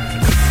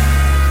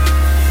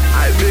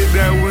 I did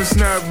that when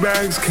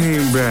snapbacks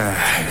came back.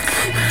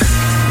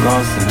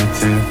 Lost in the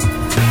tip.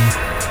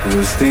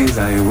 There's things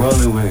I ain't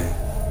rolling with,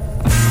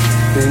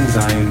 things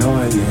I ain't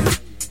knowing yet,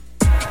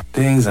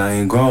 things I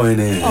ain't growing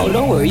in. Oh,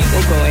 don't worry, you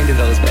gon' grow into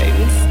those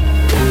babies.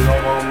 We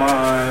don't want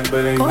mine,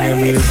 but ain't give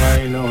me if I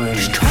ain't knowing.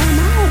 Just try them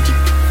out.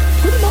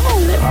 Put them on.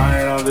 I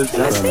ain't all this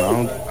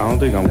time. I don't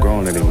think I'm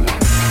grown anymore. I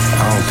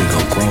don't think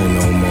I'm grown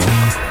no more.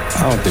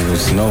 I don't think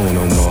it's snowing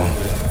no more.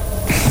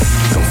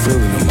 I'm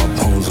feeling in my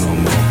bones no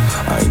more.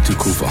 I ain't too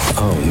cool for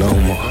no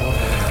more.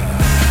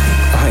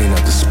 I ain't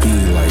at the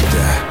speed like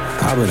that.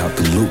 I've been out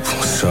the loop,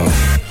 so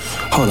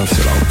hold up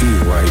till I'll be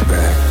right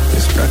back.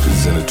 This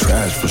record's in the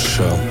trash for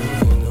sure.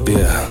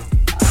 Yeah.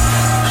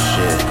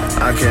 Shit,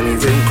 I can't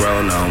even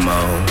grow no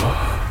more.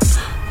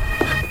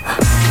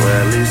 Well,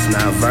 at least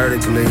not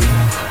vertically.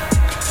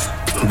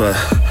 But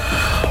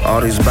all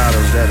these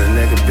bottles that a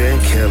nigga been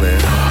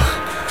killing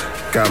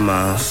got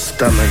my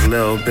stomach a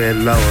little bit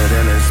lower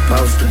than it's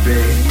supposed to be.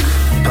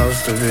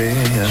 Supposed to be,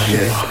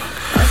 yeah.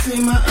 I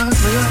see my aunt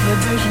the other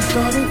day, she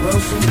started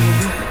roasting me.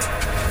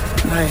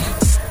 Like,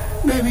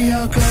 baby,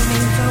 how come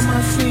every time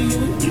I see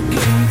you, you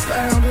get me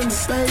found in the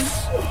face?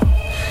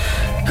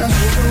 That's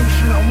what real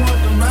shit, I want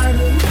the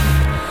writing.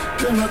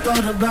 Then I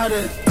thought about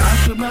it, I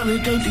should probably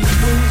take these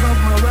booze off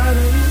my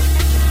writing.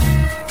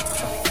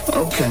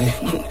 Okay,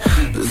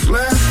 this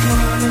last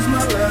one is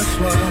my last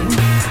one.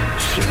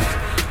 Shit,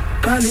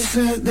 probably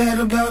said that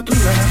about the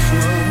last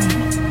one.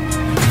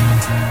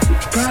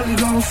 Probably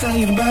gonna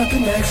say it about the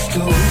next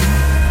two.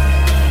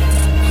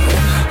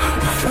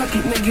 Fuck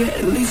it, nigga,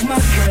 at least my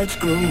dreads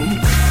grew.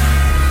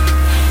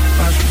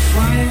 Watch me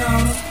flying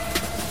out.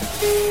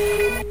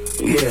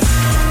 Yeah,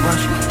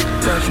 watch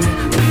me.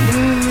 My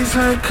knees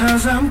hurt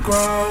cause I'm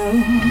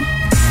grown,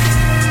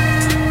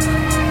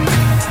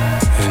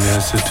 and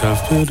that's a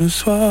tough pill to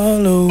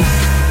swallow.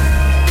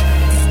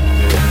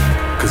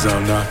 Cause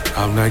I'm not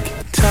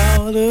getting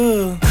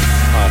taller.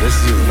 Oh, this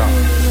is you, no.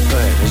 Go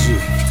ahead, that's you.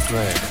 Go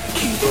ahead.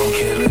 Keep on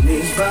killing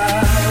these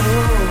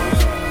bottles.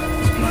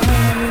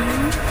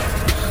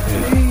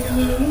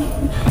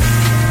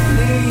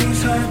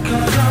 Knees hurt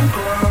cause I'm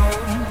grown,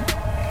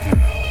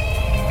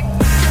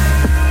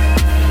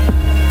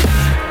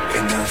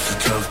 and that's a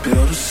tough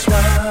pill to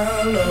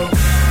swallow.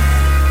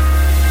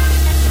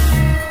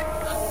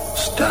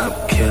 Stop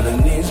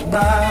killing these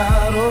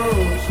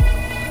bottles.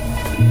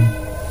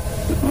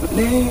 My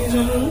knees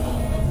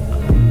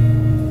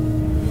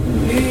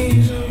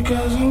hurt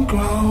cause I'm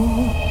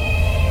grown,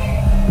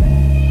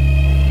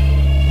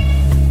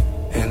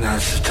 and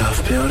that's a tough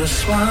pill to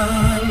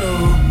swallow.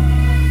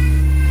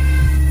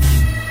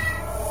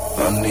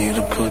 I need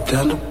to put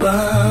down the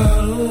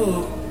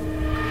bottle.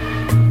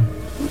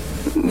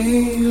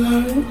 Knees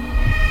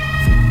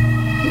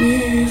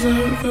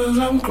hurt cause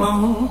I'm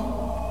grown.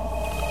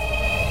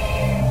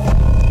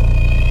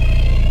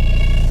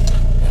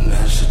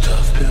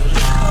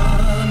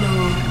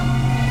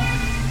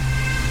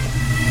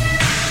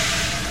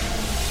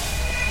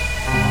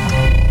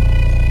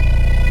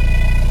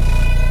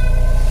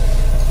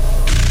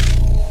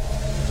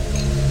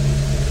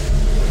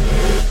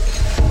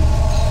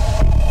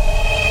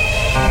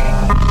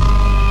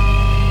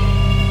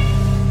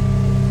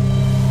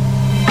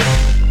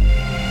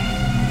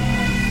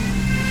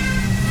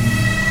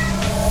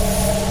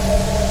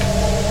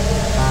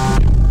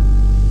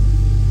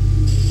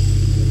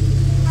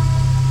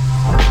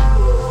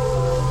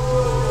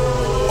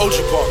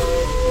 Ocean Park.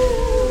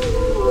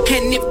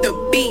 And if the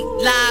beat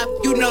live,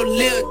 you know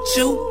Lil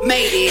Ju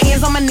made it.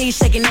 Hands on my knees,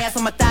 shaking ass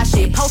on my thigh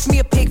shit. Post me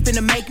a pic,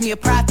 finna make me a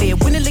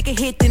profit. When the liquor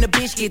hit, then the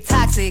bitch get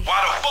toxic.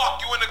 Why the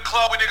fuck you in the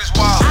club with niggas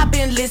wild? I've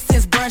been lit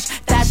since brunch,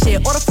 that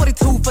shit. Order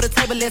 42 for the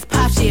table, let's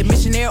pop shit.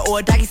 Missionary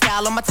or doggy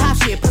style on my top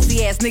shit.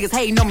 Pussy ass niggas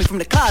hating on me from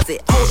the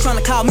closet. Hoes trying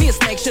to call me a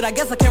snake, shit, I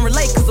guess I can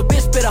relate. Cause a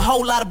bitch spit a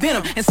whole lot of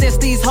venom. And since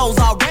these hoes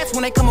all rats,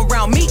 when they come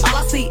around me, all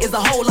I see is a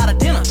whole lot of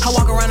dinner. I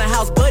walk around the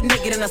house butt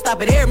naked and I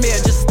stop at air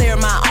mirror just to stare at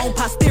my own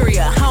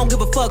posterior. I don't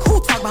give a fuck who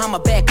talk behind my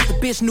back, cause the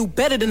bitch knew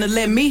better than to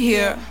let me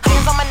hear.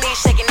 Hands on my knees,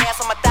 shaking ass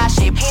on my thigh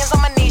shape. Hands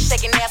on my knees,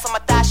 shaking ass on my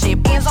thigh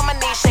shape. Hands on my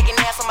knees, shaking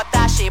ass on my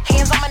thigh shape.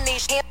 Hands on my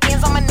knees,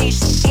 hands on my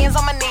knees, hands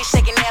on my knees,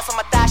 shaking ass on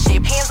my thigh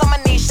shape. Hands on my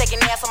knees, shaking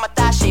ass on my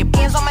thigh shape.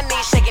 Hands on my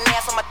knees, shaking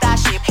ass on my thigh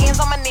shape. Hands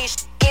on my knees,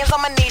 hands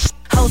on my knees.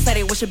 Hoes said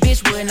they wish a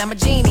bitch would, and I'm a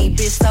genie.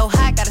 Bitch so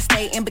hot, gotta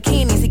stay in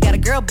bikinis. He got a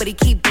girl, but he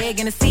keep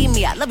begging to see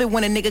me. I love it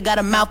when a nigga got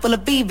a mouth full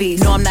of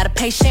BBs. No, I'm not a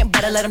patient,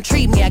 but I let him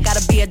treat me. I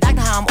gotta be a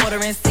doctor, how I'm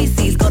ordering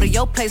CCs. Go to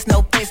your place,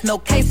 no face, no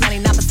case.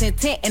 99%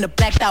 tint in a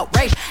blacked out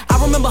rape.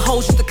 I remember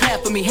hoes used to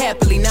clap for me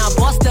happily. Now I'm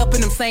bossed up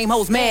and them same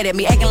hoes mad at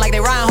me. Acting like they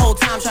riding whole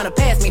time trying to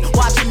pass me.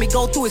 Watching me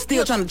go through it,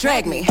 still trying to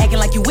drag me. Acting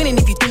like you winning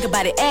if you think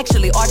about it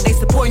actually. Are they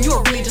supporting you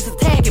or really just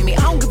attacking me?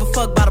 I don't give a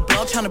fuck about a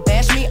blog trying to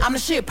bash me. I'm the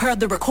shit per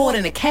the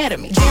Recording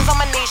Academy. Hands on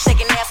my knees,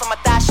 shaking ass on my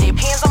thigh shape.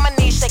 Hands on my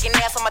knees, shaking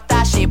ass on my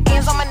thigh shape.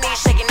 Hands on my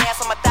knees, shaking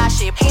ass on my thigh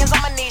shape. Hands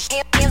on my knees,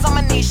 hands on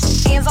my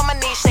knees, hands on my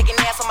knees, shaking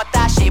ass on my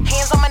thigh shape.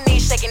 Hands on my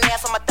knees, shaking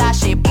ass on my thigh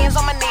shape. Hands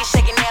on my knees,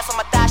 shaking ass on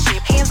my thigh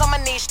shape. Hands on my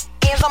knees,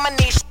 hands on my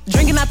knees.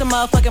 Drinking out the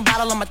motherfucking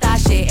bottle on my thigh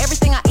shit.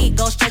 Everything I eat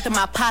goes straight to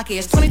my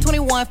pockets.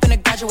 2021,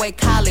 finna graduate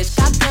college.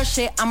 Got girl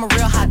shit, I'm a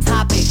real hot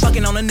topic.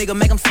 Fucking on a nigga,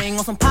 make him sing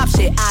on some pop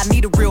shit. I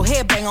need a real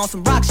headbang on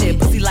some rock shit.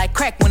 Pussy like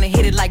crack when it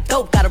hit it like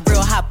dope. Got a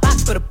real hot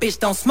box, but a bitch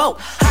don't smoke.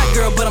 Hot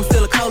girl, but I'm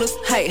still the coldest.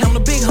 Hey, I'm the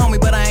big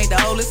homie, but I ain't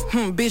the oldest.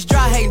 Bitch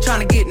dry hating,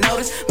 trying to get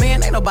noticed.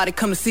 Man, ain't nobody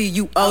come to see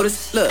you,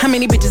 Otis. Look, how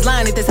many bitches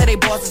lying if they say they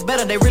boss is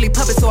better? They really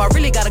puppets, so I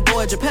really gotta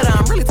go at Geppetto.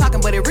 I'm really talking,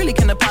 but it really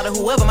can apply to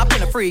whoever. My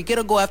pen a freak,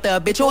 it'll go after a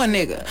bitch or a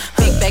nigga.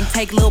 Big bang,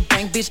 take little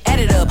bang, bitch, add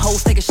it up.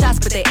 Hoes taking shots,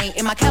 but they ain't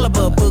in my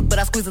caliber book. But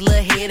I squeeze a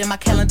little head in my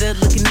calendar,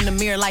 looking in the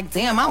mirror like,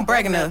 damn, I'm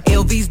bragging up.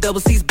 LVs, double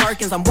C's,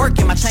 Birkins, I'm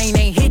working. My chain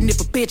ain't hitting if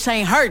a bitch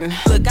ain't hurting.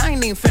 Look, I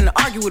ain't even finna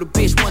argue with a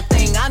bitch. One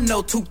thing I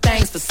know, two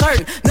things for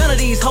certain. None of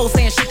these hoes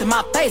saying shit to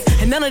my face,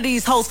 and none of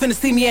these hoes finna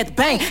see me at the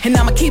bank. And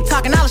I'ma keep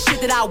talking all the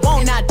shit that I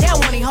want, and I doubt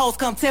one of these hoes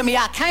come tell me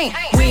I can't.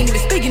 We ain't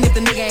even speaking if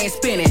the nigga ain't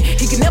spinning.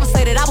 He could never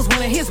say that I was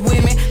one of his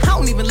women. I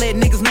don't even let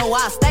niggas know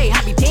I stay.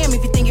 I be damn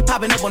if you think you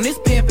popping up on this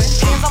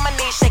pimpin'. Hands on my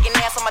knees, shaking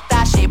ass on my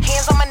thigh shape.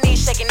 Hands on my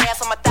knees, shaking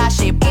ass on my thigh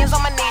shape. Hands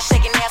on my knees,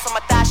 shaking ass on my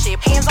thigh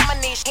shape. Hands on my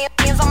knees,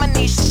 hands on my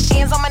knees,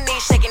 hands on my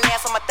knees, shaking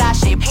ass on my thigh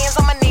shape. Hands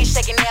on my knees,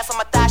 shaking ass on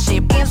my thigh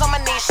shape. Hands on my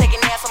knees, shaking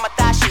ass on my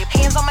thigh shape.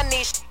 Hands on my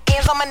knees,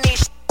 hands on my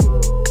knees.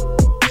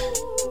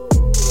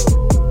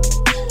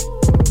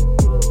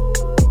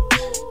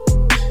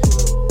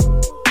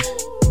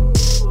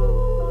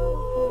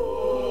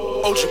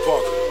 Ocean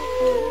Park.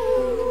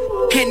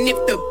 And if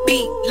the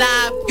beat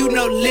live, you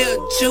know Lil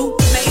Ju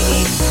made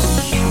it.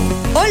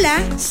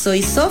 Hola,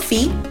 soy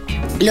Sophie.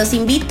 Los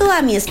invito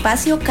a mi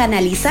espacio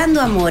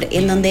Canalizando Amor,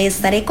 en donde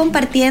estaré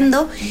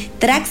compartiendo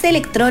tracks de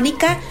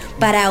electrónica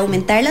para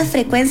aumentar las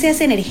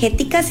frecuencias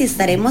energéticas y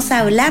estaremos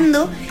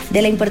hablando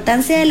de la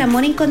importancia del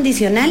amor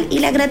incondicional y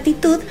la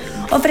gratitud,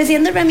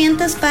 ofreciendo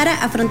herramientas para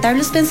afrontar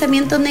los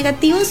pensamientos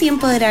negativos y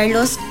empoderar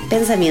los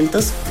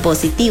pensamientos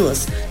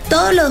positivos.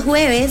 Todos los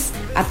jueves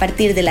a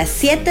partir de las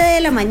 7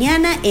 de la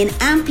mañana en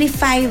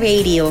Amplify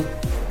Radio.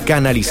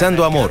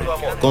 Canalizando Amor,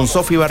 con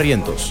Sophie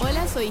Barrientos.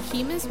 Hola, soy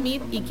Jim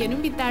Smith y quiero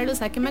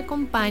invitarlos a que me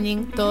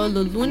acompañen todos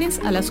los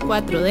lunes a las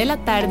 4 de la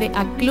tarde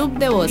a Club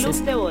de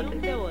Voces,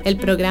 el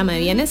programa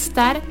de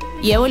bienestar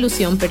y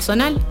evolución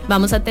personal.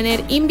 Vamos a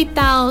tener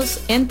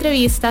invitados,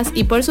 entrevistas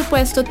y por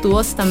supuesto tu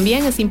voz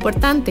también es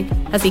importante,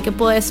 así que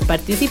puedes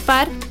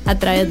participar a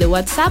través de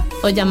WhatsApp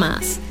o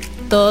llamadas.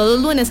 Todos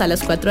los lunes a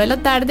las 4 de la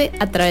tarde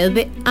a través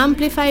de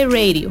Amplify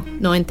Radio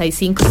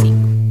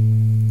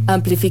 95.5.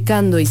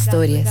 Amplificando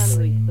historias.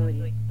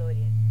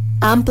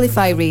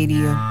 Amplify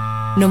Radio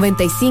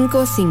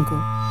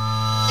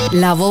 95.5.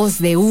 La voz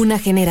de una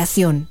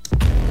generación.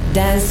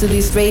 Dance to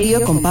This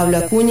Radio con Pablo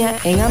Acuña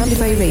en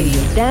Amplify Radio.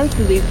 Dance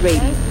to This Radio.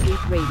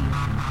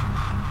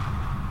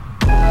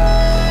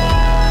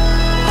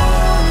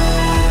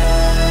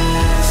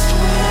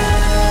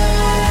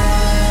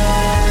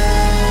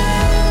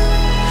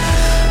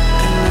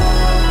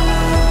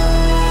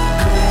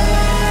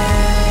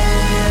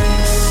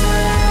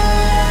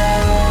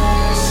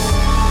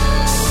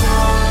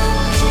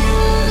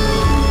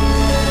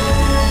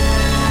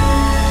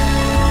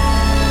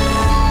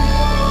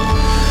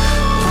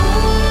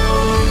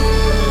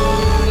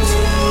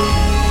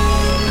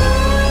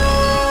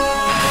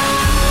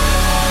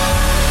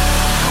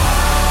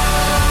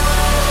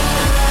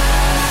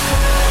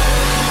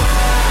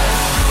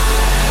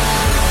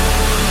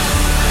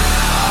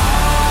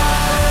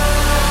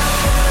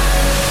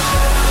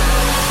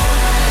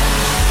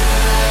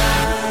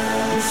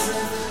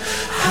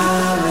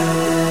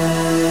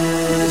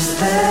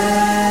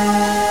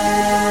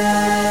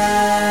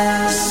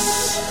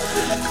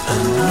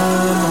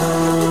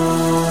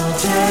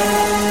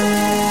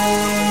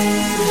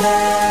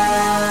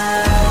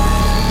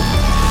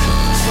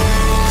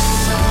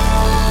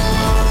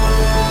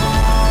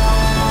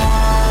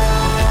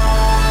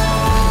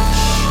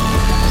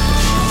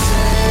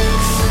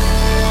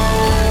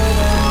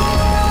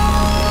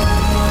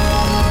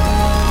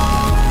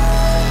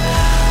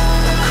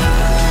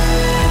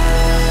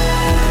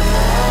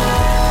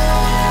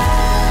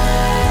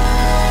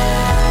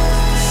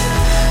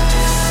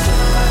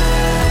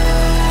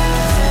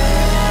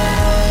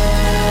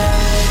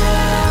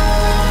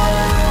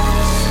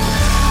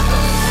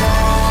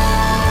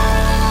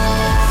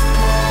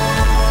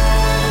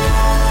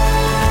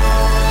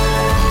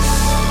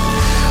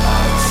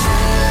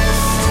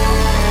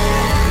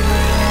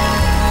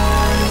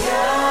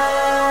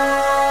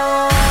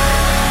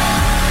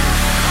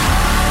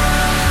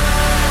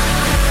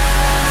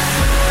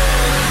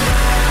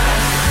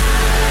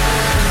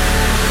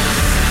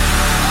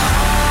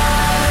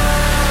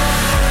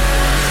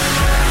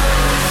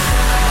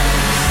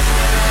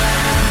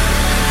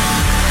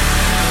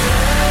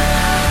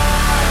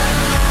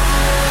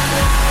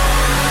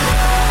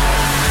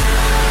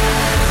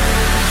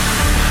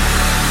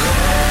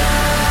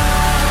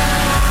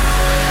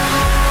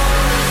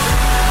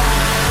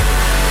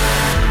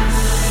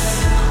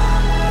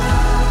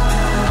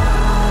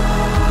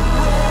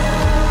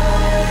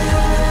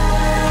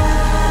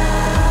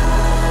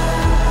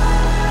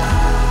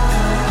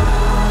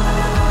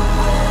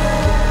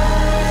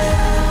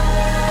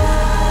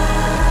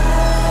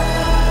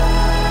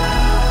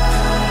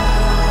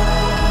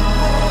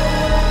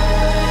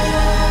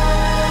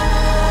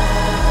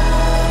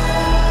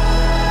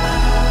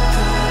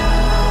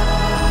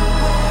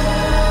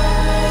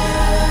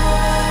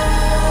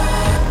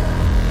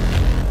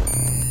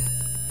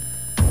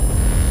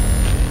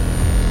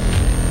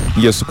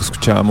 Y esto que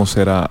escuchábamos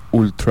era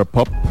Ultra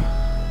Pop,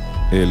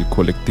 el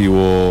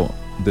colectivo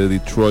de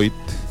Detroit,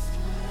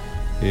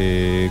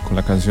 con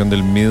la canción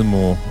del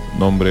mismo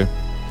nombre,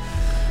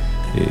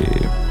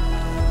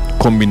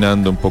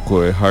 combinando un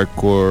poco de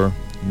hardcore,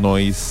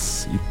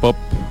 noise y pop,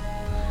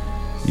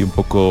 y un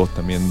poco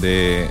también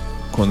de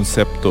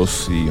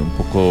conceptos y un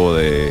poco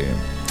de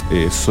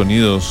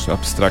sonidos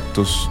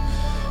abstractos,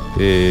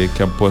 que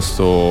han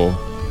puesto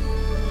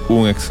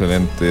un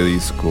excelente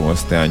disco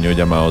este año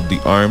llamado The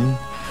Arm,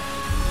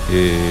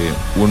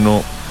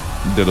 uno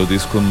de los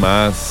discos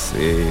más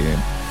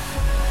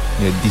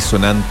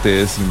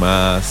disonantes y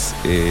más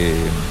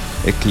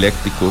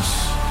eclécticos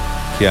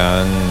que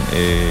han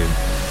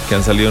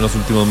salido en los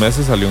últimos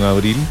meses. Salió en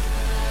abril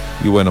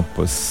y bueno,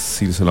 pues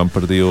si se lo han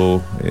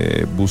perdido,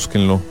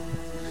 búsquenlo.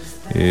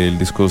 El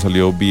disco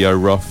salió vía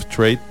Rough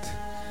Trade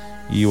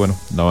y bueno,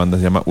 la banda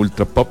se llama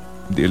Ultra Pop,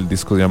 el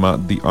disco se llama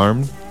The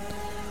Arm.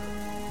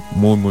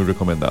 Muy muy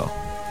recomendado.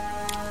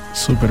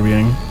 Súper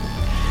bien.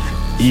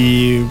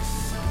 Y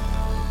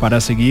para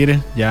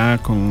seguir ya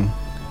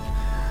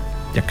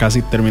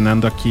casi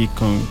terminando aquí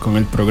con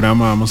el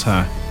programa, vamos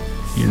a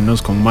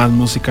irnos con más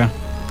música.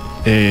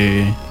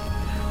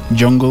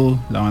 Jungle,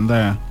 la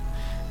banda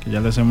que ya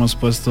les hemos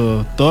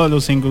puesto todos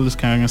los singles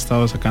que han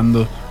estado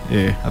sacando,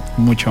 a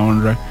mucha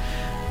honra,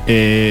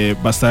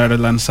 va a estar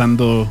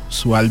lanzando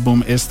su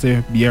álbum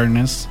este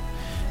viernes,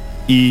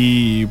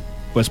 y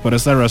pues por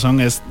esta razón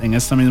en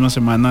esta misma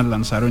semana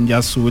lanzaron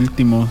ya su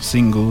último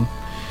single,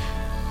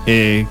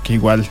 que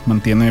igual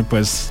mantiene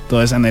pues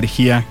toda esa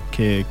energía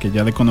que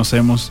ya le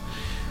conocemos.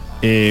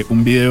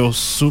 Un video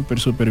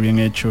súper bien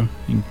hecho,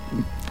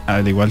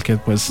 al igual que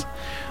pues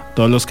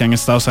todos los que han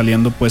estado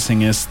saliendo pues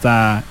en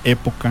esta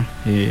época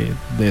de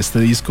este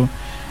disco,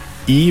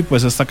 y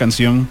pues esta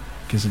canción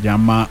que se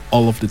llama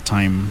All of the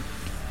Time.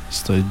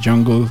 Esto es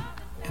Jungle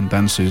en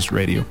Dance to This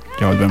Radio.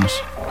 Ya volvemos.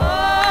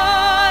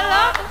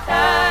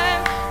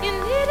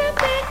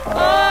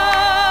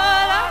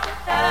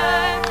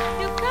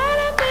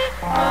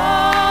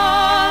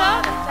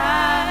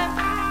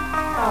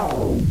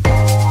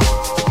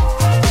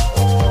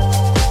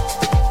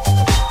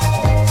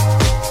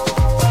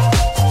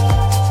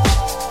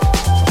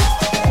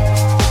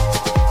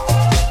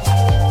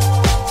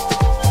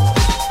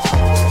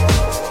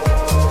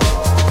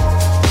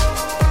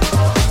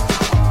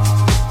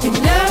 You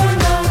never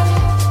know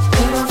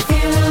when I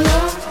feel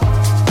alone.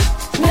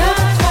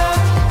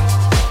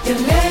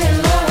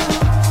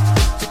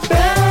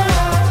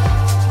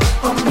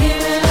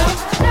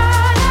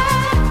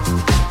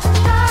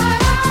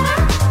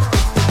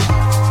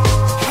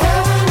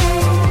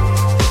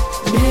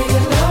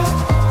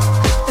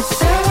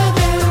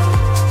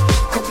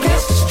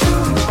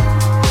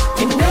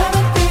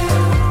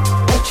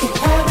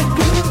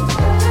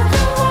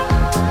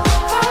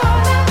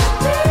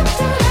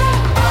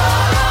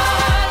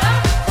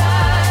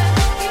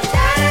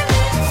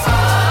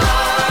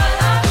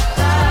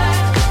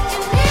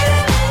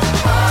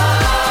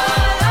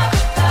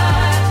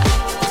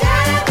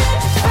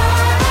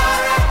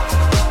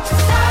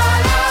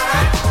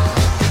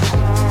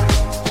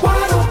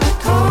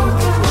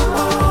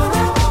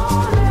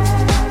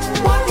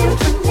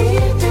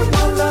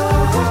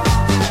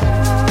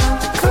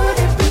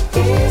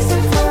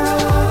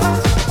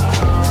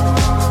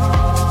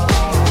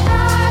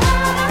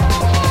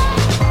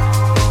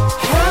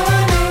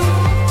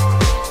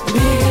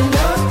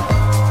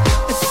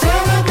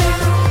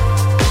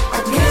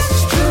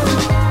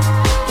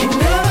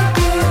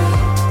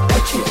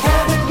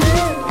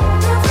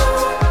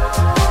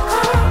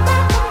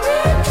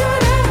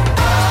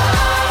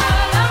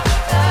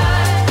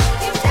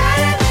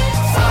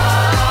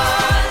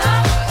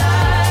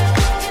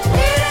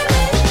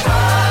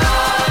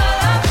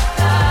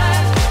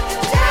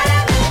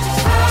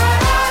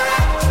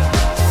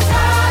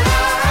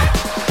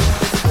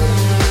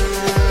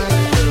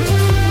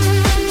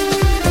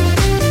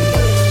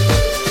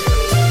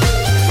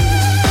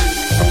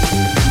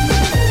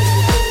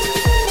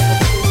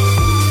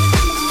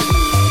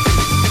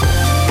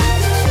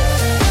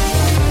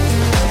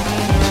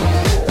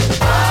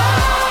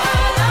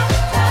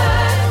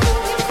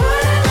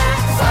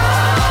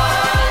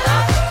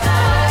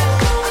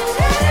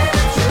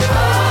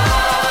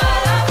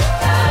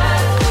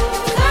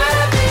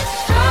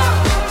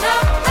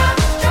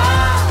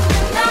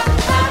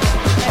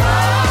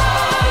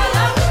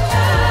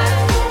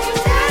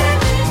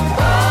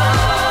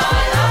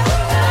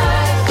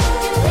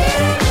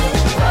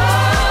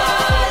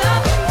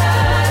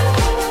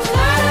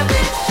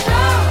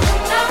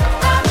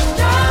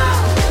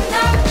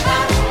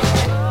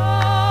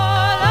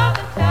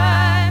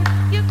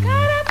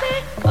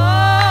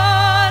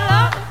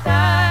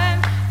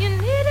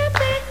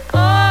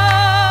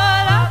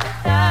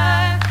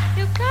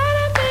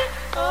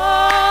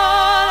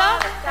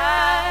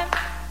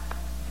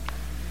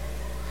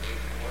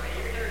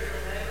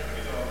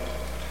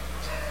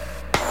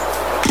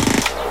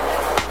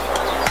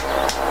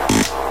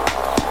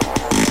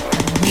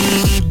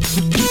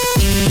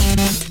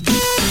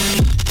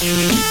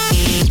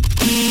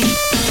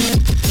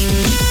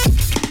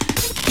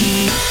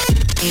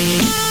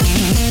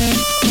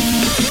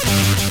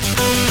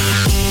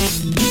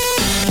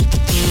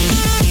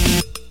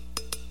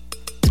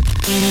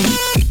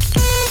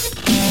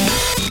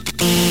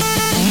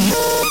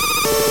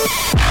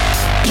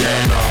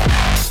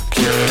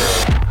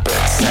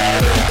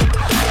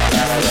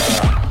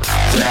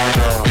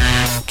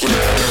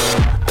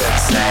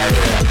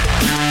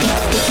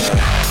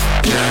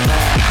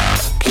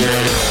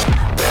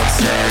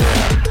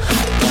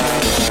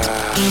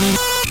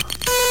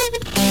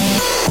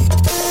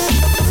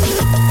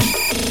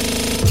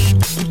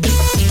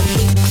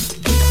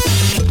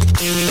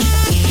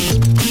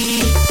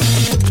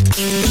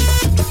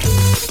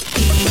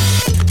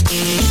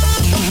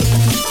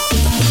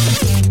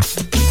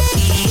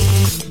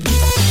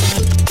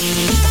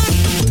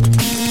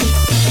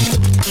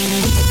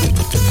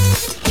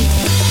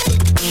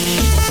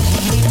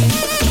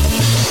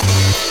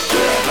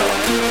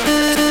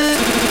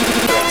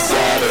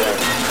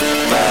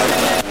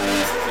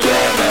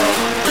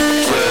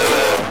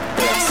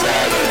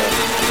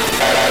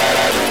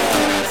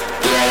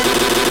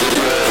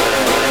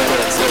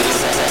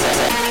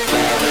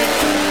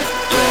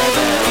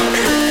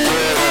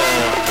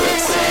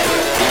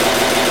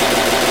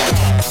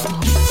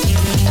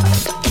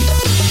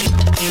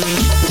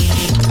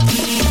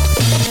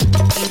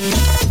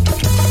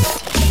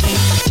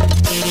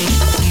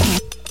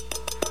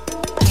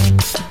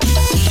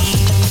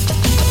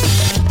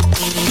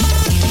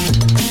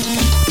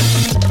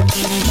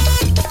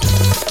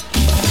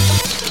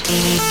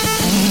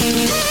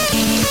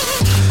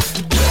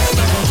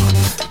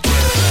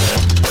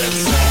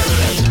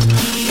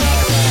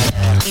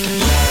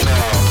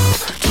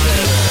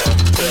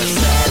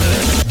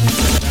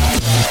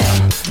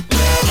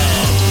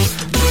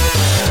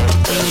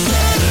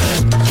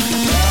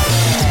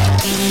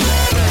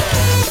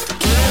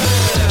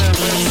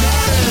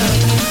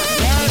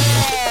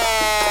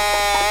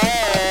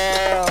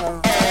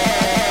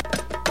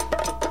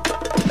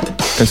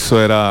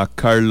 Eso era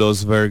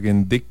Carlos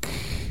Bergendick.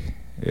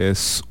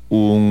 Es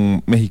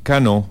un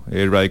mexicano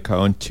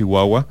radicado en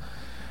Chihuahua,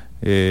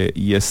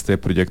 y este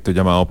proyecto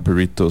llamado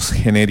Perritos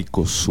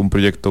Genéricos, un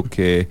proyecto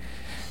que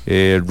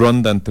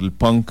ronda entre el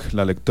punk,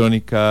 la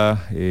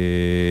electrónica,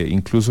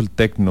 incluso el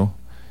techno,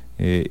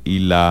 y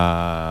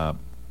la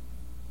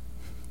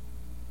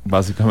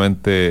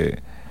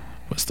básicamente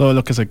pues todo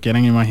lo que se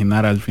quieran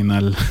imaginar al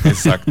final.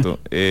 Exacto.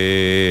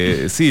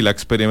 Sí, la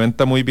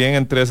experimenta muy bien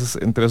entre esos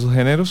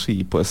géneros,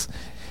 y pues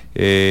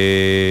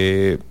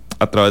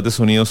a través de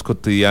sonidos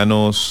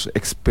cotidianos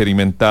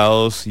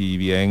experimentados y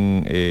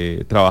bien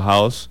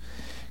trabajados.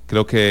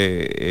 Creo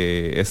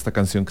que esta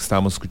canción que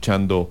estábamos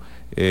escuchando,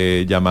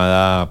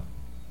 llamada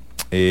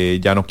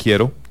Ya no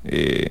quiero,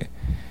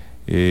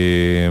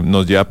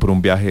 nos lleva por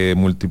un viaje de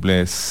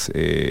múltiples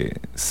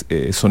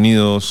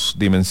sonidos,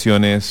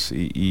 dimensiones,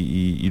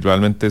 y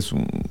realmente es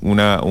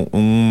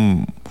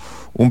un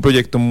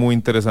proyecto muy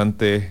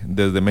interesante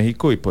desde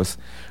México, y pues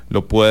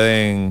lo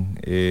pueden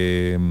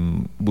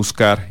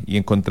buscar y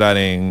encontrar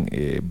en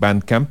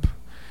Bandcamp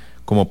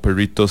como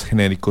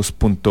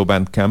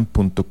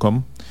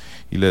perritosgenericos.bandcamp.com,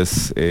 y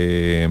les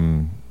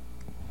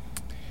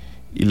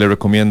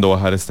recomiendo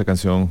bajar esta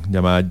canción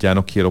llamada Ya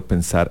no quiero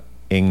pensar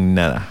en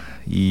nada.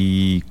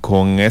 Y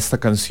con esta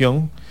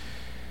canción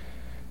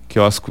que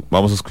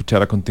vamos a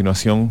escuchar a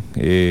continuación,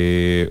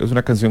 es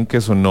una canción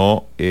que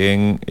sonó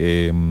en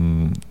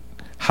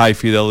High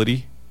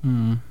Fidelity,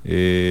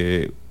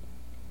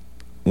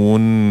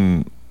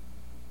 un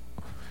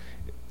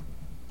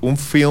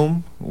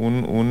film,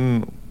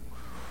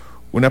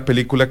 una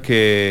película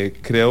que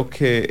creo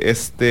que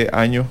este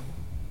año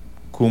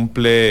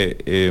cumple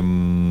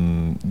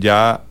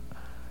ya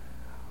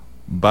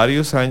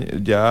varios años,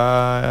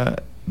 ya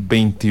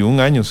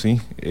 21 años, sí,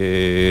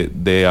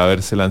 de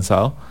haberse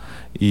lanzado.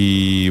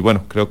 Y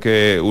bueno, creo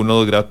que uno de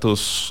los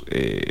gratos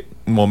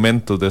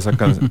momentos de esa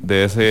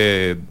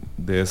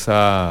de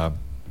esa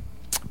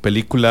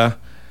película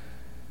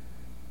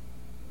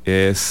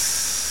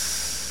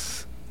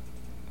es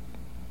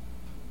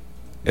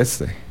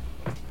este.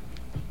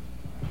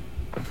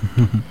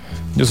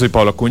 Yo soy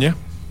Pablo Acuña.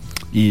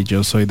 Y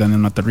yo soy Daniel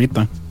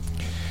Matarrita.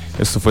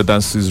 Esto fue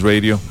Dance to This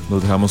Radio.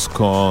 Nos dejamos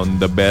con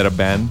The Better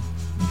Band,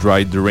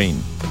 Dry the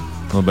Rain.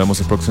 Nos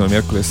vemos el próximo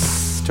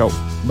miércoles. Chao.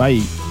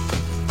 Bye.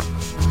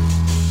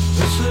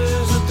 This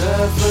is the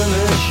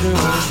definition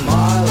of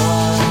my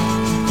life.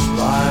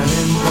 Lying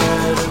in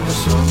bed in the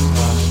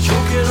sunlight,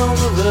 choking on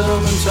the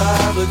rhythm and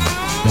tablet.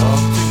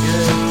 Doctor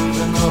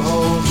gave in the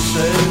hope of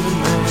saving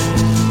me,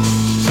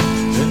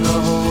 in the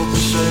hope of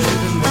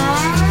saving me.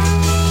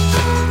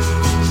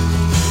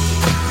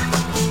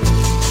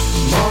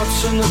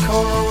 Moths in the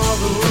corner of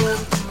the room,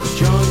 the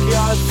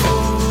junkyard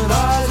full with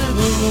eyes of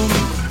gloom.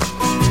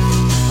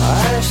 I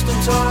asked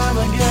him time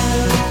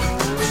again,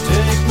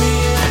 take me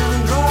in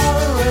and dry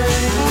the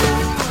rain.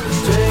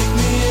 Take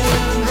me in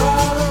and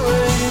dry the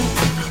rain.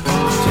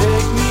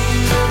 Take me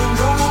in and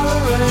dry the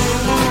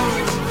rain.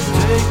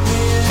 Take me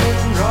in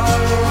and dry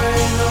the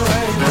rain. The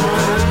rain, the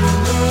rain,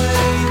 the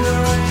rain, the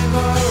rain,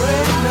 the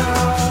rain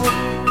now.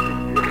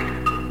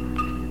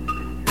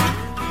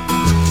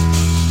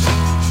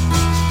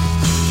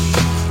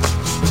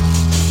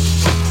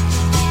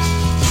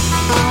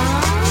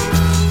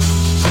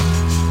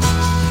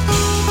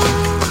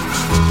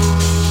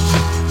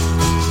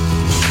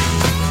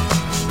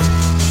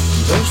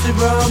 Dusty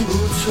brown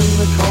boots in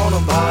the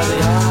corner by the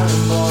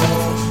iron bar.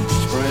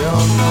 Spray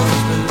on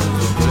dust is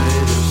the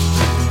greatest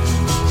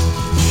thing.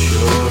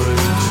 Sure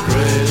is the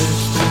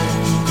greatest thing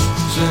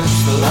since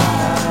the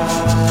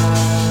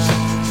light.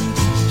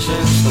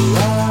 Since the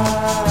light.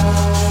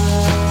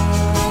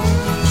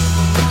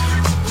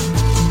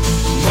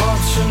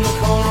 Moths in the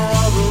corner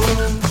of the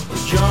room, the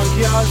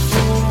junkyard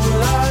full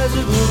with eyes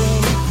of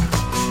gloom.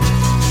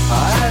 I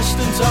asked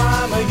in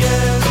time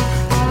again,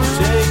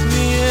 take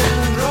me in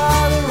and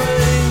dry the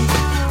rain.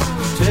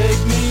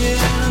 Take me in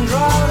and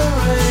dry the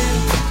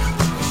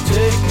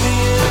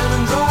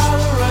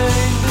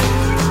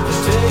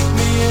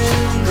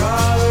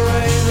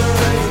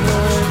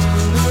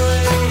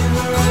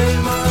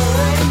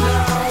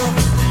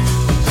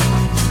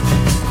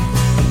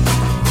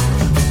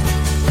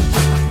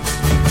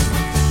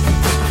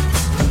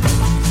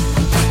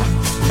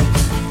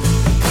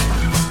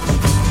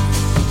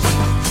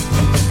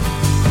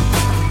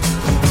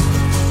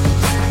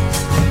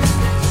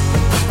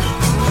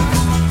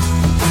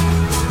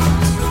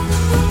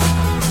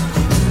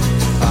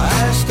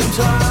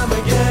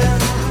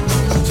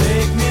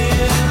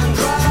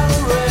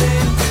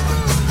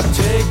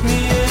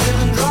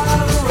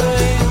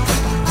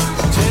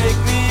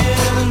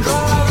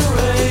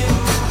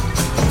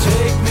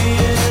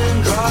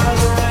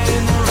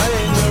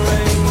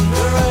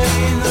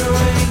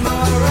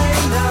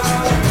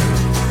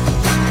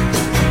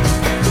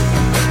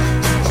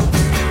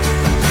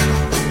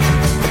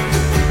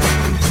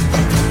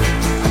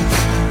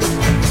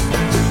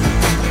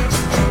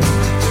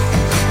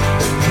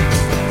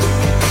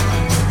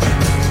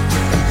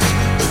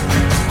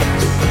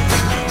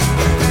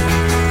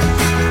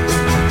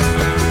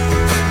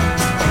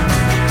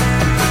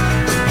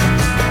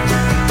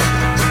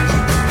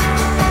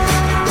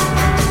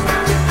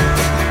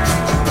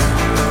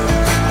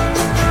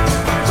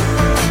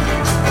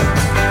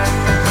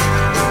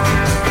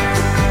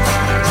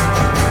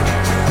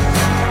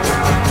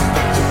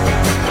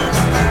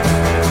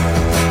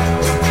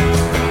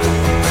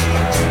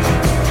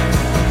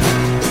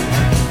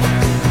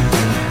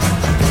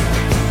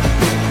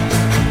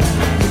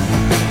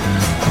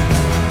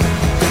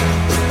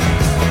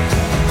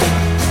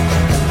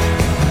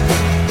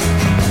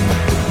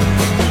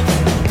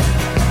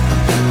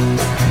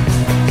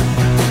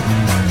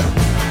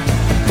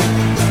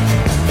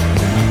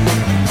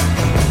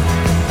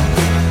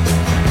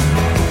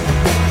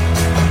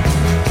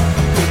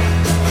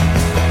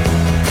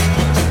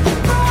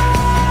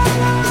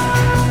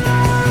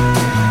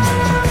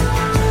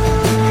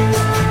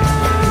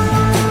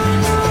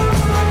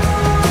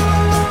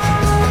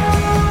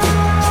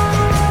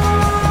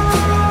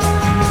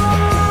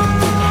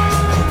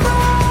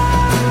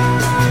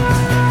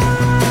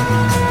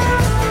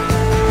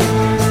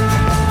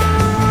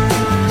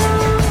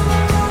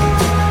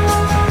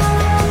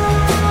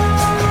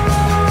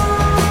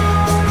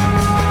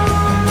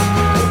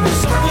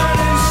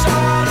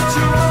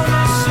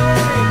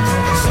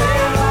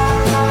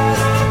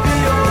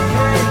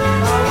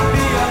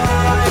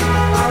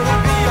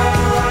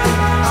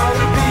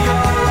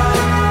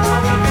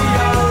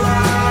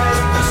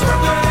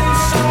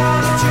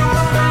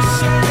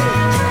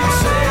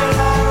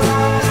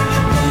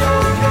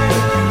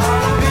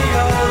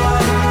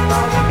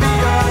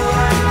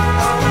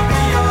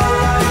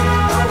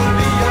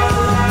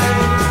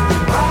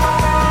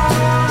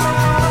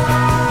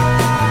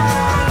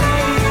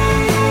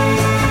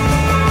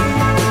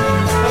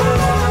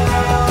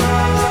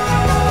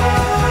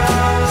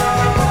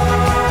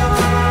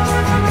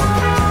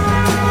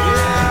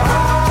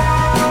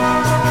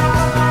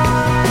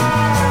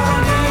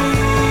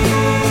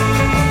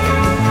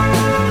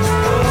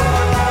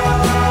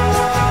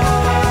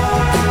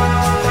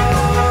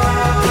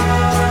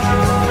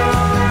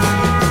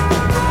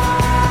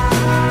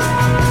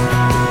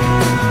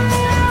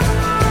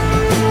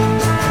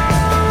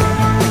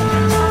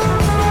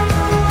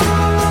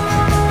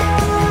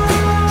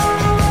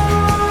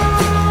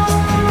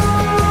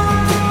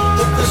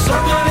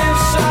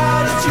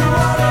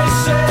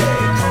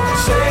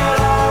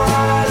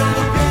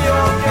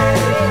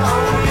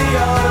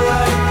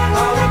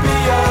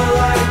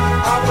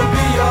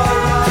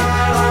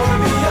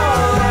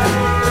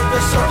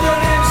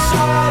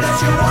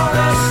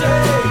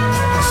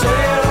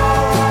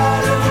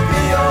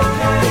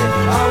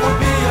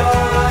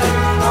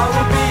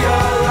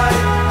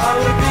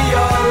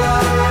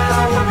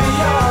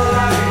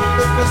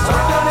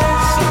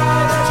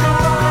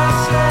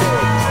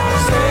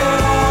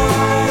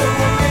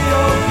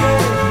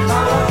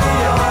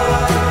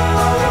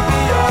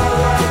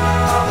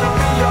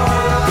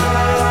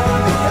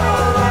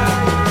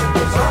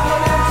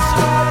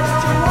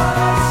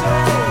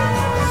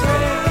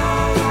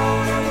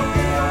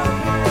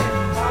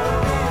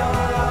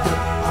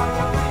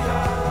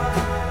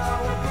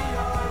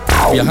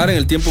Viajar en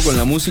el tiempo con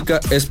la música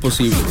es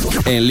posible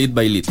en Lead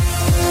by Lead.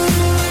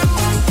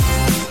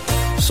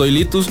 Soy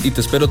Litus y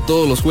te espero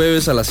todos los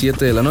jueves a las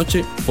 7 de la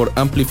noche por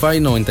Amplify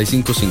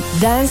 95.5.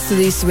 Dance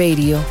to This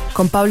Radio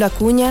con Pablo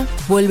Acuña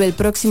vuelve el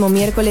próximo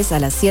miércoles a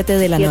las 7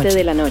 de la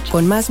noche.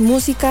 Con más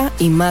música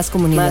y más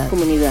comunidad.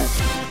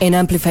 En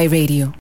Amplify Radio.